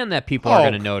understand that people are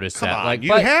going to notice that?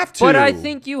 You have to. But I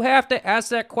think you have to ask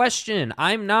that question.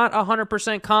 I'm not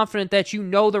 100% confident that you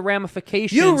know the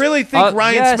ramifications. You really think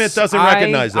Ryan Smith doesn't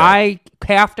recognize that? I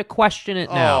have to question it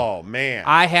now. Oh, man.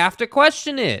 I have to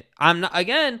question it. I'm not,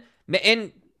 again,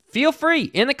 and feel free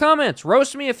in the comments.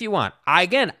 Roast me if you want. I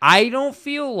don't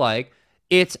feel like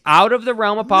it's out of the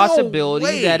realm of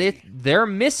possibility that they're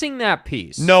missing that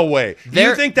piece. No way.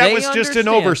 You think that was just an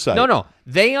oversight? No.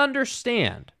 They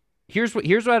understand. Here's what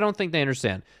I don't think they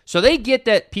understand. So they get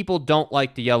that people don't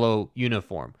like the yellow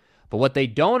uniform. But what they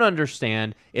don't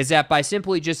understand is that by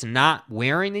simply just not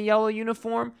wearing the yellow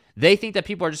uniform, they think that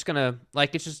people are just going to,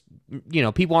 it's just,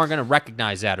 people aren't going to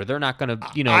recognize that, or they're not going to,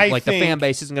 the fan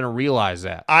base isn't going to realize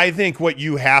that. I think what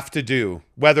you have to do,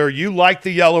 whether you like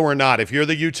the yellow or not, if you're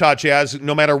the Utah Jazz,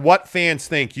 no matter what fans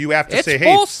think, you have to say,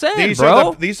 hey,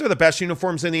 these are the best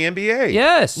uniforms in the NBA.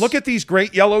 Yes. Look at these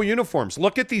great yellow uniforms.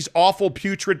 Look at these awful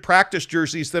putrid practice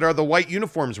jerseys that are the white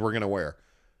uniforms we're going to wear.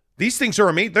 These things are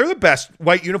amazing. They're the best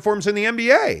white uniforms in the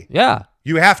NBA. Yeah.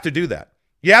 You have to do that.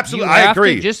 You absolutely. I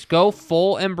agree. To just go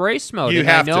full embrace mode. You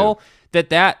have I know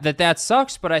that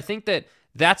sucks, but I think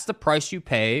that's the price you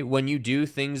pay when you do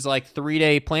things like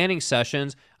 3-day planning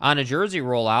sessions on a jersey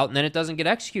rollout, and then it doesn't get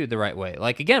executed the right way.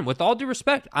 Again, with all due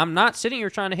respect, I'm not sitting here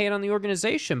trying to hate on the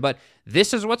organization, but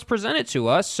this is what's presented to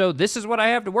us, so this is what I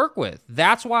have to work with.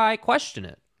 That's why I question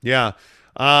it. Yeah.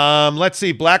 Let's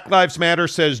see. Black Lives Matter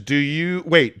says, do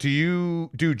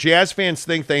Jazz fans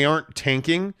think they aren't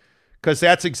tanking? Because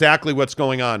that's exactly what's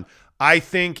going on. I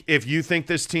think if you think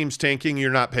this team's tanking,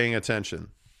 you're not paying attention.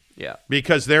 Yeah.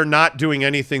 Because they're not doing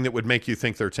anything that would make you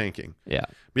think they're tanking. Yeah.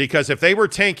 Because if they were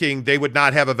tanking, they would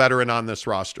not have a veteran on this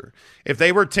roster. If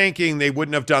they were tanking, they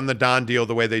wouldn't have done the Don deal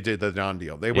the way they did the Don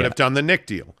deal. They would have done the Nick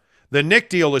deal. The Nick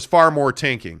deal is far more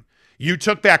tanking. You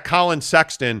took back Colin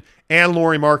Sexton and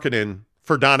Lauri Markkanen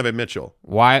for Donovan Mitchell.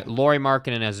 Why Lauri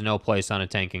Markkanen has no place on a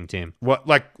tanking team?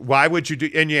 Why would you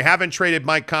do? And you haven't traded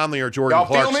Mike Conley or Jordan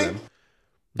Clarkson.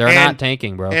 They're not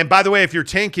tanking, bro. And by the way, if you're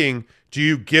tanking, do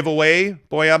you give away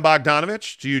Bojan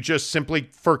Bogdanovic? Do you just simply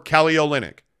for Kelly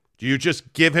Olynyk? Do you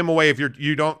just give him away if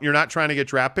you're not trying to get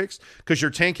draft picks? Because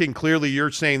you're tanking, clearly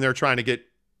you're saying they're trying to get,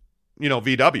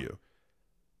 VW.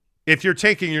 If you're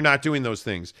tanking, you're not doing those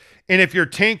things. And if you're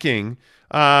tanking,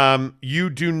 you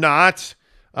do not.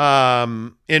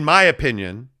 In my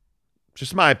opinion,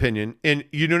 just my opinion, and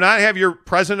you do not have your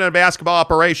president of basketball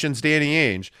operations, Danny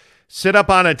Ainge, sit up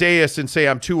on a dais and say,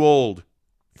 I'm too old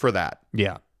for that.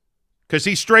 Yeah. Because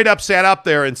he straight up sat up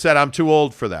there and said, I'm too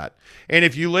old for that. And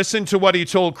if you listen to what he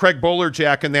told Craig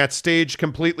Bolerjack in that staged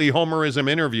completely homerism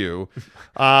interview,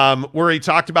 where he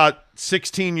talked about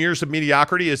 16 years of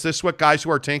mediocrity, is this what guys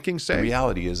who are tanking say? The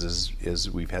reality is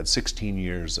we've had 16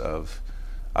 years of,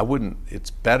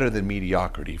 it's better than mediocrity